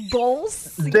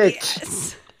Balls? dick.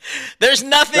 Yes. There's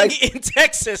nothing Like- in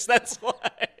Texas. That's why.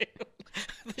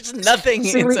 There's nothing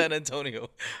in San Antonio.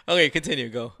 Okay, continue.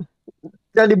 Go.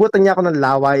 Kalibutan niya ako ng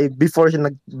laway before siya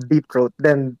nag-deep throat.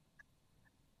 Then,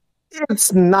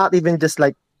 it's not even just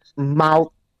like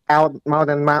mouth and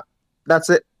mouth. That's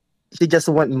it. She just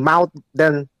went mouth,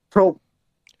 then throat.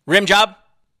 Rim job?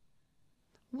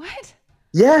 What?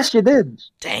 Yeah, she did.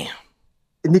 Damn.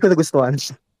 Hindi ko nagustuhan.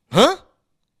 Huh?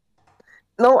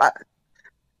 No,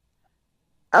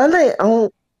 ang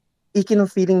iki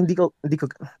ng feeling, hindi ko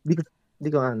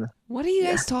ano. What are you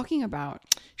guys talking about?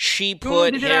 She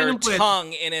put Yung her dinala ng puwet.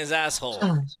 tongue in his asshole.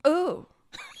 Oh.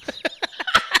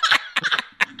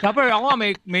 Kapag ako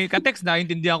may ka-text na,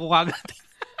 intindihan ko kagad.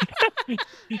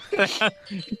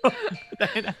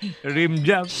 Rim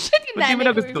job. Hindi mo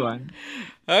nagustuhan.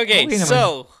 Okay, Okay naman.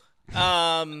 so,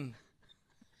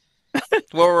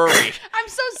 where were we? I'm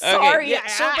so sorry. Okay, yeah,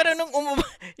 so, pero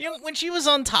when she was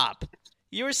on top,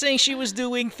 you were saying she was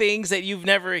doing things that you've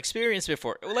never experienced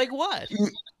before. Like what?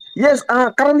 Yes,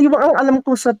 karaniwang ang alam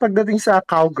ko sa pagdating sa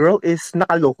cowgirl is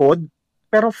nakaluhod.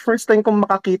 Pero first time kong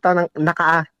makakita ng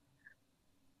naka-M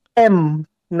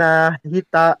na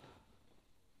hita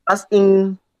as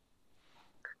in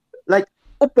like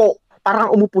upo,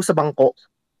 parang umupo sa bangko.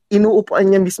 Inuupuan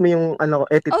niya mismo yung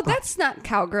etito. Oh, that's not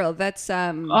cowgirl. That's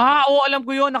Oo, alam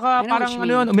ko yun. I know Parang what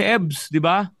you yun, may abs, di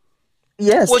ba?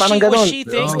 Yes, parang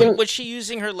ganon. Was she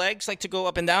using her legs like to go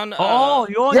up and down? Oo,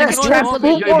 yun. Yes, yun, yes, yun.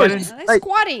 full force. Like,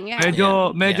 squatting, yeah.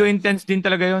 Medyo intense din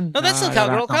talaga yun. No, that's still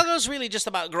cowgirl. Cowgirl's really just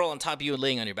about girl on top of you and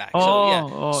laying on your back. Oo, So, yeah.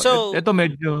 So, ito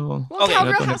medyo... Well, Okay.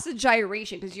 cowgirl has the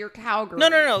gyration because you're cowgirl.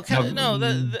 no.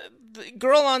 The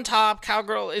girl on top,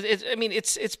 cowgirl.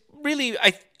 It's really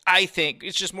I think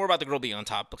it's just more about the girl being on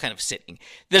top, kind of sitting.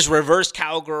 There's reverse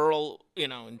cowgirl,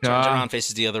 and turns around,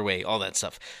 faces the other way, all that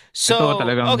stuff. So Ito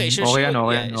talagang okay, so okay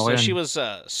she yan.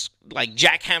 was like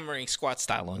jackhammering squat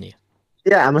style on you.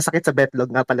 yeah, masakit sa betlog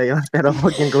nga pala yun. Pero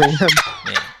huwag niyang gawin yun.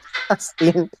 Yeah. As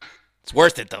in, It's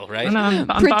worth it though, right?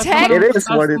 Protect- it is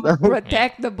worth it.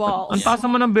 Protect the balls. Ang taas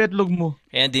naman ng betlog mo.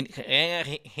 Kaya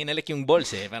hinalik yung balls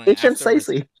eh. Parang Patient afterwards.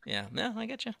 size eh. Yeah, no, I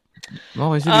get you.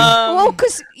 Okay, sige. Well,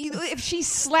 because if she's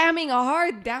slamming a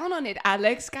hard down on it,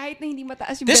 Alex, kahit na hindi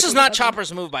mataas yung This is not betlog,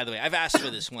 Chopper's move, by the way. I've asked for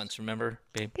this once, remember,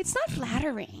 babe? It's not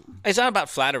flattering. It's not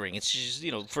about flattering. It's just,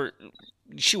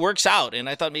 she works out, and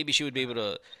I thought maybe she would be able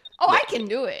to. Oh, I can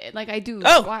do it. Like I do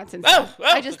Oh, squats and oh, stuff. oh,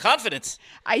 I just, the confidence.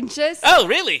 Oh,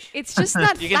 Really? it's just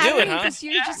not You can do it, flattering huh? because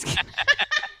you're just.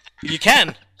 You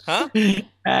can, huh?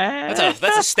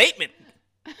 That's a statement.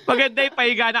 Maganda yung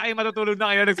pahiga na kayo, matutulog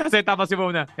na kayo, nagsaset tapos si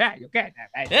Mona. Yeah, you can.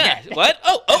 Yeah. What?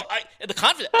 The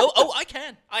confidence. I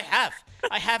can. I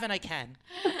have, and I can.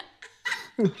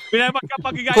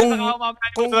 Pinapagkapagiga yung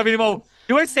nakakamaman. Sabi ni Mo,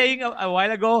 you were saying a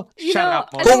while ago, shut up,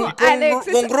 Mo. Alex,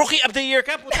 Kung rookie of the year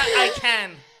ka, puta, I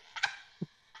can.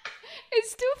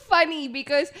 it's too funny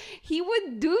because he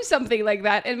would do something like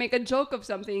that and make a joke of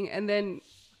something, and then,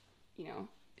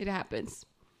 it happens.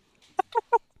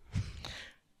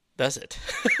 Does it?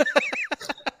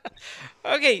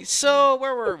 Okay, so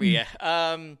where were we?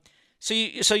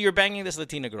 So you're banging this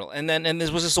Latina girl, and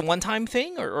was this a one-time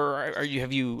thing, or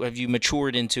have you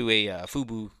matured into a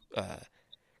FUBU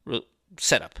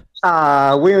setup?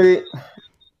 We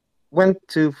went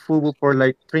to Fubu for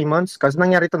like 3 months kasi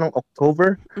nangyari ito nung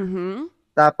October. Mm-hmm.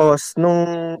 Tapos,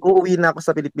 nung uuwi na ako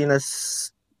sa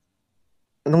Pilipinas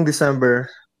nung December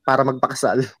para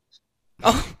magpakasal.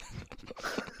 Oh,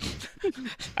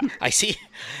 I see.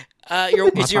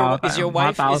 Is your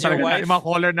wife? Yung mga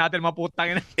caller natin, mga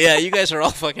putang ina. Yeah, you guys are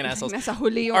all fucking assholes. Nasa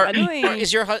huli yung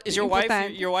Is your wife?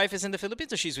 Important. Your wife is in the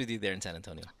Philippines, or she's with you there in San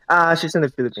Antonio? She's in the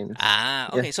Philippines.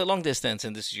 Okay, Yeah. so long distance,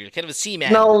 and this is your kind of a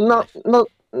seaman. No,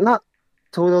 not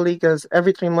totally because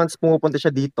every 3 months pumupunta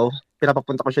siya dito.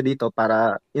 Pinapapunta ko siya dito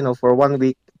para, for 1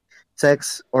 week,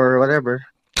 sex or whatever.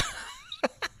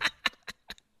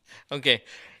 Okay,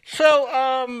 so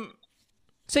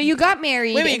So you got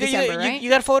married in December, right? You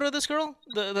got a photo of this girl,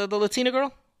 the Latina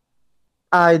girl?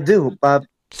 I do, but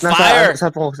Fire!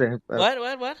 nasa phone ko kasi.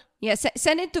 What? Yeah,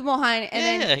 send it to Mohan,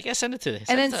 and then You guys send it to us.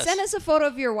 send us a photo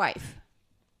of your wife.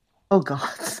 Oh God.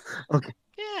 Okay.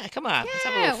 Yeah, come on. Let's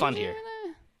have a little fun here.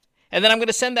 And then I'm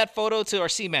gonna send that photo to our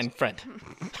seaman friend.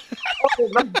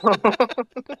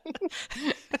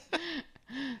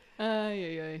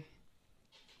 Ay.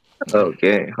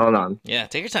 Okay, hold on. Yeah,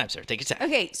 take your time, sir. Take your time.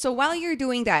 Okay, so while you're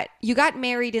doing that, you got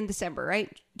married in December, right?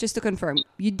 Just to confirm,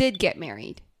 you did get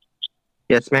married.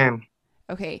 Yes, ma'am.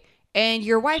 Okay, and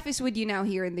your wife is with you now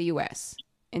here in the U.S.,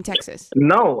 in Texas.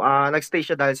 No, nag-stay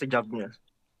siya dahil sa job niya.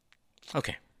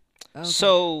 Okay.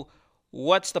 So,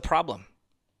 what's the problem?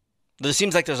 There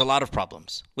seems like there's a lot of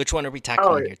problems. Which one are we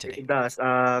tackling here today? It does.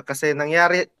 Kasi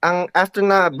nangyari,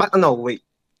 wait.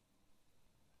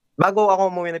 Bago ako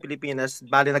umuwi ng Pilipinas,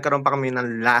 bali nagkaroon pa kami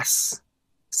ng last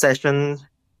session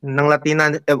ng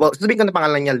Latina. Sabihin ko na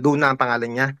pangalan niya, Luna ang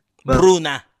pangalan niya.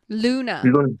 Bruna. Luna.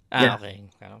 Yeah. Okay.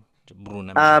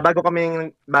 Bruna. Bago ako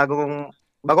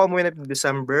umuwi ng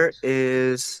December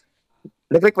is,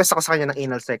 nag-request ako sa kanya ng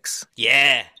anal sex.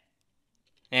 Yeah.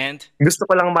 And? Gusto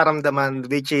ko lang maramdaman,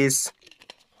 which is,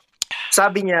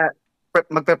 sabi niya,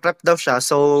 magpe-prep daw siya.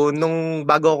 So, nung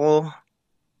bago ako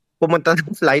pumunta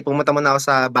muna ako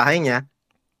sa bahay niya.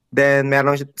 Then,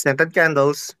 meron scented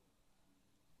candles,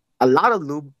 a lot of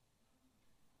lube,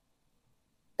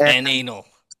 and anal.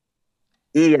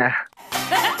 Yeah.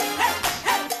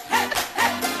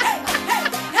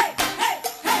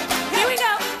 Here we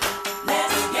go.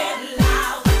 Let's get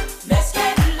loud. Let's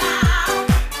get loud.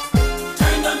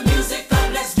 Turn the music up.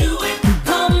 Let's do it.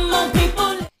 Come on,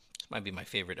 people. This might be my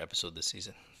favorite episode this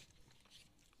season.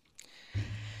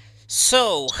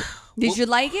 So, did you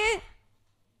like it?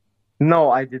 No,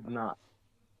 I did not.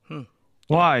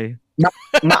 Why?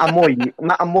 Maamoy.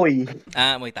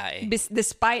 Amoy tae.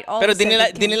 Despite all Pero the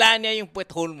dinilaan niya yung puwet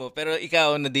hole mo, pero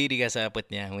ikaw nadiri ka sa puwet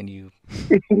niya when you...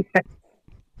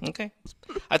 Okay.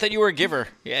 I thought you were a giver.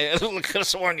 Yeah, I could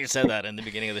have sworn you said that in the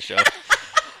beginning of the show.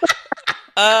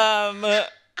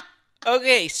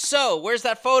 Okay, so where's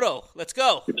that photo? Let's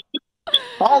go.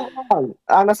 Hold on.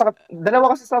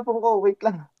 Dalawa kasi sa phone ko. Wait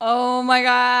lang. Oh my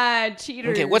God,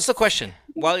 cheaters. Okay, what's the question?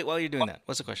 While you're doing that,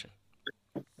 what's the question?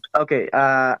 Okay,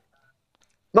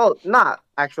 no, not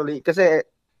actually. Kasi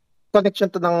connection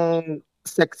to ng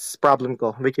sex problem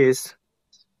ko, which is,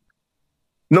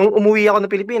 nung umuwi ako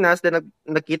ng Pilipinas, then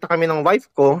nagkita kami ng wife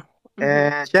ko,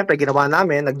 syempre, ginawa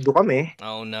namin, nagdo kami.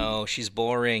 Oh no, she's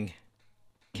boring.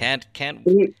 She can't hang.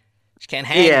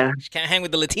 Yeah. She can't hang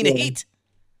with the Latina heat.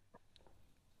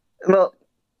 Well,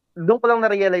 doon ko lang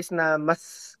na-realize na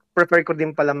mas prefer ko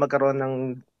din pala magkaroon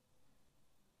ng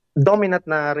dominant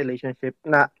na relationship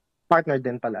na partner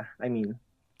din pala. I mean.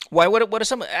 Why? What are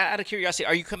some, out of curiosity,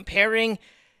 are you comparing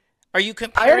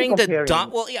the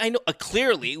well, I know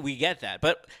clearly we get that,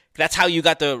 but that's how you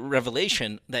got the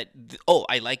revelation that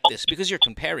I like this because you're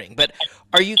comparing. But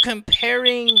are you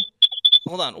comparing?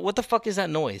 Hold on, what the fuck is that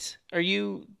noise? Are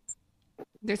you?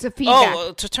 There's a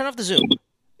feedback. To turn off the Zoom.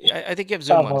 I think you have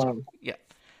Zoom on. Yeah.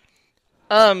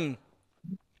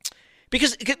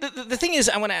 Because the thing is,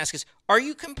 I want to ask is, are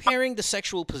you comparing the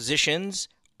sexual positions?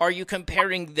 Are you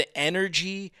comparing the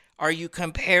energy? Are you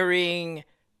comparing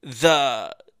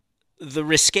the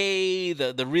risque,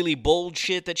 the really bold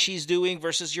shit that she's doing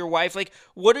versus your wife? Like,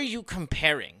 what are you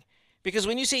comparing? Because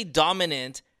when you say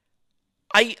dominant,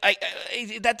 I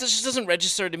that just doesn't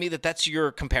register to me that that's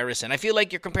your comparison. I feel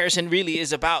like your comparison really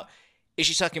is about, is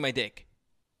she sucking my dick?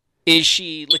 Is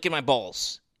she licking my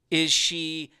balls? Is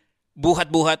she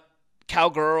buhat,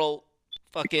 cowgirl,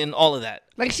 fucking all of that?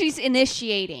 Like she's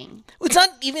initiating. It's not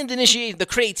even the initiating, the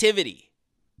creativity.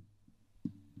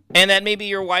 And that maybe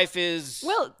your wife is...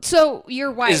 Well, so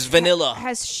your wife... is vanilla.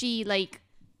 Has she, like,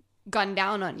 gone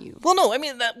down on you. Well, no, I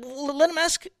mean, let him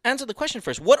answer the question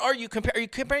first. What are you comparing? Are you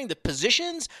comparing the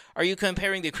positions? Are you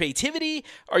comparing the creativity?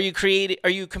 Are you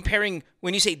comparing,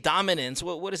 when you say dominance,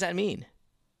 what does that mean?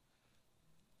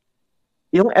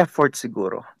 Yung effort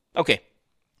siguro. Okay.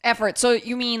 Effort. So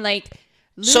you mean like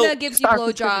Luna gives you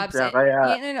blowjobs,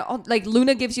 like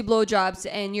Luna gives you blowjobs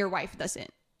and your wife doesn't.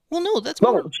 Well, no, that's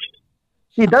more.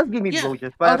 She does give me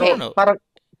blowjobs, pero Okay. parang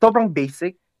sobrang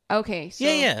basic. Okay. So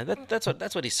Yeah. That's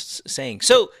what he's saying.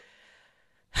 So,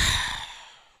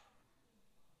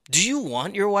 do you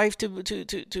want your wife to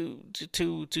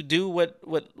do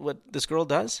what this girl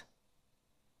does?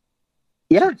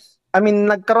 Yes. I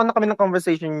mean, nagkaroon na kami ng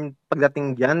conversation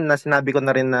pagdating diyan na sinabi ko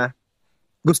na rin na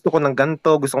gusto ko ng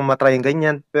ganito, gusto ko matry yung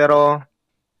ganyan, pero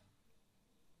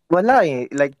wala eh.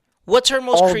 Like, what's her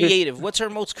most creative? What's her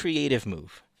most creative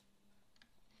move?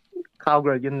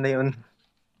 Cowgirl, yun na yun.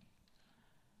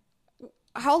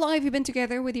 How long have you been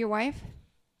together with your wife?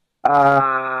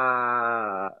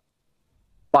 5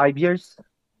 years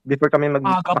before kami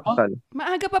magpakasal.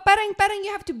 Maaga pa. Parang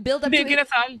you have to build up to Hindi, it.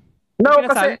 kinasal. No,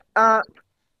 kasi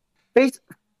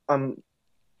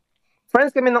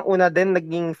friends kami ng una, then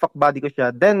naging fuck buddy ko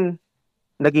siya, then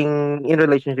naging in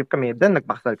relationship kami, then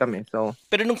nagpakasal kami. So,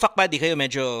 pero nung fuck buddy kayo,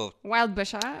 medyo wild ba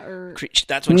siya? Or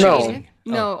that's what she's saying.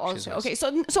 No, also. Okay,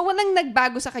 so walang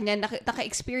nagbago sa kanya,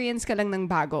 naka-experience ka lang ng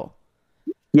bago.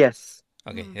 Yes.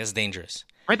 Okay, that's dangerous.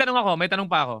 May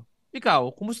tanong pa ako.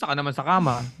 Ikaw, kumusta ka naman sa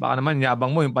kama? Baka naman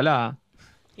yabang mo yung pala.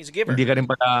 He's a giver. Hindi ka rin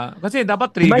pala. Kasi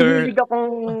dapat trigger. Mahilig akong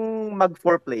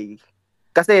mag-foreplay.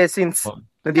 Kasi since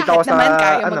nandito ako sa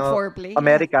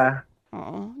Amerika.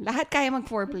 Oo. Lahat kaya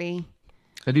mag-foreplay.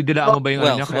 Nadidilaan mo ba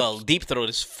yung well, deep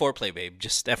throat is foreplay, babe.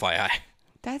 Just FYI.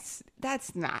 That's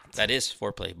not. That is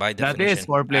foreplay by definition. That is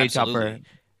foreplay, Chopper.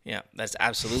 Yeah, that's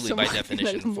absolutely by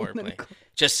definition foreplay.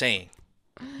 Just saying.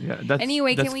 Yeah,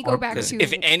 anyway, can we go back to...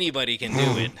 If anybody can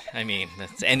do it, I mean,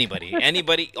 that's anybody.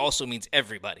 Anybody also means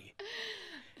everybody.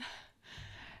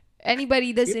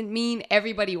 Anybody doesn't mean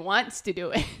everybody wants to do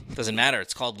it. Doesn't matter.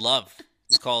 It's called love.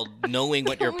 It's called knowing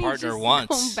what your partner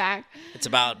wants. It's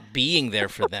about being there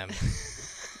for them.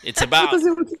 It's about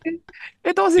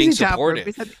being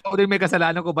supportive. May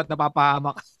kasalanan ko, ba't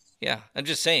napapahamak? Yeah, I'm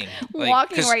just saying. Like,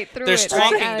 walking right through it.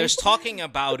 There's talking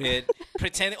about it,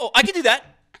 pretending, oh, I can do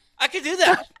that. I can do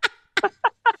that.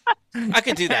 I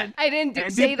can do that. I didn't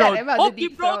say that about the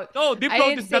deep throat. No, deep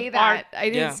throat is that part. I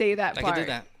didn't say that part. I can do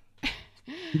that.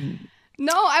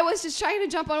 No, I was just trying to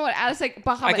jump on what Alice like.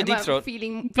 Baka I can deep throat.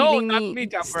 Feeling no, not me,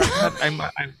 Jumper.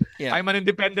 I'm an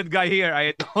independent guy here.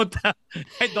 I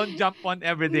don't jump on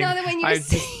everything. No, when you were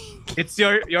saying it's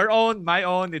your own, my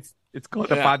own. It's called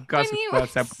a podcast. When you were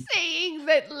saying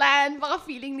that Lan, baka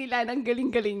feeling nila ng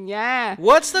galing-galing niya.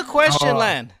 What's the question,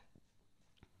 Lan?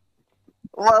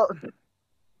 Well,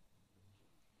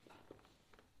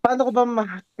 paano ko ba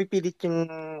mapipilit yung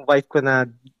wife ko na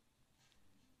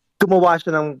gumawa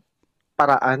siya ng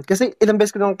paraan? Kasi ilang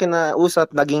beses ko nung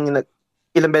kinausap,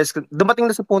 ilang beses ko, dumating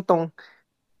na sa puntong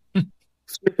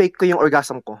fake ko yung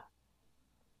orgasm ko.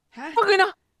 Huh? Okay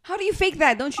na. How do you fake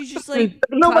that? Don't you just like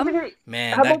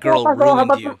Man, that girl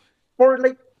ruined you. For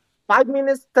like 5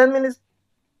 minutes, 10 minutes,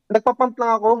 nagpapump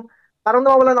lang ako. Parang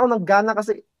nawawalan ako ng gana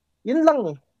kasi yun lang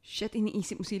eh. Shit,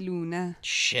 iniisip mo si Luna.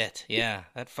 Shit, yeah.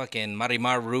 That fucking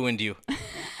Marimar ruined you.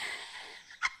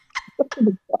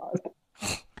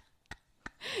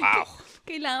 Wow.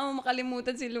 Kailangan mo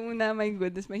makalimutan si Luna. My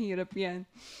goodness, mahirap yan.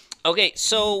 Okay,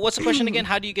 so what's the question again?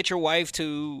 How do you get your wife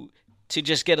to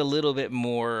just get a little bit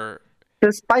more...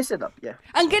 To spice it up, yeah.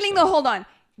 Ang galing no, hold on.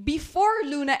 Before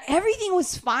Luna, everything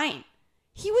was fine.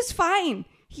 He was fine.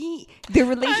 The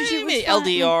relationship was fine.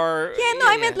 LDR. Yeah, no,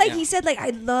 I meant like he said like, I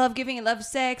love giving, I love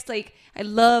sex, like, I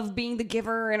love being the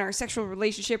giver in our sexual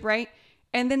relationship, right?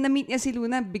 And then na-meet niya si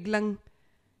Luna, biglang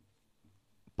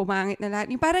pumangit na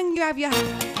lahat. Yung parang you have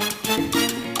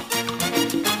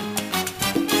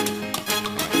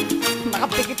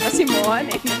nakapikit pa si Mohan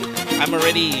eh. I'm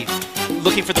already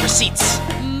looking for the receipts.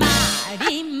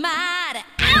 Marimar,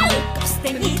 ay,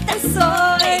 costeñita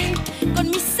soy. Con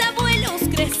mis abuelos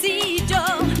crecí yo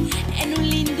en un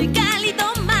lindo y cálido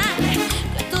mar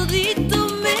que todito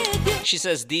me dio. She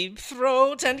says deep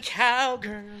throat and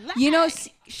cowgirl. You know,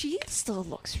 she still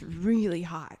looks really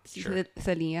hot. Sure.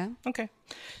 Thalia. Okay.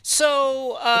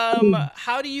 So,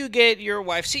 how do you get your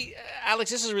wife? See,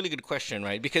 Alex, this is a really good question,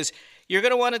 right? Because you're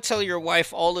going to want to tell your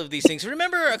wife all of these things.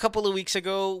 Remember a couple of weeks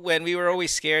ago when we were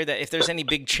always scared that if there's any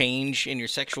big change in your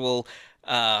sexual,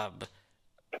 what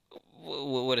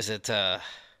is it?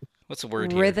 What's the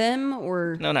word here? Rhythm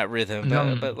or? No, not rhythm,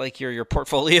 but like your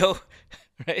portfolio,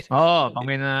 right? Oh,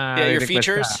 yeah, your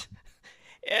features.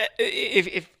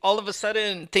 if all of a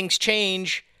sudden things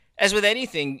change, as with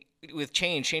anything, with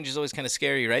change is always kind of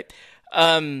scary, right?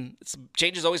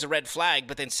 Change is always a red flag,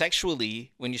 but then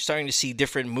sexually, when you're starting to see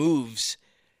different moves,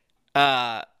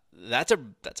 that's a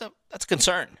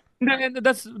concern. And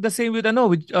that's the same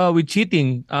with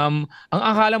cheating. Ang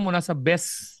akala mo nasa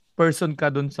best person ka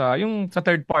dun sa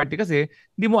third party kasi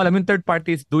hindi mo alam yung third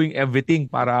party is doing everything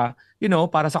para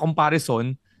para sa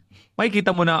comparison.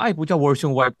 Makikita mo na ay putya worse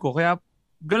yung wife ko. Kaya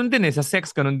ganun din sa sex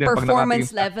ganun din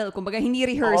performance level. Kumbaga hindi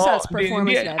rehearsals,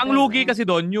 performance level. Ang lugi kasi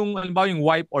doon yung halimbawa yung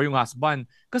wife or yung husband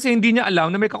kasi hindi niya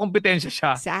alam na may kakompetensya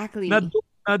siya. Exactly. Na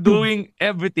doing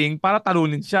everything para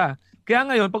talunin siya. Kaya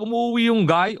ngayon, pag umuwi yung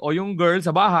guy o yung girl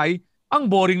sa bahay, ang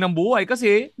boring ng buhay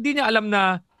kasi hindi niya alam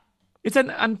na it's an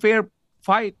unfair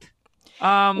fight.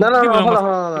 Nalimutan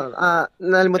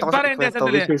ko sa kwento,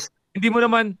 which is... Hindi mo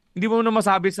naman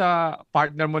masabi sa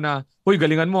partner mo na, "Hoy,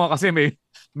 galingan mo kasi may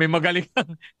magaling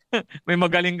kang may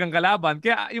magaling kang kalaban."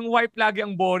 Kaya yung wife lagi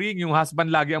ang boring, yung husband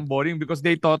lagi ang boring because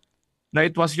they thought na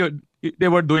they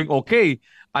were doing okay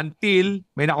until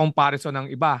may na-comparison ng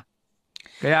iba.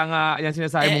 Kaya nga, yan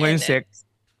sinasabi mo ngayon sex,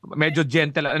 medyo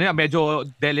gentle, medyo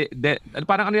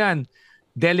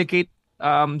delicate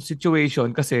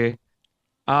situation kasi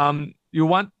you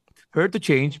want her to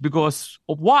change because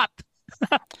of what?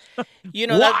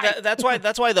 That's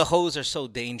why the hoes are so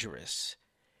dangerous.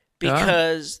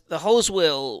 Because the hoes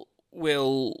will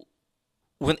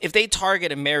if they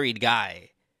target a married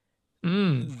guy,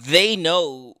 they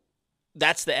know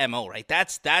that's the MO, right?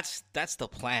 That's the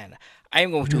plan.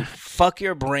 I'm going to fuck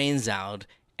your brains out,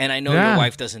 and I know your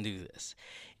wife doesn't do this.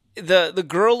 The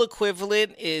girl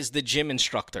equivalent is the gym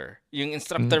instructor. Yung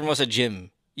instructor mo sa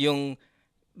gym.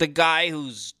 The guy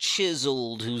who's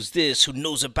chiseled, who's this, who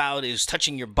knows about it, who's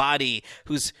touching your body,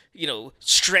 who's,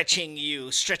 stretching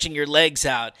your legs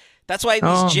out. That's why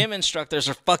these gym instructors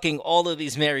are fucking all of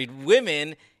these married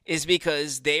women, is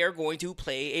because they are going to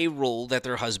play a role that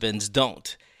their husbands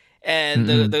don't. And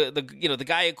the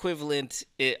guy equivalent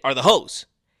are the hoes.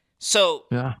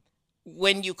 So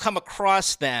when you come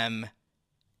across them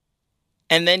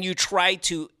and then you try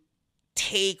to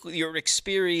take your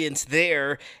experience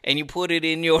there and you put it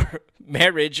in your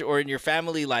marriage or in your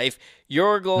family life,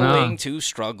 you're going to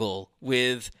struggle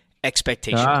with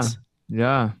expectations.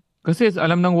 Yeah. Kasi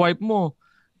alam ng wife mo,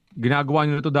 ginagawa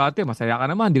niyo na ito dati, masaya ka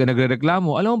naman, hindi ka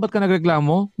nagrereklamo. Alam mo ba't ka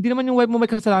nagreklamo? Hindi naman yung wife mo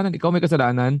may kasalanan, ikaw may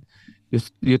kasalanan.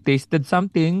 You tasted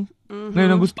something.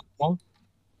 Ngayon ang gusto mo,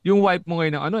 yung wife mo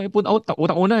ngayon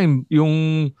utang-una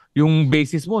yung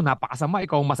basis mo, napakasama,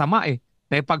 ikaw masama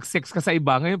na ipag-sex ka sa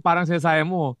iba. Ngayon parang sinasaya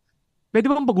mo, pwede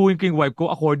bang baguhin ko yung wife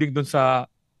ko according dun sa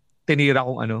tinira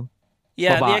kong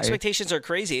Yeah, babae? The expectations are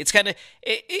crazy. It's kind of,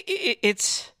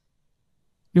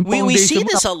 we see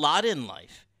this a lot in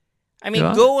life. I mean,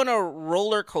 go on a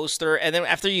roller coaster, and then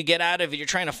after you get out of it, you're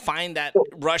trying to find that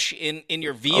rush in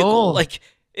your vehicle. Like,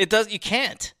 you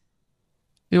can't.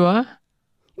 Diba?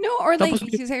 No, or like,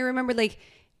 because I remember, like,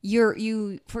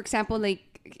 you, for example, like,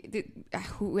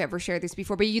 whoever shared this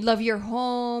before, but you love your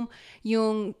home,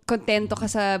 yung kontento ka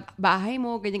sa bahay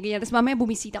mo, ganyan-ganyan. Tapos mamaya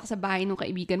bumisita ka sa bahay ng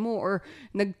kaibigan mo or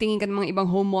nagtingin ka ng mga ibang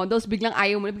home models, biglang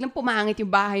ayaw mo, biglang pumangit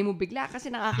yung bahay mo bigla kasi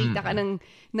nakakita ka ng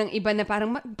iba na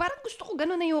parang gusto ko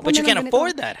gano'n, ayoko na. But you can't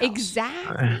afford that house.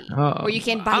 Exactly. Or you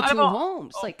can't buy two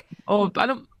homes. Like,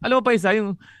 alam mo pa isa,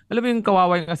 alam mo yung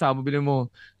kawawa yung kasama, bilhin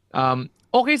mo,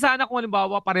 okay sana kung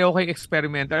halimbawa pareho kayong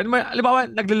experimenter. Halimbawa,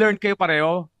 nagle-learn kayo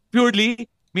pareho, purely,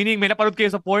 meaning may naparod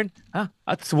kayo sa porn,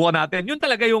 at subukan natin. Yun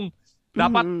talaga yung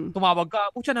dapat tumawag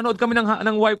ka. Pucha, nanood kami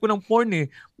ng wife ko ng porn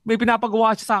May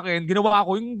pinapagawa siya sa akin, ginawa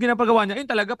ako, yung ginapagawa niya, yun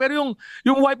talaga. Pero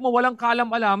yung wife mo walang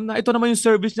kalam-alam na ito naman yung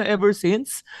service niya ever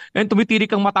since, and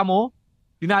tumitirik ang mata mo,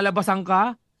 dinalabasan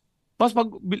ka, tapos pag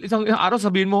isang araw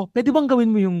sabihin mo, pwede bang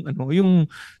gawin mo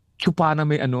yung chupa na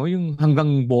may yung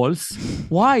hanggang balls?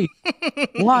 Why?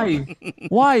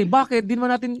 Why? Bakit? Di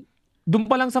naman natin doon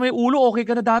pa lang sa may ulo, okay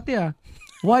ka na dati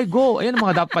Why go? Ayan ang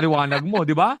mga dapat paliwanag mo,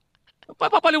 di ba?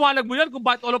 Papaliwanag mo yan kung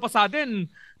bakit all of a sudden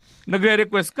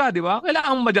nagre-request ka, di ba?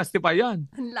 Kailangan mo ma-justify yan.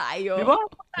 Ang layo. Di ba?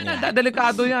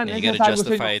 Delikado yan. You gotta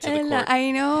justify it to the court.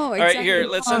 I know. Exactly. All right, here,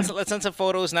 let's send some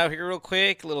photos now here real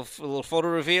quick. Little photo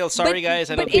reveal. Sorry, guys.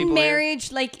 I know but people in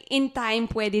marriage, like, in time,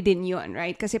 pwede din yun,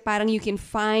 right? Kasi parang you can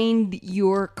find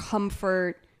your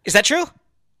comfort. Is that true?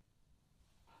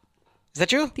 Is that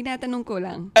true? Tinatanong ko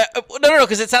lang. No,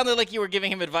 because it sounded like you were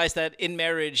giving him advice that in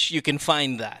marriage you can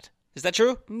find that. Is that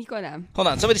true? Hindi ko alam. Hold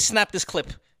on. Somebody snap this clip.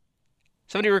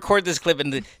 Somebody record this clip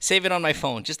and save it on my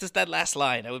phone. Just that last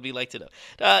line. I would be like to know.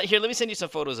 Here, let me send you some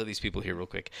photos of these people here real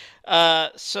quick.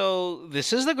 So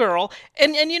this is the girl.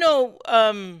 And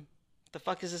the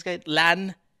fuck is this guy?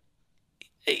 Lan.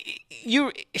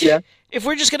 If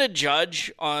we're just gonna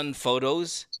judge on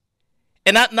photos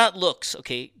and not looks,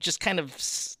 okay, just kind of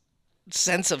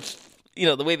sense of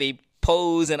the way they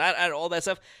pose and all that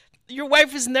stuff, your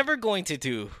wife is never going to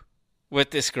do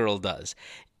what this girl does.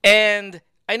 And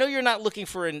I know you're not looking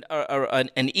for an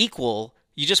equal.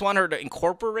 You just want her to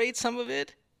incorporate some of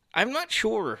it. I'm not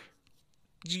sure.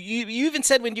 You even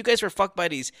said when you guys were fuck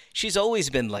buddies, she's always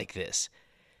been like this.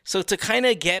 So to kind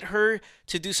of get her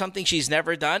to do something she's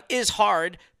never done is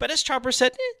hard. But as Chopper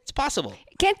said, it's possible.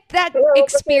 Get that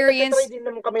experience. Kasi din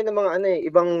naman kami ng mga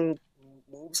ibang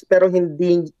moves pero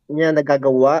hindi niya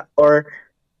nagagawa or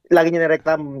lagi niya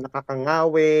na-reklam,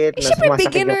 nakakangawit, Siyempre,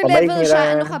 beginner level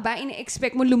siya. Ano ka ba?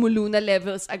 Ina-expect mo lumuluna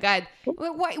levels agad.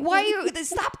 Why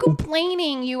stop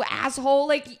complaining, you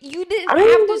asshole. Like, you didn't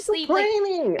have to sleep. Like,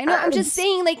 I know, I'm just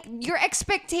saying, like, your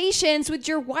expectations with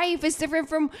your wife is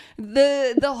different from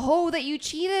the hoe that you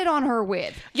cheated on her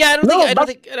with. Yeah, I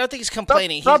don't think he's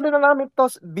complaining. Problem na namin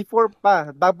to before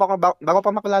pa. Bago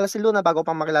pa makilala si Luna, bago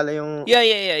pa makilala yung... Yeah.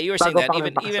 You were saying that.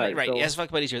 Even right. Yes,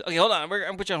 fuck buddies. Okay, hold on. I'm going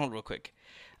to put you on hold real quick.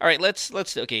 All right, let's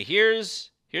okay, here's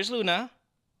Luna.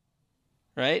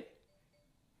 Right?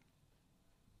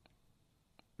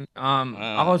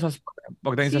 Ako sa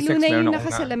pagdating sa sex, meron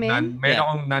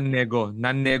akong nan-nego.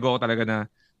 Nan-nego talaga na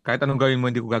kahit anong gawin mo,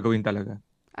 hindi ko gagawin talaga.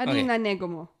 Ano yung nan-nego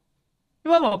mo?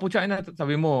 Diba mo, putya na,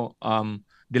 sabi mo,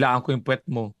 dilaan ko yung puwet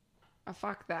mo.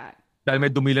 Fuck that. Dahil may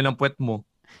dumila ng puwet mo.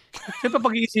 Siyempre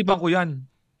pag-iisipan ko yan.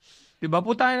 Diba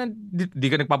po tayo, di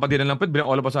ka nagpapadilan ng puwet, bilang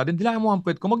all of us atin, dilaan mo ang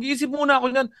puwet ko. Mag-iisip muna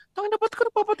ako yan. Tangina, ba't ka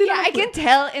nagpapadilan ng puwet? I can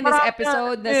tell in this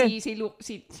episode na si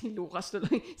Lucas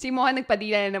tuloy, si Moha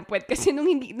nagpadilan ng puwet. Kasi nung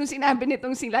sinabi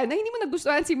nitong sila, na hindi mo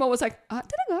nagustuhan, si Mo was like,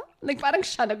 talaga? Like parang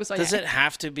siya nagustuhan niya. Does it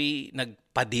have to be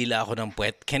nagpadila ako ng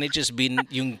puwet? Can it just be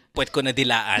yung puwet ko na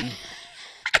dilaan?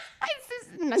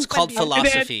 It's called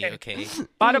philosophy, okay?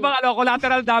 Paano bang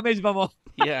collateral damage ba mo?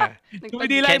 Yeah.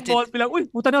 Tumidila yung ball, bilang, uy,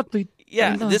 puta na.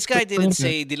 Yeah, this guy didn't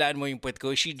say dilaan mo yung puwet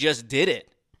ko. She just did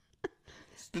it.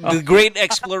 The great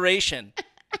exploration.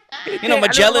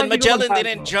 Magellan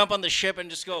didn't jump on the ship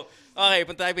and just go, okay,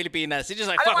 punta tayo Pilipinas. He's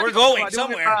just like, fuck, we're going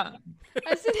somewhere.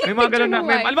 May mga ganun na.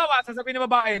 Alam ba, sasabihin ng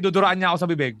babae, duduraan niya ako sa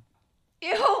bibig.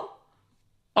 Ew.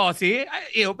 Oh, see?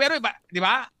 Ew, pero iba, di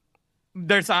ba?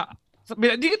 There's a...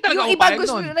 Di ka talaga yung iba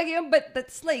gusto talaga yun, but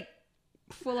that's like,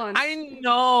 full on. I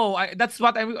know. That's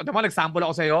what nag-sample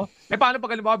ako sa'yo. Paano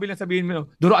pag halimbawa bilang sabihin mo,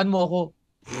 duraan mo ako,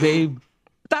 babe.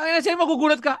 Tangin na siya,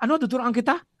 magugulat ka. Ano, duduraan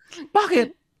kita?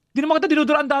 Bakit? Di naman kita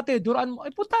dinuduraan dati. Duraan mo.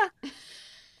 Ay, puta.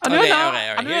 Ano okay, yun, ha?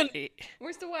 Okay. Ano yun?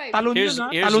 Where's the wife? Talon yun, ha?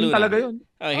 Talon Luna. talaga yun.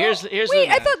 Here's Wait,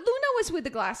 Luna. I thought Luna was with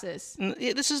the glasses.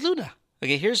 Yeah, this is Luna.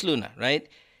 Okay, here's Luna, right?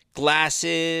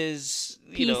 Glasses,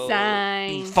 Peace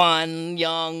sign. Fun,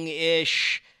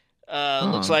 young-ish.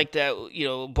 Looks like that,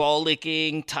 ball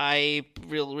licking type,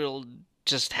 real,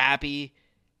 just happy.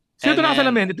 Sino ito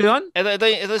nakasalamin? Ito yun?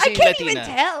 Ito si I can't Latina. even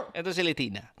tell. Ito si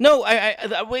Latina. No,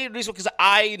 the way reason because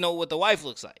I know what the wife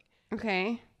looks like.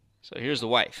 Okay. So here's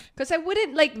the wife. Because I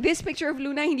wouldn't like this picture of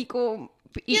Luna. Hindi ko.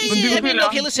 Yeah. I mean,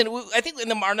 okay, listen. I think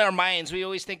in our minds, we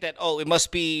always think that it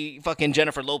must be fucking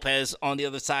Jennifer Lopez on the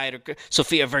other side or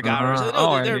Sofia Vergara.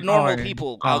 There are normal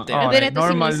people out there. And then ito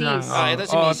si normal Mrs. Ito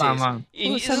si Mrs. Tama.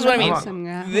 This is what I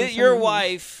mean.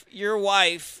 Your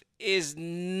wife is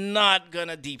not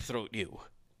gonna deep throat you.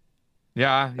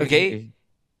 Yeah. Okay.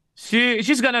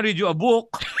 She's gonna read you a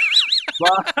book.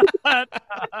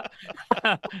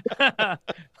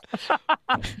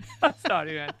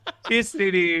 Sorry, man. She's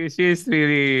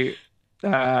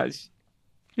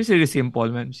really simple,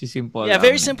 man. She's simple. Yeah,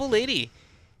 very simple lady.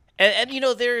 And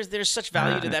there's such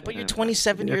value to that. But you're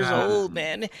 27 years old,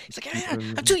 man. It's like,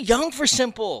 I'm too young for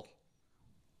simple.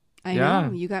 I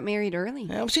know. You got married early.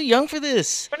 I'm too young for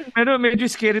this. Pero medyo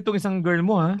scary tong isang girl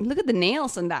mo, ha? Look at the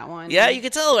nails on that one. Yeah, you can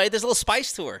tell, right? There's a little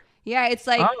spice to her. Yeah, it's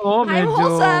like, I'm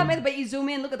wholesome. But you zoom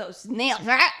in, look at those nails.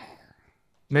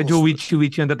 Medyo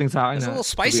witchy ang dating sa akin. There's a little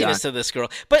spiciness to this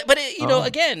girl. But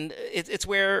again, it's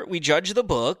where we judge the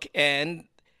book and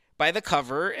by the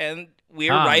cover, and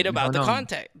we're right about the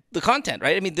content,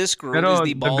 right? I mean, this girl is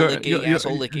the ball-licking,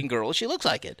 asshole-licking girl. She looks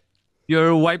like it.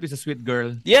 Your wife is a sweet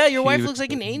girl. Yeah, your wife looks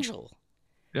like an angel.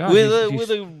 Yeah, with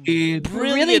a brilliant,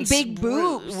 really big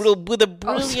boobs. With a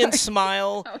brilliant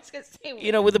smile. I was gonna say,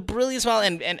 with a brilliant smile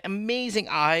and amazing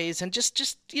eyes and just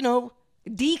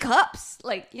D cups,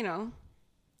 like, I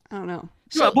don't know.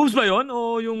 So, boobs ba yun?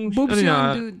 O yung boobs ano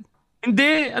niya? yun, dude.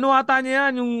 Hindi, ano ata niya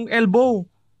yan, yung elbow.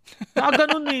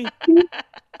 Nakaganon eh.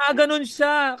 Nakaganon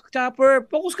siya, Chopper.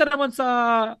 Focus ka naman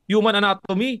sa human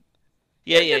anatomy.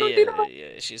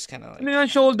 Yeah. She's kind of like... Ano yan,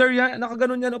 shoulder yan?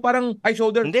 Nakaganon yan. Parang,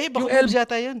 shoulder. Hindi, baka boobs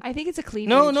yata yun. I think it's a cleavage.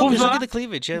 No, Boobs look ba? at the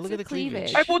cleavage. Yeah, look at the cleavage.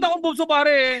 Ay, puta kong boobs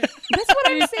pare. That's what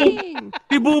I'm saying.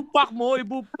 Ibupak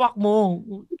mo.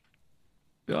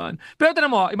 Yan. Pero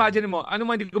tanong mo, imagine mo, ano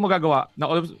man hindi ko magagawa?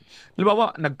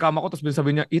 Halimbawa, nag-cam ako, tapos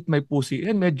sabi niya, eat my pussy.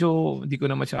 Yan, medyo hindi ko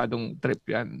na masyadong trip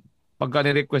yan. Pagka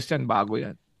ni-request yan, bago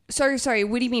yan. Sorry.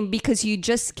 What do you mean? Because you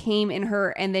just came in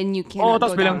her and then you cannot go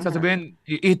tapos bilang down her? sasabihin,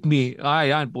 eat me.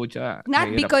 Yan, pucha.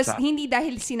 Not because, hindi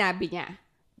dahil sinabi niya.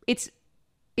 It's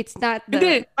not the...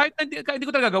 Hindi, kahit hindi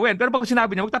ko talaga gawin. Pero pag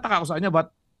sinabi niya, magtataka ako sa kanya,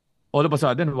 but all of a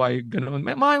sudden, why ganun?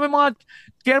 May mga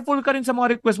careful ka rin sa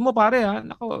mga request mo, pare, ha?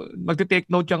 Nako,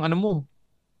 magte-take note yung ano mo.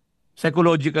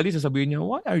 Psychologically, sasabihin niya,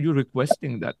 why are you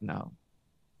requesting that now?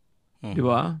 Di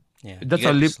ba? Yeah. That's a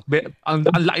lip, ang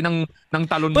laki ng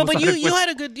talon mo but sa request.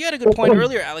 you had a good point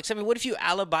earlier, Alex. I mean, what if you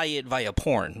alibi it via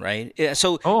porn, right?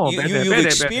 So you've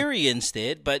experienced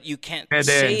it, but you can't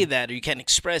say that or you can't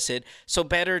express it. So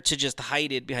better to just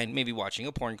hide it behind maybe watching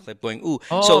a porn clip, going, ooh.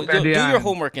 So do your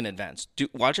homework in advance.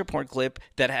 Watch a porn clip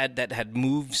that had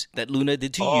moves that Luna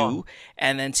did to you,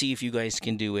 and then see if you guys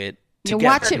can do it together.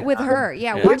 Watch it with her.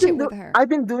 Yeah, watch it with her. I've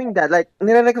been doing that. Like,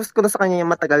 nirerequest ko na sa kanya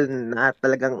yung matagal na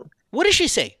talagang... What does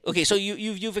she say? Okay, so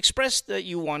you've expressed that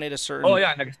you wanted a certain...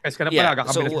 nag-express ka na pala.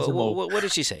 So what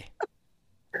did she say?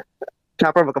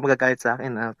 Chopper, baka magagalit sa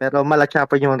akin, ha? Pero mala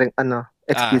Chopper yung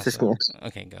excuses niya.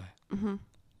 Okay, go.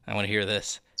 I want to hear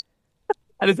this.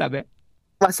 Ano sabi?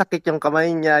 Masakit yung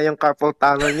kamay niya, yung carpal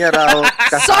tunnel niya raw.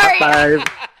 Sorry!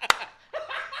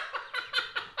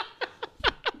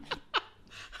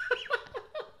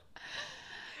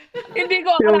 Hindi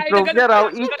ko yung throat niya raw,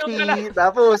 itchy.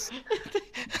 Tapos,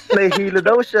 nahihilo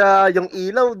daw siya. Yung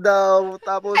ilaw daw.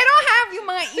 Tapos, I don't have yung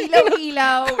mga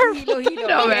ilaw-ilaw.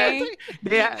 Okay?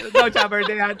 No, Chopper,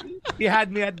 they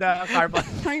had me at the car park.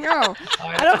 I know.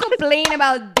 I don't complain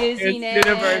about dizziness.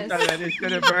 It's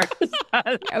universal.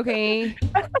 Okay.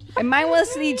 And mine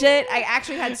was legit. I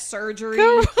actually had surgery.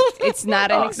 It's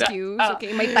not an excuse.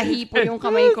 Okay, may tahi po yung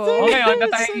kamay ko. Okay, ngayon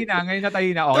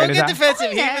natahi na. Okay, don't get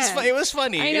defensive. Yeah. It was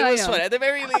funny. I know, It was funny. At the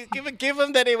very least, give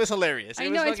him that it was hilarious. I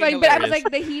know, it's fine. But I was like,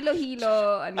 the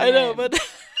hilo-hilo. I know, but...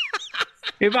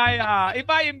 If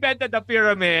I invented the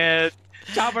pyramid,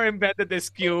 Chopper invented the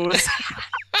excuse.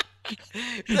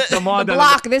 The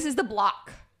block. This is the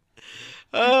block.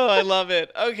 Oh, I love it.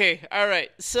 Okay, all right.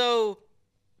 So,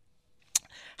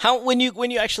 when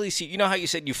you actually see, you know how you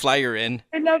said you fly her in?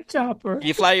 I love Chopper.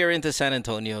 You fly her into San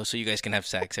Antonio so you guys can have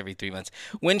sex every 3 months.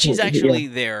 When she's actually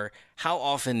there, how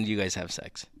often do you guys have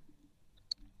sex?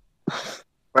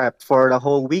 Right, for the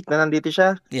whole week na nandito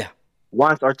siya? Yeah.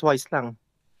 Once or twice lang.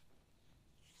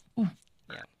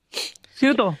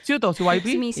 Sino to? Si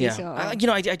YP? Yeah.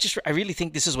 I really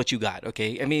think this is what you got,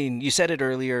 okay? I mean, you said it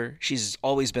earlier. She's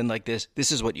always been like this.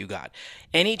 This is what you got.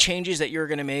 Any changes that you're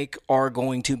going to make are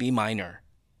going to be minor.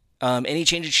 Any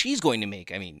changes she's going to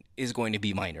make, is going to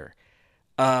be minor.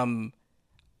 I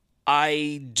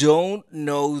don't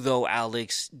know, though,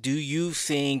 Alex. Do you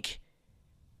think...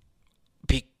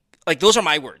 those are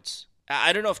my words.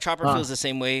 I don't know if Chopper feels the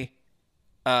same way.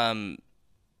 I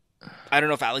don't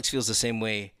know if Alex feels the same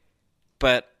way.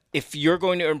 But if you're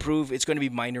going to improve, it's going to be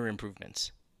minor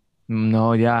improvements.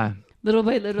 No, yeah. Little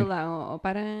by little lang.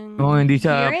 Parang hindi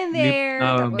siya... Here and there.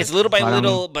 It's little by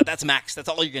little, but that's max. That's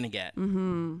all you're going to get.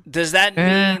 Mm-hmm. Does that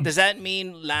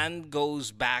mean Land goes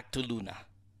back to Luna?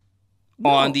 No.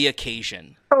 On the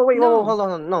occasion? Oh, wait, hold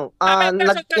on. No.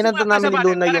 Kinanta namin ni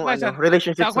Luna yung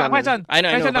relationships namin. I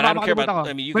know, but I don't care about...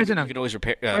 you can always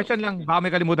repair... Question lang. Baka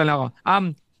may kalimutan lang ako.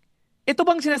 Ito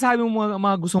bang sinasabi mo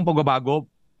mga gustong pagbabago?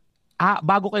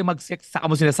 Bago kayo mag-sex, saka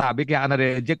mo sinasabi, kaya ka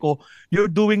na-reject ko, you're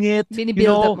doing it,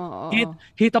 binibuild up mo.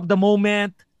 Hit of the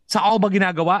moment, saka ako ba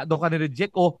ginagawa, doon ka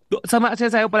na-reject,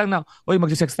 sinasabi pa lang na, oy,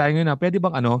 mag-sex tayo ngayon na, pwede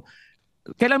bang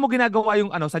kailan mo ginagawa yung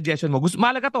suggestion mo?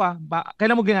 Mahalaga to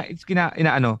kailan mo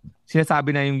sinasabi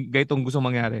na yung gaytong gusto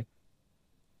mangyari?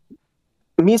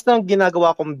 Minsan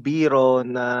ginagawa kong biro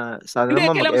na sana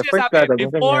naman mag-effort ka.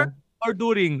 Before or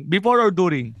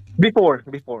during? Before.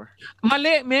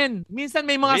 Mali, men. Minsan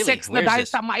may mga sex na dahil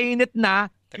sa mainit na.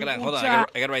 Teka lang, hold on.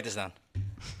 I gotta write this down.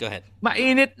 Go ahead.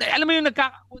 Mainit. Alam mo yung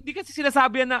hindi kasi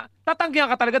sinasabi na tatanggihan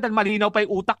ka talaga dahil malinaw pa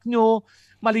yung utak nyo.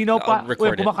 Malinaw pa.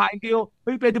 Kumakain kayo.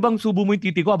 Uy, pwede bang subo mo yung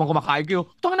titi ko habang kumakain kayo?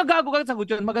 Ito ang nagago ka sa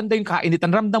gutyon. Maganda yung kainitan.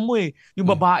 Ramdam mo Yung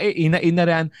babae, ina-ina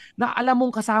rin. Na alam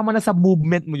mong kasama na sa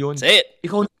movement mo yun. That's it.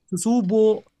 Ikaw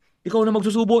na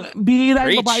magsusubo. Bihira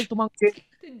yung babae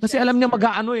tumanggi. Kasi alam niya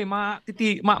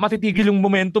matitigil yung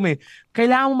momentum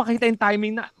Kailangan mo makita yung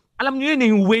timing na, alam niyo yun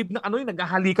yung wave na yung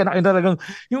naghahalikan na kayo talagang,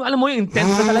 yung alam mo yung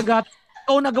intense na talaga.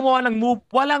 ikaw na gumawa ng move,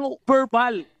 walang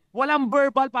verbal. Walang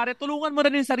verbal, pare. Tulungan mo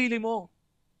rin yung sarili mo.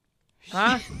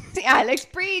 Ha? Si Alex,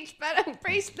 preach. Parang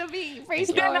praise to me. Praise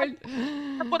Lord.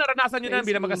 Ako naranasan nyo na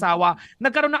bilang mag-asawa.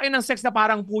 Nagkaroon na kayo ng sex na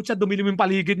parang putya, dumilim yung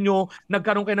paligid nyo.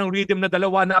 Nagkaroon kayo ng rhythm na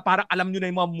dalawa na parang alam nyo na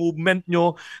yung mga movement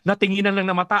nyo. Natinginan lang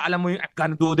na mata. Alam mo yung I'm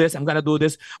gonna do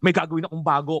this. May gagawin akong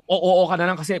bago. Oo ka na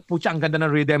lang kasi putya, ang ganda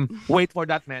ng rhythm. Wait for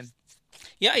that, man.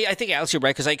 Yeah, I think Alex, you're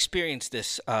right because I experienced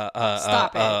this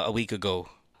a week ago.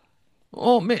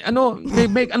 Oh, may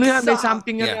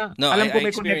something yan. Yeah. No, Alam ko I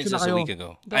may connection experienced na this a kayo. week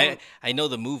ago. I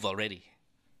know the move already.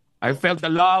 I felt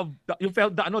the love. You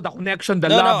felt the connection,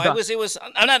 the No, love. it was.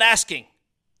 I'm not asking.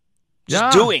 Just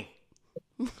Yeah. doing.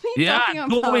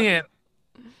 Doing it.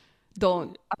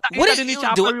 Don't. What did you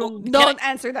do? Don't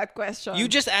answer that question.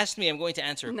 You just asked me. I'm going to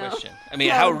answer a No. question. I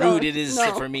mean, No, how rude don't. it is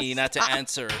No. for me not to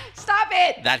answer Stop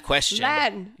it! that question.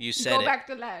 Lan. You said Go it. back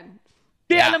to Lan.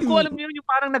 Kaya Yeah. alam niyo yung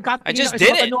parang I just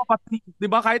nagkatingin did it. Di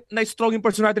ba? Kahit na-strong yung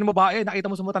personality ng babae, nakita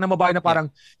mo sa mata ng babae na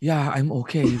parang, yeah, I'm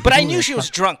okay. But I knew she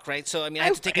was drunk, right? So I mean, I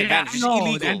had to take advantage. It's no,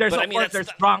 illegal. and there's But I mean, there's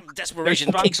drunk.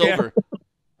 desperation There's takes drunk over.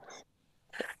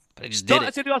 But I just did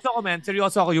it. Seryoso ako, man.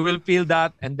 Seryoso ako. You will feel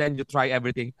that and then you try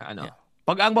everything. Yeah.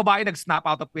 Pag ang babae nag-snap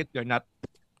out of it, you're not.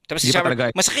 Tapos Hindi pa sabi,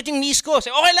 talaga. masakit yung knees ko.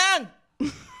 Sabi, okay lang.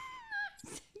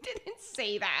 Didn't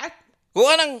say that.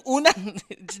 Huwag nang unang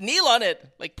kneel on it.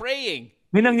 Like praying.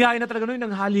 May nangyari na talaga nun,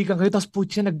 nanghalikan kayo, tapos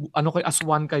putya, kayo,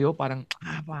 aswan kayo, parang,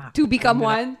 To become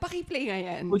one? Pakiplay nga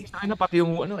yan. Putya na pati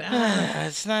yung,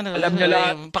 It's not a, alam niya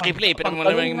lang. pakiplay, pero mo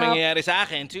naman yung mangyayari sa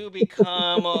akin. To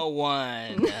become a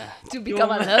one. To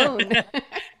become alone.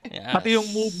 Yes. Pati yung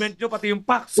movement nyo, pati yung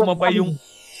pak, sumabay yung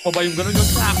ganun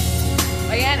yung pak.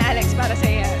 Ayan, Alex, para sa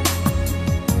yan.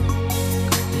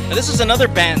 Now, this is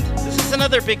another band. This is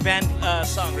another big band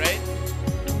song, right?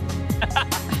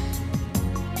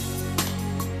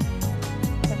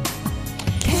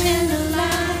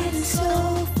 Candlelight and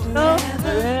slow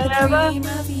forever. Dream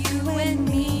of you and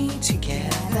me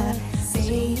together.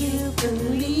 Say you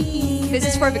believe. This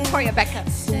is for Victoria Beckham.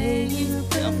 Say you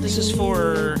believe. This is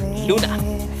for Luna.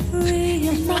 Free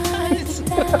your mind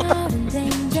without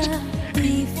danger.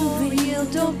 Be for real,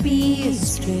 don't be a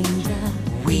stranger.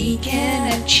 We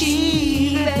can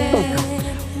achieve it.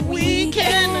 We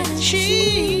can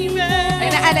achieve it.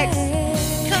 Ayan na, Alex.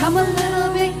 Come a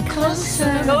little bit closer,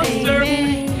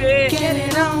 baby. Get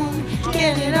it on,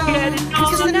 get it on.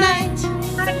 Cause tonight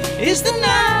Is the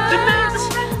night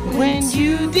when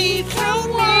you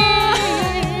become one.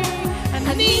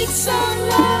 I need some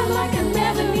love like I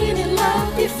never needed love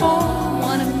before.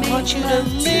 Wanna make you to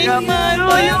lick love my to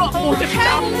butt. you.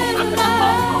 Have a little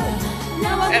love.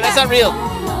 Now I'm Hey, that's not real.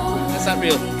 That's not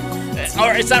real.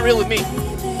 Or it's not real with me.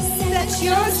 Set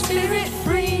your spirit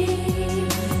free.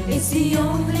 It's the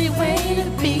only way to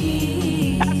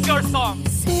be. That's your song.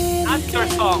 That's your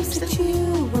song. That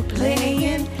you were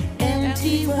playing,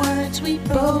 empty words we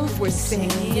both were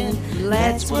saying.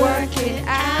 Let's work it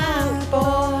out,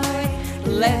 boy.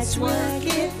 Let's work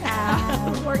it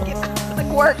out. Work it out.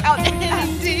 Like work out.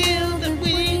 Any deal that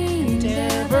we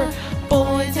endeavor,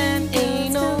 boys and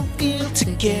anal feel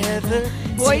together.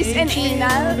 Boys and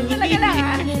anal. Talaga lang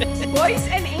ah. Boys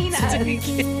and anal.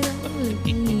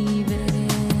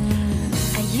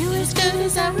 Are you as good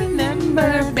as I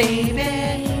remember,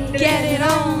 baby? Get it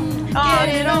on, get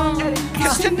it on.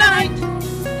 Cause tonight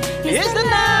is the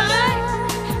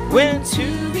night when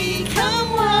two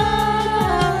become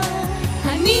one.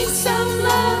 I need some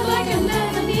love like I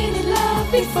never needed love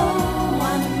before.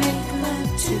 Wanna make love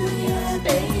to you,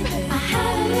 baby. I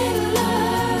had a little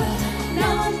love,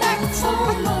 now I'm back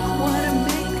for more. Wanna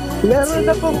make love Meron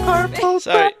na pong carpal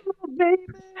Sorry. tunnel, baby.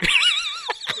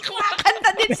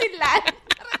 Kumakanta din sila.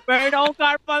 Meron akong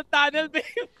carpal tunnel, babe.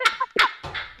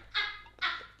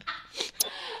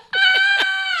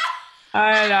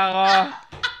 Ay, nako.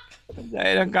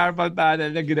 Dahil ang carpal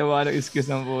tunnel na ginawa ng excuse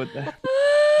ng puta.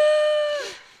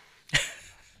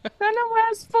 Sana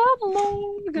west for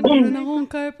more. Meron akong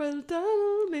carpal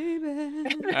tunnel, baby.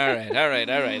 All right.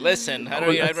 Listen, I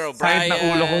don't know, Side na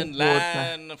ulo ko, Brian,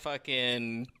 Lan,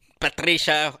 fucking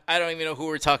Patricia. I don't even know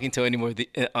who we're talking to anymore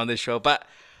on this show. But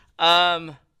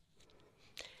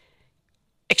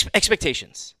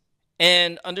expectations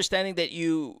and understanding that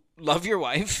you love your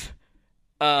wife,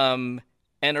 and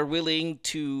are willing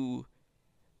to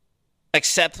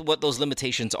accept what those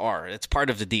limitations are. It's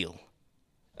part of the deal.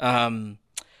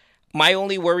 My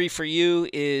only worry for you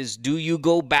is, do you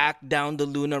go back down the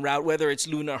Luna route, whether it's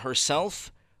Luna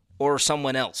herself or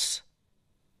someone else?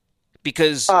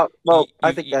 Because I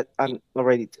think that I'm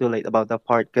already too late about that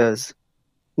part because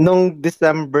nung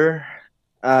December,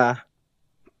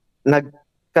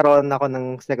 nagkaroon ako ng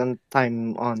second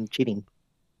time on cheating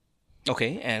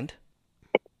Okay, and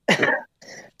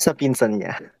sa pinsan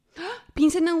niya.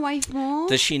 Pinsan ng wife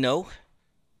mo? does she know?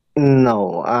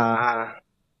 No.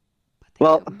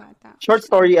 Well, Ang bata. short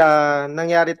story,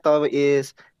 nangyari to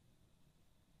is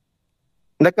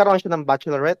nagkaroon siya ng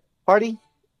bachelorette party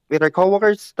with her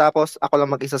coworkers, tapos ako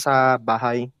lang mag-isa sa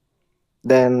bahay.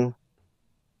 Then,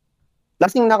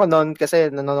 lasing na ako noon kasi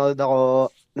nanonood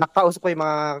ako, nakausap ko yung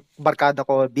mga barkada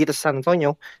ko dito sa San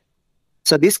Antonio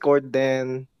sa Discord,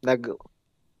 then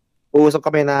nag-uusap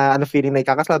kami na ano feeling na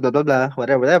ikakasal, blah blah blah,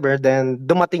 whatever. Then,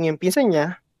 dumating yung pinsan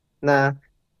niya na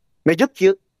medyo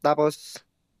cute, tapos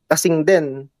lasing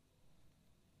din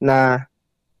na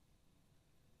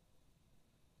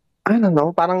I don't know,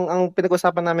 parang ang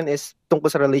pinag-usapan namin is tungkol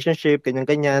sa relationship,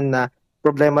 ganyan-ganyan, na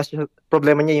problema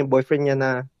niya yung boyfriend niya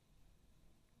na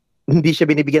hindi siya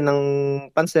binibigyan ng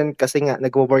pansin kasi nga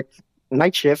nagwo-work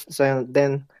night shift. So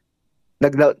then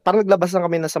parang naglabas lang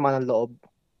kami ng sama ng loob.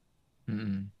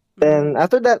 Mm. Then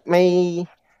after that may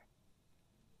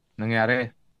Nangyari.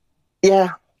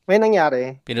 yeah, may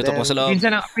nangyari. Pinutok mo Then, sa loob.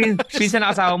 Pinsan na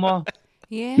asawa mo.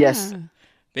 Yeah. Yes.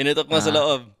 Pinutok mo sa Ah.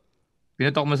 loob.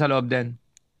 Pinutok mo sa loob din.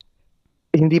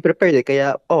 Hindi prepared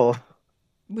kaya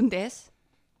Bundes?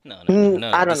 No.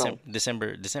 I don't know.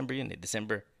 December yun eh.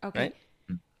 December. Okay. Right?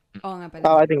 Oo nga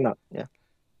pala. I think not. Yeah.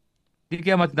 Hindi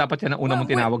kaya dapat yan ang una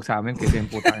mong tinawag sa amin kasi yung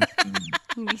puta.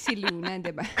 Hindi si Luna,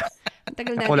 di ba? Ang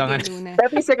tagal Ako lang natin kay Luna.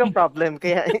 That is second problem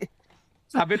kaya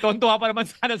Sabi, tontuwa pa naman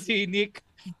sana si Nick.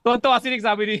 Tontuwa si Nick,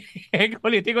 sabi ni Nick.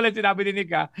 Ulitin ko lang sinabi ni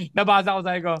Nick ha. Nabasa ko,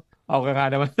 sabi ko, okay nga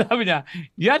naman. Sabi niya,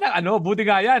 yan ang buti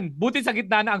nga yan. Buti sa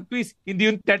gitna na ang twist.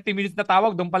 Hindi yung 30 minutes na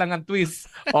tawag, doon pa lang ang twist.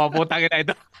 Putang ina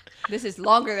ito. This is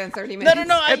longer than 30 minutes.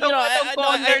 No. Itong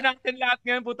caller natin lahat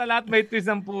ngayon, puta lahat may twist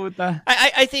ang puta.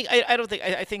 I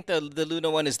think the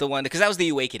Luna one is the one because that was the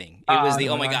awakening. It was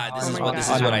the oh my god,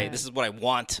 this is what I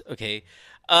want. Okay.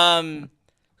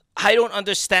 I don't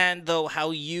understand though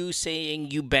how you saying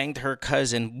you banged her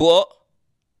cousin. Bo.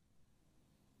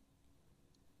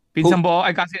 Pinsan bo,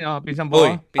 ay kasi pinsan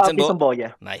bo. Pinsan Bo,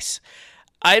 yeah. Nice.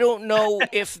 I don't know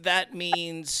if that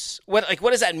means what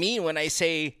does that mean when I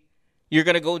say you're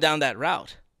gonna go down that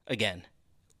route again?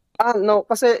 No,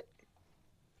 kasi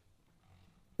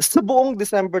sa buong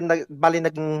December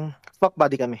naging fuck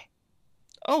buddy kami.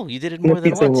 Oh, you did it more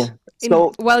than once.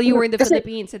 So, while you were in the kasi,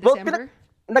 Philippines in well, December?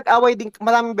 Nag-away din,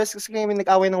 maraming beses kasi kami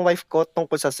nag-away ng wife ko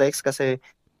tungkol sa sex kasi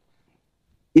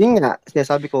yun nga,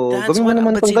 sinasabi ko, gawin mo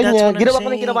naman itong ganyan. Ginawa ko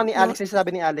na ginawa ni Alex,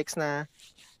 sinasabi ni Alex na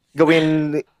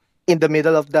gawin in the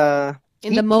middle of the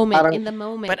In the moment, parang, in the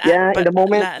moment. in the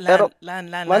moment. Pero,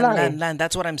 Lan,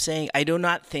 that's what I'm saying. I do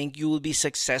not think you will be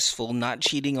successful not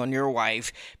cheating on your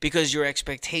wife because your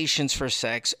expectations for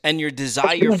sex and your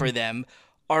desire for them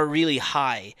are really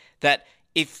high. That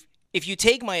if you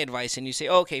take my advice and you say,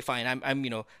 oh, okay, fine, I'm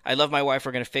I love my wife,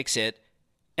 we're gonna fix it,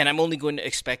 and I'm only going to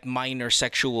expect minor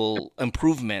sexual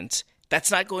improvements, that's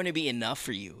not going to be enough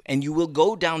for you. And you will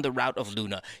go down the route of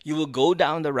Luna. You will go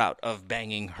down the route of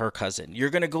banging her cousin. You're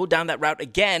going to go down that route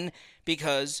again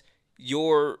because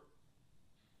your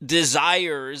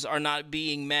desires are not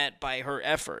being met by her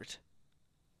effort.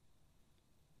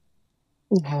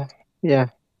 Yeah.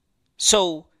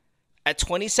 So, at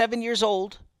 27 years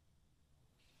old,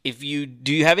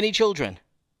 do you have any children?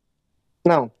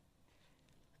 No.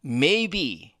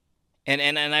 Maybe.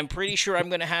 And I'm pretty sure I'm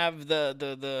going to have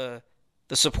the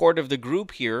support of the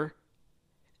group here,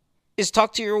 is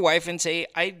talk to your wife and say,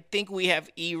 I think we have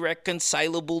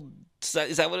irreconcilable,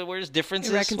 is that what the word is?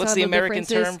 Differences? What's the American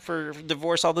term for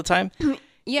divorce all the time?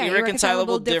 Yeah,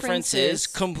 irreconcilable differences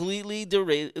completely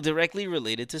directly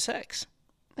related to sex.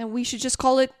 And we should just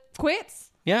call it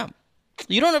quits. Yeah.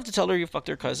 You don't have to tell her you fucked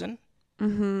her cousin.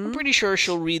 Mm-hmm. I'm pretty sure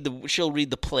she'll read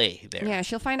the play there. Yeah,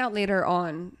 she'll find out later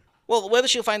on. Well, whether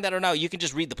she'll find that or not, you can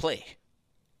just read the play.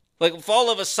 Like, if all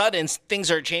of a sudden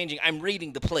things are changing, I'm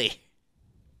reading the play.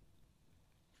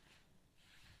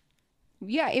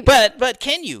 Yeah. But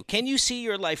can you see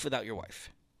your life without your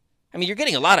wife? I mean, you're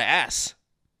getting a lot of ass.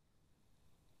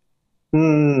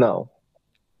 No.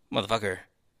 Motherfucker.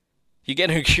 You're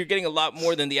getting a lot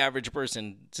more than the average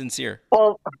person, sincere.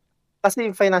 Well,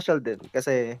 kasi financial din.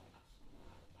 Kasi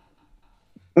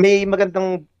may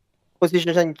magandang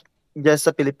position siya dyan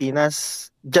sa Pilipinas.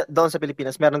 Doon sa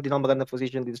Pilipinas, meron din akong magandang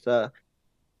position dito sa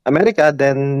Amerika.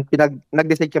 Then,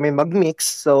 nag-decide kami mag-mix.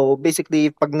 So, basically,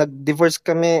 pag nag-divorce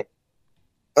kami,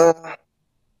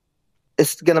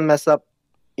 it's gonna mess up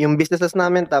yung businesses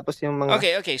namin, tapos yung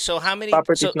mga Okay. So how many?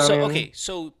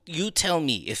 So you tell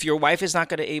me, if your wife is not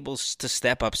gonna able to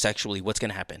step up sexually, what's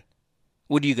gonna happen?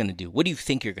 What are you gonna do? What do you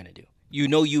think you're gonna do? You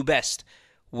know you best.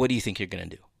 what do you think you're going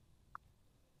to do?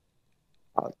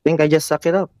 I think I just suck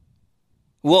it up.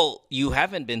 Well, you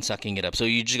haven't been sucking it up, so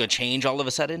you're just going to change all of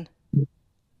a sudden?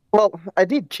 Well, I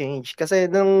did change. Kasi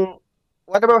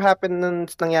whatever happened nung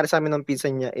nangyari sa amin ng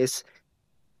pinsan niya is,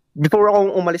 before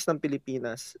akong umalis ng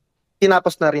Pilipinas,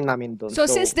 tinapos na rin namin doon. So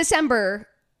since December,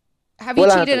 have you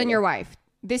cheated on your wife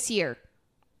this year?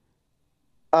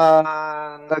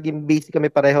 Naging busy kami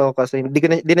pareho kasi di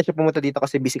na siya pumunta dito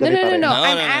kasi busy kami pareho. No.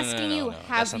 I'm asking you,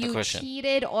 have you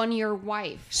cheated on your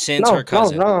wife? Since her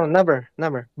cousin? No, never.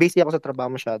 Busy ako sa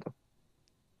trabaho masyado.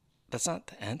 That's not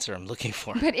the answer I'm looking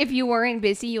for. But if you weren't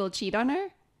busy, you'll cheat on her?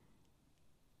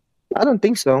 I don't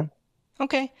think so.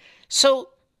 Okay. So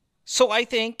I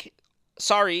think,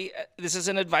 sorry, this is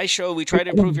an advice show. We try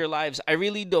to improve your lives. I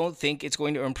really don't think it's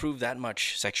going to improve that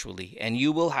much sexually. And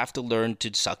you will have to learn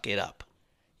to suck it up.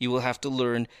 You will have to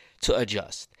learn to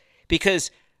adjust.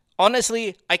 Because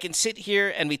honestly, I can sit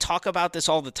here and we talk about this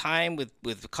all the time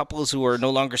with couples who are no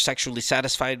longer sexually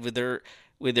satisfied with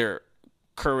their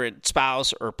current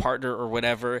spouse or partner or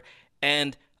whatever.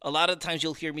 And a lot of times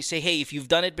you'll hear me say, hey, if you've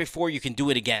done it before, you can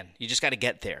do it again. You just got to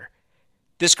get there.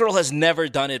 This girl has never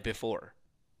done it before.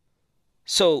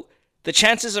 So the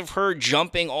chances of her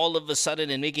jumping all of a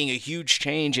sudden and making a huge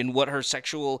change in what her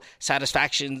sexual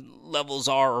satisfaction levels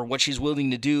are or what she's willing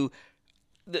to do,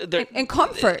 and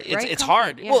comfort, it's, right? It's comfort,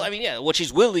 hard. Yeah. Well, I mean, yeah, what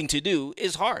she's willing to do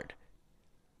is hard.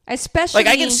 Especially,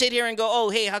 like I can sit here and go, oh,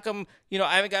 hey, how come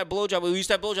I haven't got a blowjob? We used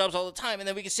to have blowjobs all the time, and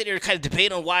then we can sit here and kind of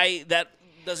debate on why that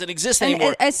doesn't exist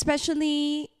anymore. And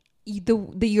especially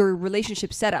your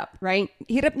relationship setup, right?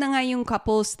 Hirap na nga yung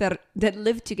couples that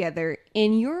live together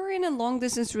and you're in a long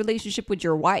distance relationship with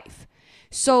your wife.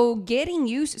 So getting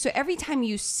used, so every time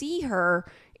you see her,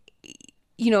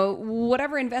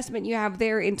 whatever investment you have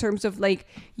there in terms of like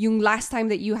yung last time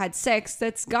that you had sex,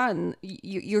 that's gone.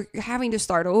 You're having to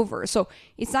start over. So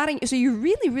it's not, so you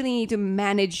really, really need to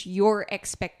manage your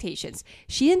expectations.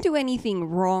 She didn't do anything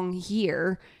wrong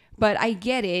here, but I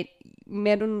get it.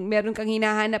 Meron kang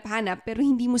hinahanap-hanap pero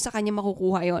hindi mo sa kanya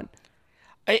makukuha yon.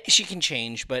 She can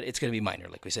change, but it's going to be minor,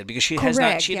 like we said, because she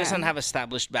doesn't have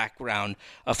established background,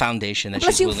 a foundation that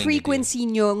plus she's willing to do. Plus yung frequency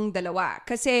nyong dalawa.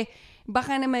 Kasi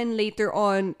baka naman later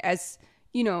on as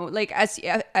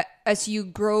as you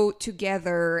grow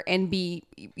together and be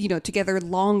together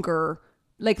longer,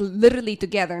 like literally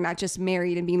together, not just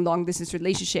married and being long distance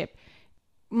relationship,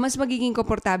 mas magiging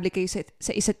komportable kayo sa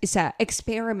isa't isa,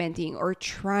 experimenting or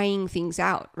trying things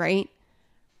out, right?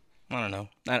 I don't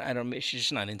know. I don't. She's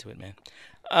just not into it, man.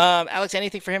 Alex,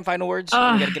 anything for him? Final words?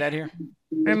 We gotta get out of here.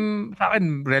 Sa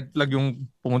akin, red flag yung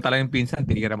pumunta lang yung pinsan,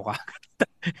 tinigiran mo kagad.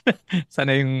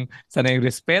 sana yung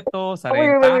respeto, sana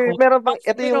yung tako.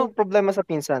 Ito yung problema sa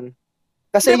pinsan.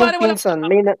 Kasi yung pinsan,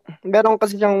 meron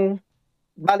kasi siyang,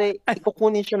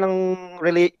 ikukunin siya ng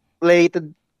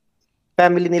related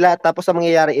family nila, tapos ang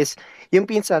mangyayari is, yung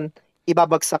pinsan,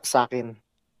 ibabagsak sa akin.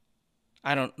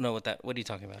 I don't know what are you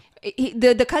talking about?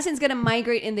 The cousin's gonna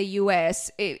migrate in the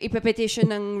US,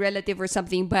 ipepetition ng relative or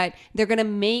something, but they're gonna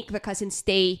make the cousin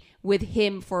stay with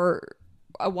him for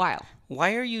a while.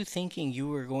 Why are you thinking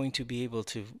you are going to be able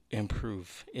to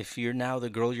improve if you're now the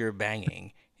girl you're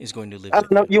banging is going to live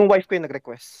with you? Yung wife ko yung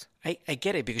nag-request. I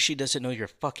get it, because she doesn't know you're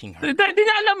fucking her. Hindi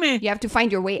niya alam eh. You have to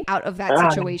find your way out of that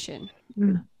situation.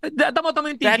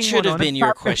 That should have been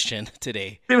your question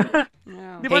today.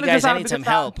 No. Hey guys, I need some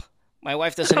help. My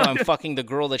wife doesn't know I'm fucking the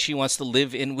girl that she wants to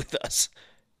live in with us.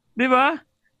 Di ba?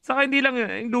 Saka hindi lang,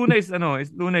 Luna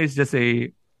is just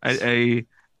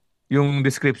yung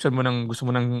description mo ng gusto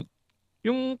mo ng,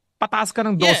 yung pataas ka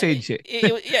ng dosage eh.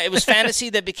 It was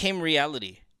fantasy that became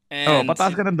reality. And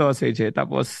pataas ka ng dosage eh.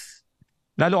 Tapos,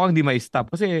 lalo kang di ma-stop.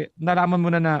 Kasi nalaman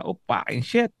mo na fucking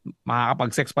shit,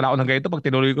 makakapag-sex pala ako ng ganito pag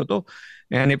tinuloy ko to.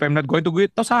 And if I'm not going to do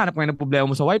it, tapos hanap ngayon ng problema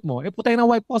mo sa wife mo. Putay na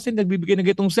wife ko kasi nagbibigay ng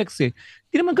ganitong sex eh.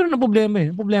 Hindi naman ganoon ang problema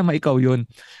eh. Problema ikaw yun.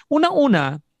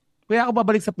 Unang-una, kaya ako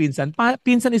babalik sa pinsan,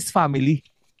 pinsan is family.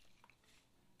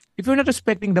 If you're not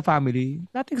respecting the family,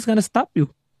 nothing's gonna stop you.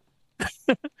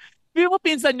 Hindi mo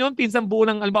pinsan yun, pinsan buo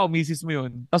ng misis mo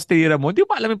yun. Tapos tira mo, hindi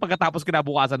mo pa alam yung pagkatapos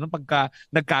kinabukasan nun, pagka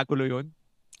nagkagulo yun.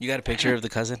 You got a picture of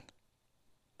the cousin?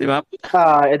 Diba?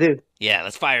 I do. Yeah,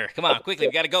 let's fire. Come on,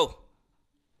 quickly, we gotta go.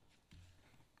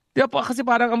 Diba po, kasi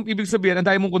parang ang ibig sabihin, ang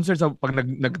dahil mong concern sa pag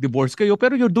nag-divorce kayo,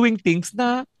 pero you're doing things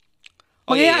na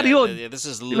mangyayari yun. Yeah, this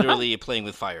is literally playing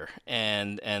with fire,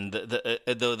 and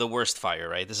the worst fire,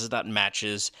 right? This is not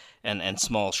matches and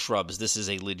small shrubs. This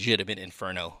is a legitimate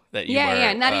inferno that you are.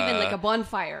 Yeah, not even like a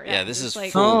bonfire. Yeah, this is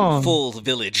like full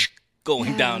village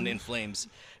going down in flames.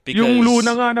 Because... Yung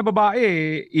Luna nga na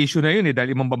babae, issue na yun eh,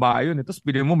 dahil imang babae yun. Tapos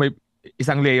bilhin mo, may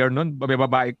isang layer nun,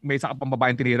 may isa ka pang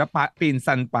babaeng tinira,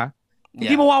 pinsan pa.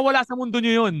 Hindi mawawala sa mundo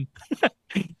nyo yun.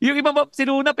 Yung iba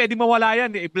sinuna, pwede mawala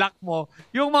yan. I-block mo.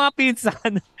 Yung mga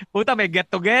pinsan, puta, may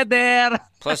get together.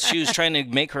 Plus, she was trying to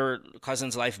make her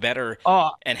cousin's life better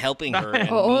and helping her and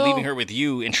leaving her with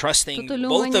you and trusting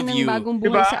both of you. Bagong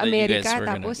buhay sa Amerika,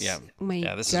 tapos,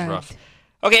 this is rough.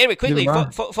 Okay, anyway, quickly,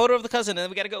 photo of the cousin and then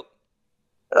we gotta go.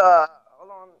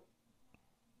 Hold on.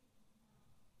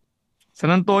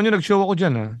 San Antonio, nag-show ako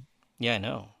dyan, ha? Yeah, I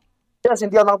know. Yes,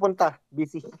 hindi ako nakapunta.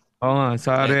 Busy. Oo nga,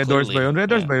 sa Red Doors ba yun? Red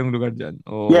Doors ba yung lugar dyan?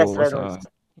 Yes, Red Doors.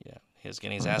 Yeah, he was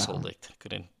getting his asshole licked.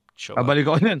 Couldn't show Abalik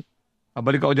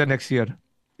ako dyan next year.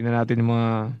 Tingnan natin yung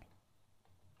mga...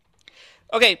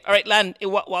 Okay, all right, Lan,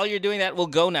 while you're doing that, we'll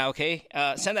go now, okay?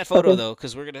 Send that photo, though,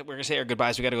 because we're gonna say our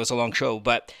goodbyes. We got to go. It's a long show.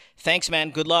 But thanks, man.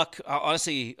 Good luck.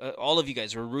 Honestly, all of you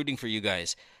guys, we're rooting for you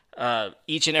guys.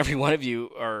 Each and every one of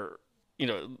you are,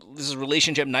 this is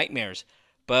relationship nightmares.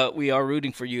 But we are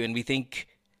rooting for you, and we think,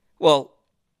 well...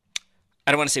 I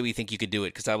don't want to say we think you could do it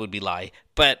because that would be lie,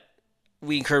 but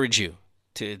we encourage you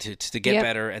to get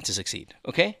better and to succeed.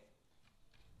 Okay?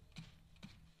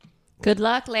 Good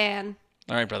luck, Lan.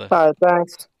 All right, brother. Bye,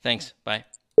 thanks. Thanks. Bye.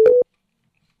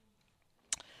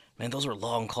 Man, those were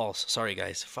long calls. Sorry,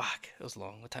 guys. Fuck, that was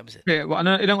long. What time is it? Okay,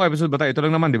 ilang episode ba tayo? Ito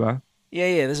lang naman, di ba?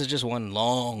 Yeah. This is just one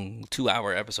long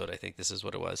 2-hour episode. I think this is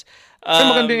what it was.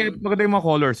 Maganda yung mga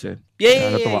callers eh.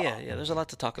 Yeah. There's a lot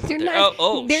to talk about there.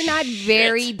 They're not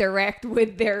very direct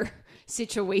with their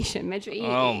situation.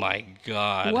 Oh my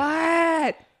God.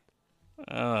 What?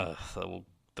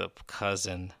 The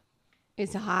cousin.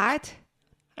 Is hot?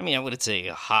 I mean, I wouldn't say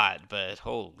hot, but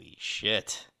holy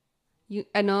shit.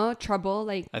 Trouble,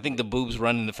 like... I think the boobs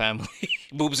run in the family.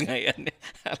 Boobs nga yan.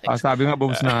 Sabi nga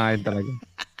boobs na yan talaga.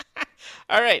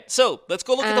 All right, so let's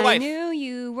go look at the wife. I knew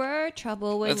you were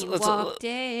trouble when you walked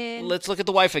in. Let's look at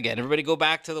the wife again. Everybody go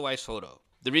back to the wife's photo.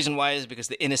 The reason why is because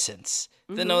the innocence.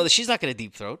 Mm-hmm. No, she's not going to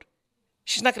deep throat.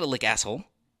 She's not going to lick asshole.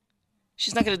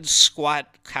 She's not going to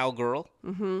squat cowgirl.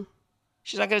 Mm-hmm.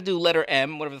 She's not going to do letter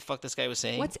M, whatever the fuck this guy was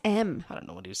saying. What's M? I don't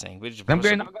know what he was saying.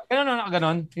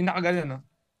 Nakaganon. Yung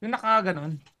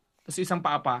nakaganon. Tapos isang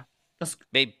papa.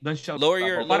 Babe, lower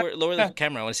the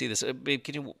camera. I want to see this. Babe,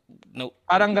 can you... No.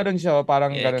 Parang ganon siya.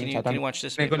 Can you watch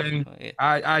this?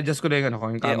 Adjust ko lang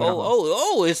yung camera.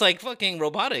 Oh, it's like fucking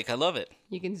robotic. I love it.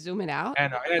 You can zoom it out?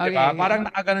 Okay. Parang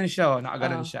nakaganon siya.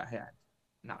 Yan.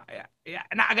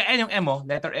 Ayan yung M,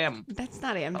 letter M. That's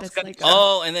not M. That's like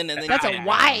and then that's a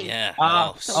Y. Yeah.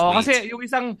 Kasi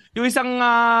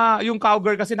yung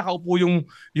cowgirl kasi nakaupo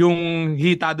yung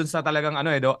hita dun sa talagang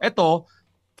ito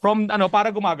from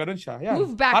para gumagano'n siya. Yan.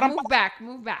 Move back.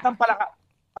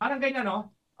 Parang ganyan,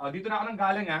 no? Dito na ako nang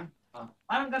galing, ha?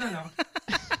 Parang gano'n, no?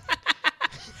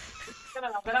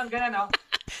 Ganun, no?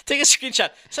 Take a screenshot.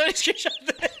 Somebody screenshot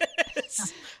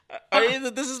this.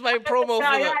 This is my promo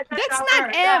for the... That's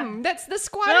not M. That's the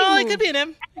squatting No, move. it could be an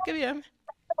M. M.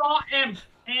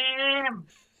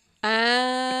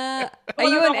 Are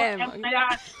you an M?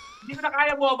 Hindi ko na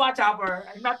kaya mo ba, Chopper?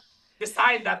 I'm not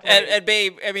decide that way. And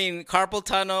babe, I mean, carpal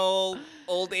tunnel,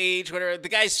 old age, whatever. The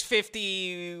guy's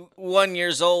 51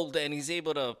 years old and he's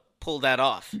able to pull that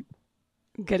off.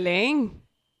 Galing,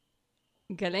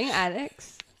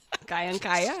 Alex.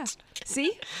 Kayang-kaya.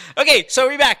 See? Okay, so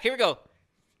we're back. Here we go.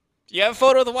 You have a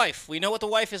photo of the wife. We know what the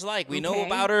wife is like. We know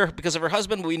about her because of her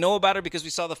husband. We know about her because we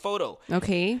saw the photo.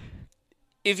 Okay.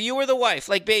 If you were the wife,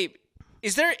 like, babe,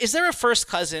 is there a first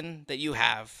cousin that you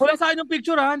have? Wala sa akin yung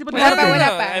picture, ha? Hindi pa wala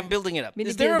pa. I'm building it up.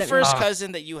 Is there a first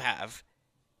cousin that you have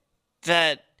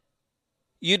that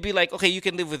you'd be like, okay, you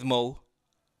can live with Mo,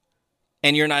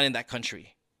 and you're not in that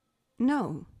country?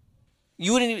 No.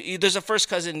 You wouldn't. There's a first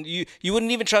cousin. You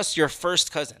wouldn't even trust your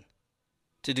first cousin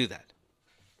to do that.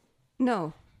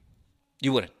 No.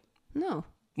 You wouldn't. No.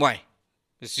 Why?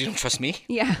 Because you don't trust me.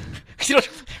 Yeah. You don't.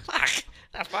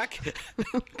 Fuck.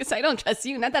 Because I don't trust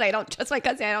you. Not that I don't trust my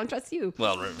cousin. I don't trust you.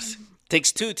 Well, Rivers.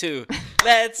 Takes two to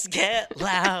let's get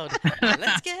loud.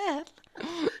 Let's get.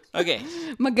 Okay.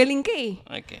 Magaling ka eh.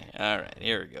 Okay. All right.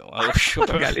 Here we go.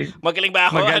 Magaling ba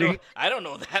ako? Magaling. I don't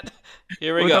know that.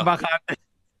 Here we go.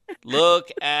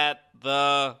 Look at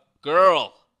the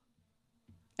girl.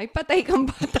 Ay, patay kang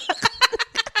bata.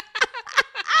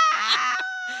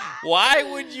 Why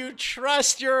would you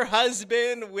trust your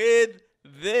husband with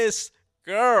this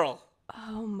girl?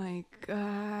 Oh my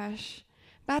gosh.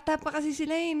 Bata pa kasi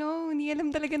sila eh, no? Hindi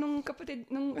alam talaga nung kapatid,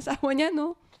 nung asawa niya,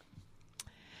 no?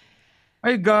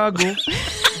 Ay, gago.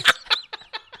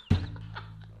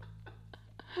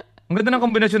 Ang ganda ng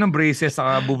kombinasyon ng braces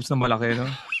sa boobs na malaki, no?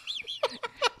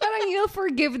 Parang you'll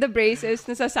forgive the braces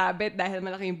na sasabit dahil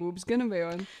malaking boobs? Ganun ba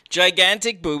yun?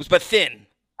 Gigantic boobs, but thin.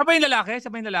 Sabay yung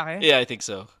lalaki? Yeah, I think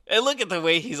so. And look at the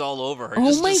way he's all over her. Oh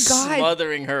just, my just God.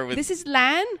 smothering her with... This is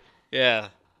Lan? Yeah.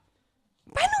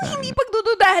 Paano hindi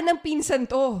pagdududahan ng pinsan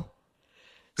to?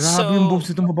 Grabe yung boobs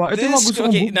itong babae. Ito yung mga gusto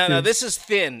kong boobs. No, this is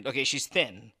thin. Okay, she's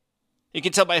thin. You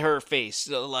can tell by her face.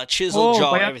 Chiseled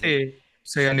jaw, everything.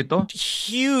 Saya nito.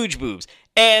 Huge boobs.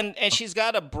 And she's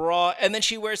got a bra, and then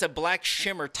she wears a black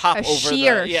shimmer top A over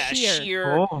sheer, the... Yeah, sheer.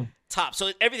 sheer top.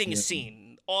 So everything is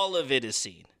seen. All of it is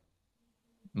seen.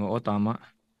 Oo, tama.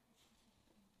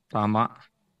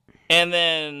 And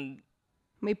then...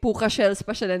 May puka shells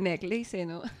pa siya na necklace, eh,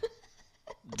 no?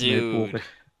 Dude.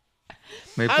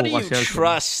 May How do you shells.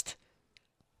 trust...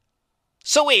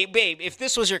 So wait, babe, if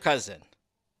this was your cousin,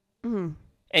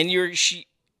 and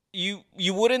you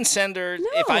wouldn't send her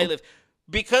if I live...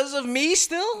 Because of me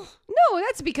still? No,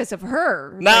 that's because of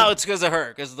her. No, it's because of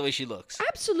her, because of the way she looks.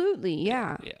 Absolutely,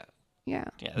 yeah. Yeah,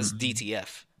 this is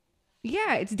DTF.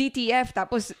 Yeah, it's DTF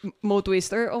tapos Mo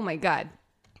Twister. Oh my God.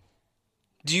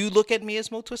 Do you look at me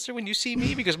as Mo Twister when you see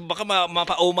me? Because baka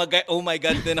oh my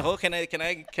God din ako. Can I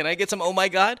get some oh my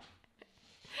God?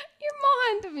 You're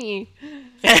Mohan to me.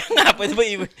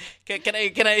 Can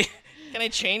I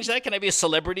change that? Can I be a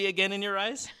celebrity again in your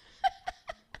eyes?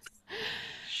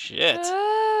 Shit.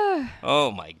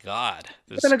 Oh my God.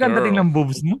 This talaga ang dating ng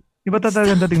boobs mo? Iba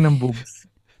talaga ang dating ng boobs?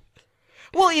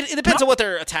 Well, it depends on what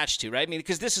they're attached to, right? I mean,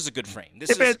 because this is a good frame.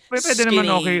 This is pwede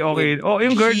naman okay. Oh,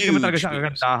 yung girl, hindi naman talaga siya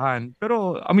kagandahan.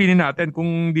 Pero aminin natin,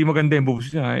 kung di maganda yung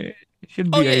boobs niya,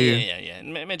 she'll be yeah.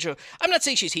 Medyo, I'm not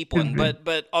saying she's hipon,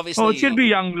 but obviously... Oh, she'll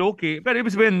be young, low-key. Pero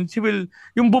ibig sabihin,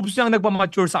 yung boobs niya ang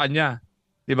nagpamature sa kanya.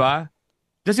 Di ba?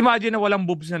 Just imagine na walang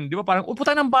boobs yan. Di ba? Parang,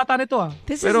 putang ng bata nito ah.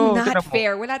 This is not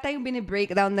fair. Wala tayong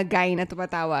binibreakdown na guy na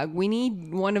tumatawag. We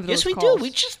need one of those calls. Yes, we calls. do. We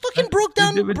just fucking broke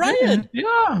down Brian.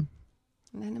 Yeah.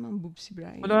 Wala namang boobs si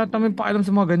Brian. Wala namin pakialam sa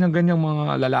mga ganyan-ganyang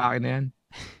mga lalaki na yan.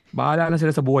 Bahala na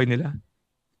sila sa buhay nila.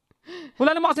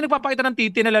 Wala naman kasi nagpapakita ng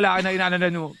titi na lalaki na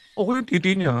inananan nyo. Okay yung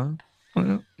titi niya.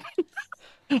 Doesn't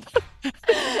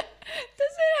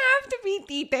have to be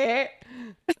tite.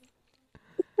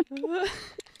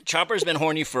 Chopper's been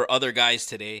horny for other guys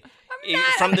today.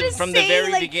 From the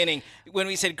very beginning, when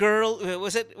we said "girl,"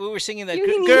 was it we were singing that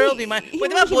 "girl be mine"? But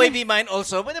the boy be mine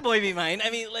also. But the boy be mine. I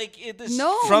mean, like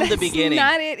from the beginning. No,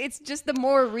 that's not it. It's just the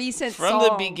more recent from song.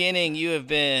 the beginning, you have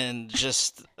been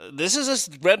just. This is a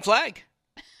red flag.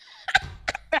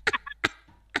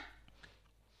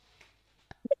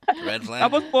 Red flag.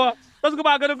 Tapos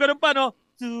gumagano pa, no?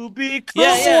 To become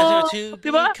to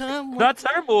diba? become That's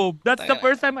her move. That's the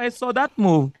first time I saw that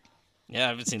move. Yeah, I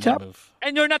haven't seen that move.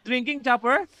 And you're not drinking,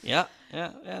 Chopper? Yeah.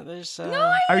 There's.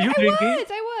 No, are you drinking?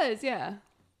 I was, yeah.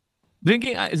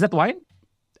 Drinking? Is that wine?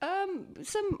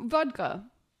 Some vodka.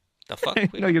 The fuck?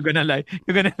 No, you're gonna lie.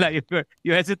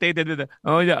 You hesitated with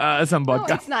some vodka.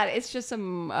 No, it's not. It's just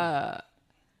some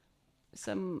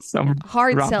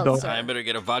hard seltzer. I better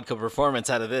get a vodka performance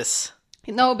out of this.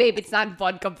 No, babe, it's not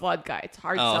vodka. It's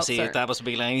hard seltzer. Tapos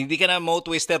biglang, hindi ka na Mo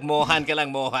Twister, Mohan ka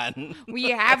lang, Mohan. We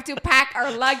have to pack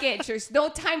our luggage. There's no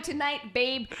time tonight,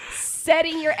 babe.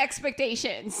 Setting your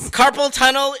expectations. Carpal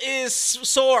tunnel is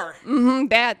sore.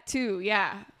 That too,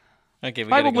 yeah. Okay, we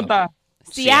gotta go.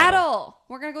 Seattle.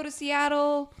 We're gonna go to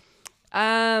Seattle.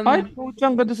 Ay,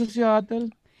 puchang ganda sa Seattle.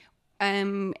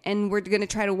 And we're gonna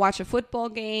try to watch a football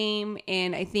game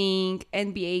and I think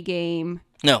NBA game.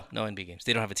 No NBA games.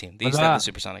 They don't have a team. They used to have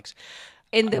the Supersonics.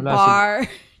 In the bar.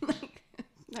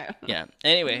 Yeah.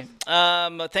 Anyway,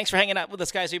 thanks for hanging out with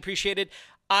us, guys. We appreciate it.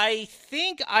 I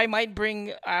think I might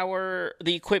bring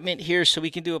the equipment here so we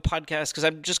can do a podcast because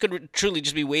I'm just going to truly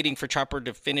just be waiting for Chopper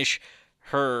to finish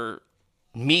her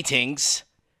meetings.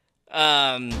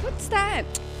 What's that?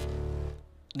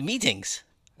 Meetings.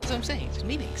 That's what I'm saying. It's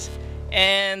meetings.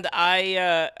 And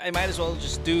I might as well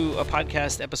just do a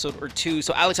podcast episode or two.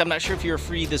 So, Alex, I'm not sure if you're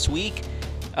free this week.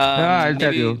 I'll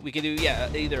tell you. We could do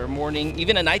either a morning,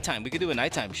 even a nighttime. We could do a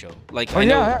nighttime show. Like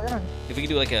if we could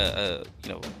do like a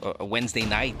Wednesday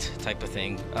night type of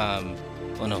thing.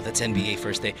 Oh no, that's NBA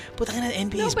first day. But the NBA is back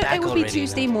already. No, but it would be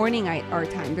Tuesday morning our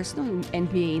time. There's no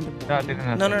NBA in the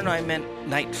morning. No. I meant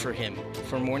night for him,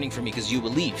 for morning for me, because you will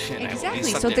leave. And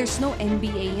exactly. So there's no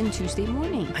NBA in Tuesday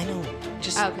morning. I know.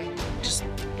 Just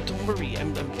don't worry.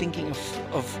 I'm thinking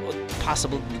of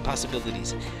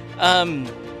possibilities.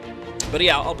 But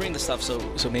yeah, I'll bring the stuff so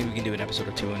maybe we can do an episode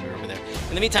or two when we're over there.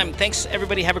 In the meantime, thanks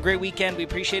everybody. Have a great weekend. We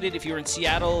appreciate it. If you're in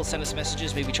Seattle, send us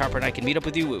messages. Maybe Chopper and I can meet up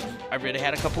with you. I've already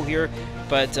had a couple here,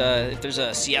 but if there's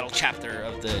a Seattle chapter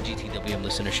of the GTWM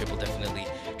listenership, we'll definitely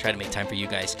try to make time for you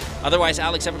guys. Otherwise,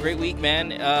 Alex, have a great week,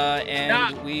 man.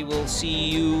 And we will see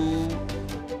you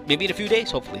maybe in a few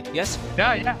days, hopefully. Yes?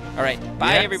 Yeah. All right.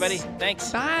 Bye, Yes. everybody.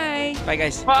 Thanks. Bye. Bye,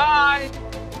 guys. Bye!